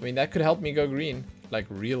 I mean, that could help me go green. Like,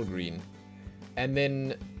 real green. And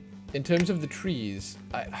then, in terms of the trees,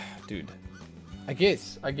 dude. I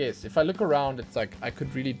guess. If I look around, it's like, I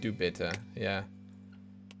could really do better. Yeah.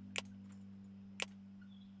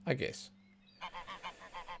 I guess.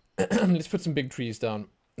 Let's put some big trees down.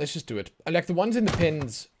 Let's just do it. Like, the ones in the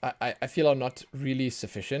pens, I feel are not really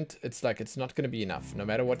sufficient. It's like, it's not going to be enough. No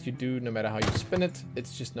matter what you do, no matter how you spin it,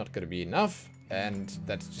 it's just not going to be enough. And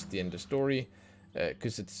that's just the end of story.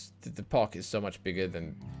 Because the park is so much bigger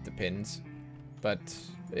than the pens. But,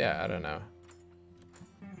 yeah, I don't know.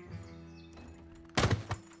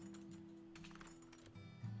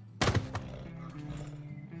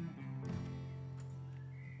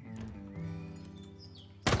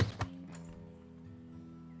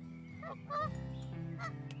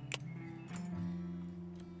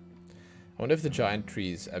 I wonder if the giant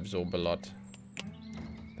trees absorb a lot.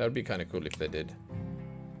 That would be kind of cool if they did.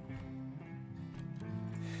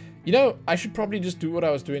 You know, I should probably just do what I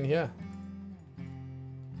was doing here.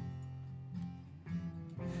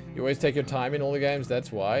 You always take your time in all the games,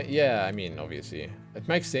 that's why. Yeah, I mean, obviously. It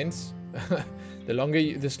makes sense.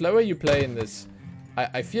 The slower you play in this,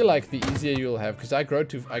 I feel like the easier you'll have, because I grew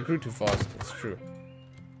too fast, it's true.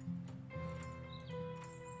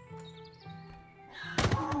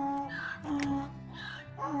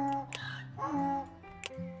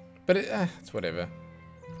 But it's whatever.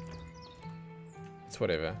 It's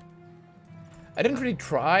whatever. I didn't really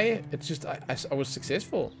try. It's just I was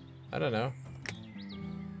successful. I don't know.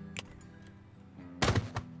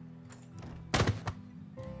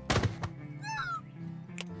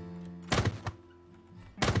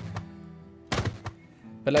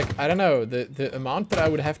 But like, I don't know. The amount that I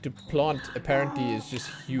would have to plant apparently is just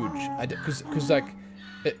huge. Because like,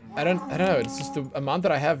 I don't know. It's just the amount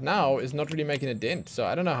that I have now is not really making a dent. So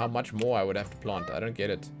I don't know how much more I would have to plant. I don't get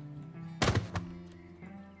it.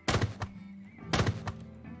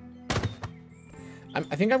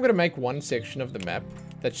 I think I'm gonna make one section of the map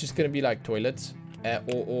that's just gonna be like toilets,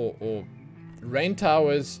 or rain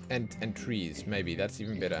towers and trees. Maybe that's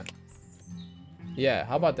even better. Yeah,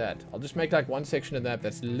 how about that? I'll just make like one section of the map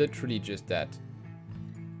that's literally just that.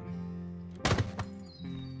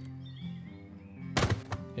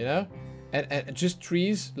 You know, and just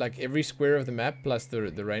trees, like every square of the map plus the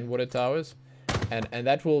rainwater towers, and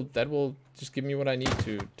that will just give me what I need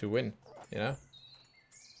to win. You know.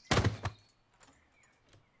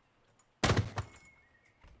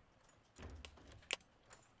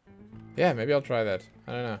 Yeah, maybe I'll try that.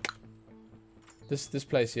 I don't know. This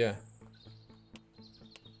place here.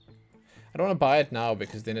 I don't want to buy it now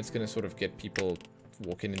because then it's going to sort of get people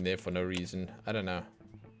walking in there for no reason. I don't know.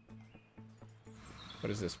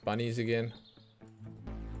 What is this? Bunnies again?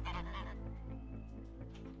 I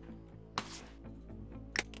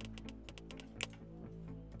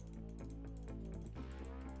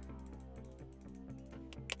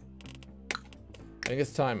think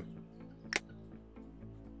it's time.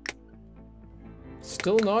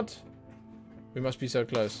 Still not? We must be so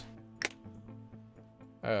close.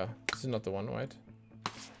 Oh, this is not the one, right?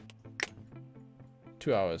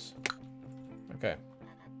 2 hours. Okay.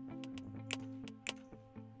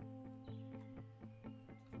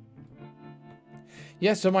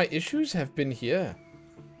 Yeah, so my issues have been here.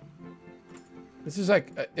 This is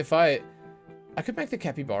like, if I could make the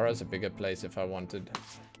capybaras a bigger place if I wanted.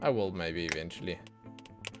 I will maybe eventually.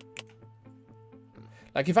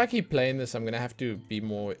 Like, if I keep playing this, I'm gonna have to be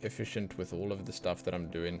more efficient with all of the stuff that I'm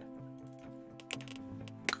doing.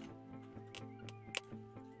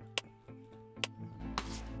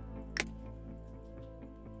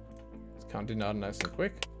 It's counting out nice and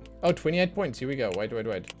quick. Oh, 28 points. Here we go. Wait.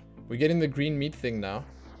 We're getting the green meat thing now.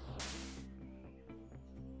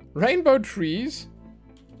 Rainbow trees?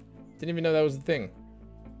 Didn't even know that was a thing.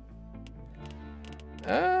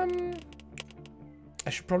 I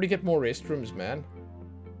should probably get more restrooms, man.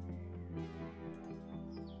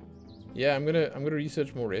 Yeah, I'm gonna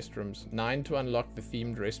research more restrooms. 9 to unlock the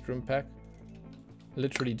themed restroom pack.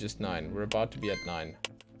 Literally just 9. We're about to be at 9.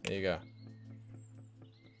 There you go.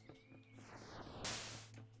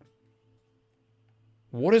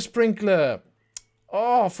 Water sprinkler.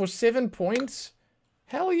 Oh, for 7 points?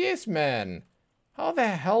 Hell yes, man. How the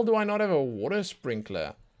hell do I not have a water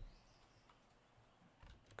sprinkler?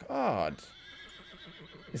 God.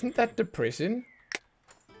 Isn't that depressing?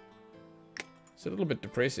 It's a little bit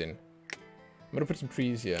depressing. I'm gonna put some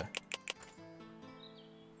trees here.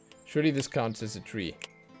 Surely this counts as a tree.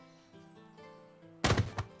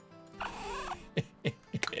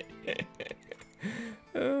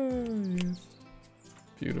 Oh, yes.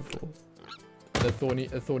 Beautiful. And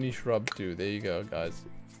a thorny shrub too. There you go, guys.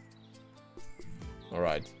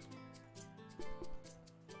 Alright.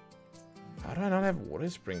 How do I not have water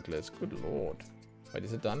sprinklers? Good lord. Wait,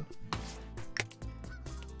 is it done?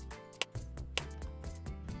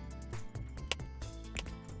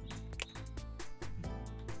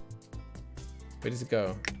 Where does it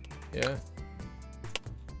go? Yeah.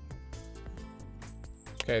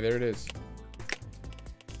 Okay, there it is.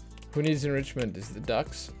 Who needs enrichment? Is it the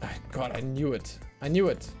ducks? Oh, God, I knew it. I knew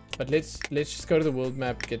it. But let's just go to the world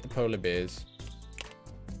map, get the polar bears.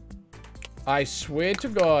 I swear to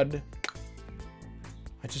God,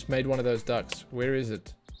 I just made one of those ducks. Where is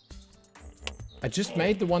it? I just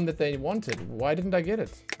made the one that they wanted. Why didn't I get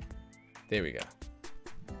it? There we go.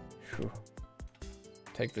 Whew.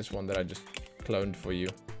 Take this one that I just cloned for you.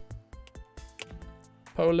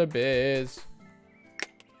 Polar bears.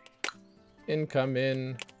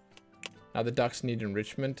 Incoming. Now the ducks need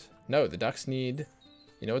enrichment. No, the ducks need...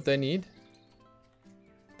 You know what they need?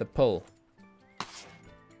 The pull.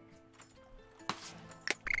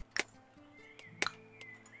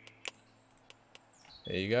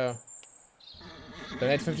 There you go.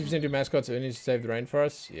 Donate 50% to your mascots earnings to save the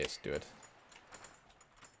rainforest? Yes, do it.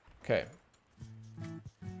 Okay.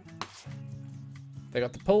 They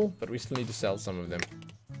got the pull, but we still need to sell some of them.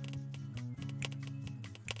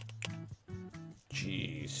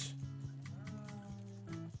 Jeez.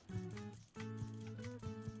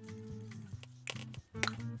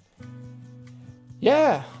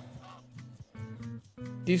 Yeah.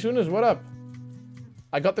 D-Sooners, what up?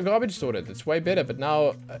 I got the garbage sorted. It's way better, but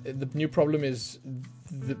now the new problem is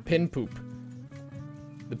the pin poop.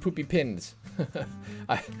 The poopy pins.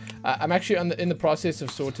 I'm actually in the process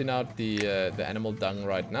of sorting out the animal dung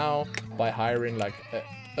right now by hiring like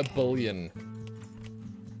a billion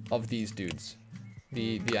of these dudes.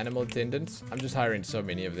 The animal attendants. I'm just hiring so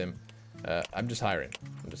many of them. I'm just hiring.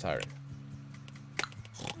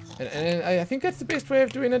 And I think that's the best way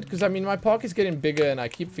of doing it, because I mean my park is getting bigger and I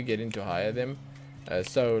keep forgetting to hire them.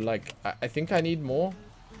 So like I think I need more.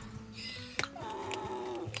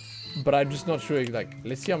 But I'm just not sure, like,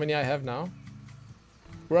 let's see how many I have now.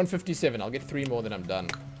 We're on 57. I'll get 3 more, then I'm done.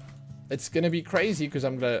 It's gonna be crazy because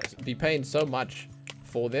I'm gonna be paying so much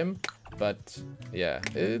for them. But yeah,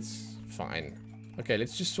 it's fine. Okay,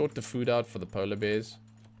 let's just sort the food out for the polar bears.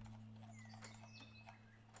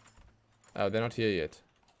 Oh, they're not here yet.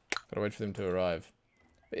 Gotta wait for them to arrive.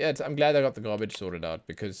 But yeah, I'm glad I got the garbage sorted out,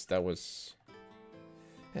 because that was...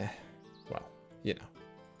 well, you know.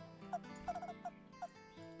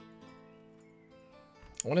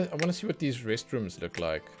 I wanna see what these restrooms look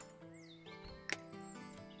like.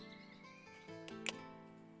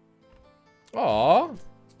 Aww.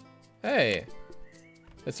 Hey.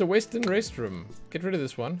 It's a Western restroom. Get rid of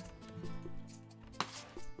this one.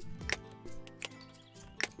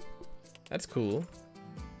 That's cool.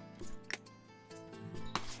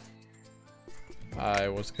 I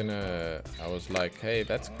was like, hey,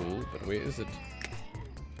 that's cool, but where is it?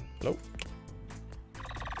 Hello?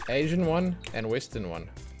 Asian one and Western one.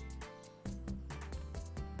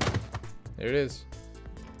 There it is.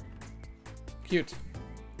 Cute.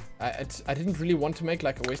 I didn't really want to make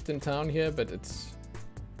like a Western town here, but it's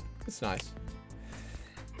nice.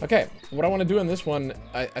 Okay, what I want to do on this one,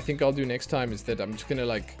 I think I'll do next time, is that I'm just gonna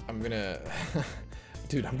like,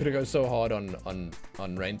 dude, I'm gonna go so hard on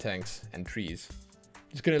rain tanks and trees.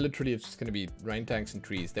 It's gonna be rain tanks and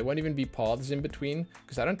trees. There won't even be paths in between,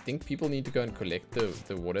 because I don't think people need to go and collect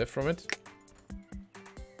the water from it.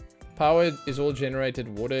 Power is all generated.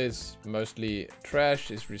 Water is mostly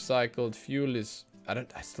trash, is recycled. Fuel is,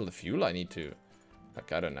 still the fuel I need to,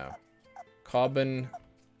 like, I don't know. Carbon,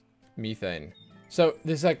 methane. So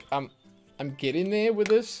there's like, I'm getting there with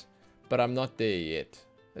this, but I'm not there yet.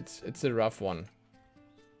 It's a rough one.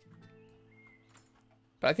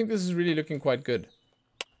 But I think this is really looking quite good.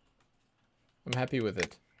 I'm happy with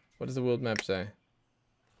it. What does the world map say?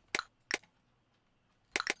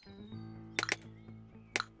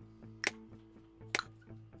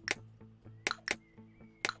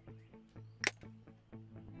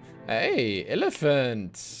 Hey,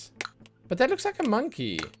 elephants! But that looks like a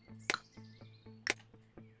monkey.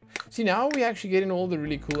 See, now we're actually getting all the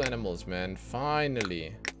really cool animals, man.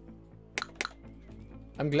 Finally.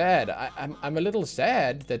 I'm glad. I'm a little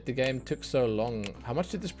sad that the game took so long. How much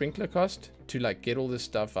did the sprinkler cost to like get all this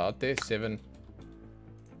stuff out there? 7.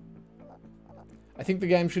 I think the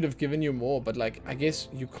game should have given you more, but like I guess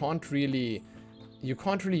you can't really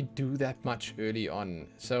do that much early on.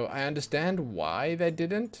 So I understand why they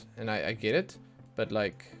didn't, and I get it, but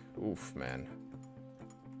like, oof, man.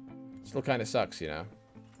 Still kind of sucks, you know.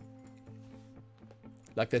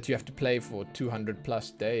 Like that you have to play for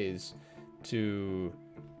 200+ days to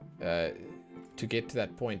to get to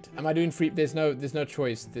that point. Am I doing free? There's no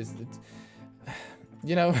choice.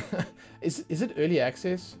 You know, is it early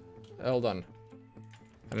access? Hold on.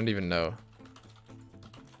 I don't even know.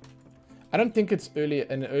 I don't think it's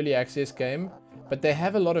an early access game, but they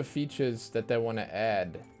have a lot of features that they want to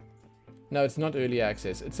add. No, it's not early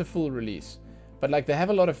access. It's a full release. But like they have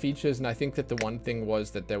a lot of features, and I think that the one thing was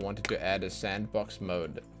that they wanted to add a sandbox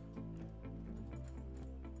mode.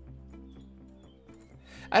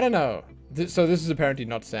 I don't know. So this is apparently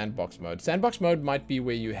not sandbox mode. Sandbox mode might be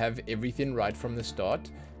where you have everything right from the start,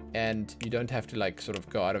 and you don't have to like sort of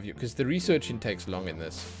go out of your... Because the researching takes long in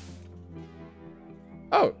this.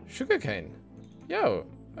 Oh, sugarcane. Yo,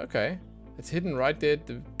 okay. It's hidden right there.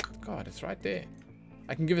 God, it's right there.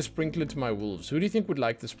 I can give a sprinkler to my wolves. Who do you think would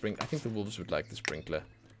like the sprinkler? I think the wolves would like the sprinkler.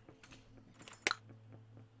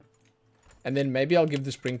 And then maybe I'll give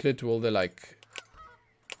the sprinkler to all the like...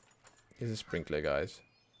 Here's a sprinkler, guys.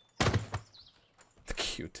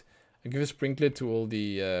 Cute. I'll give a sprinkler to all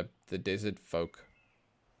the desert folk.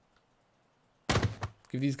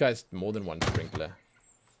 Give these guys more than one sprinkler.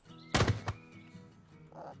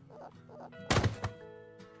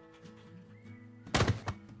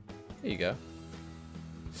 There you go.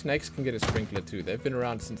 Snakes can get a sprinkler too. They've been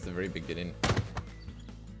around since the very beginning.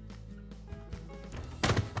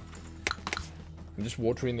 I'm just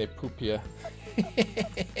watering their poop here.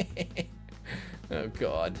 Oh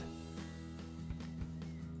god.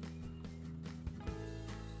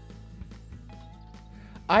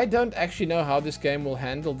 I don't actually know how this game will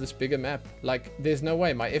handle this bigger map. Like, there's no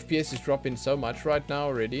way. My FPS is dropping so much right now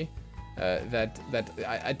already that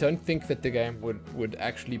I don't think that the game would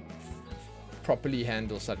actually properly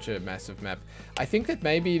handle such a massive map. I think that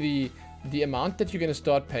maybe the amount that you're going to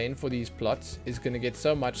start paying for these plots is going to get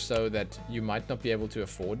so much so that you might not be able to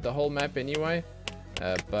afford the whole map anyway.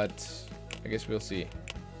 But I guess we'll see.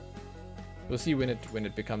 We'll see when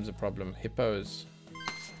it becomes a problem. Hippos.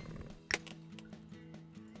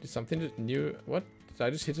 Did something new... What? Did I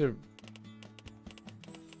just hit a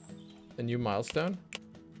new milestone?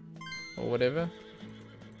 Or whatever?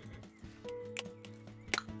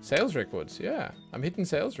 Sales records, yeah. I'm hitting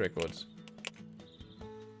sales records.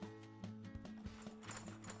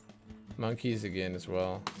 Monkeys again as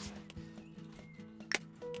well.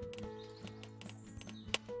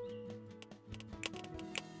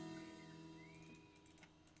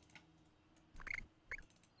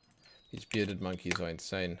 These bearded monkeys are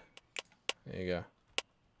insane. There you go.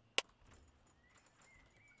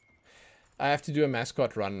 I have to do a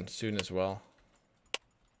mascot run soon as well.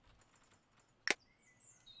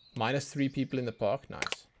 -3 people in the park.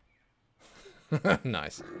 Nice.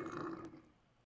 Nice.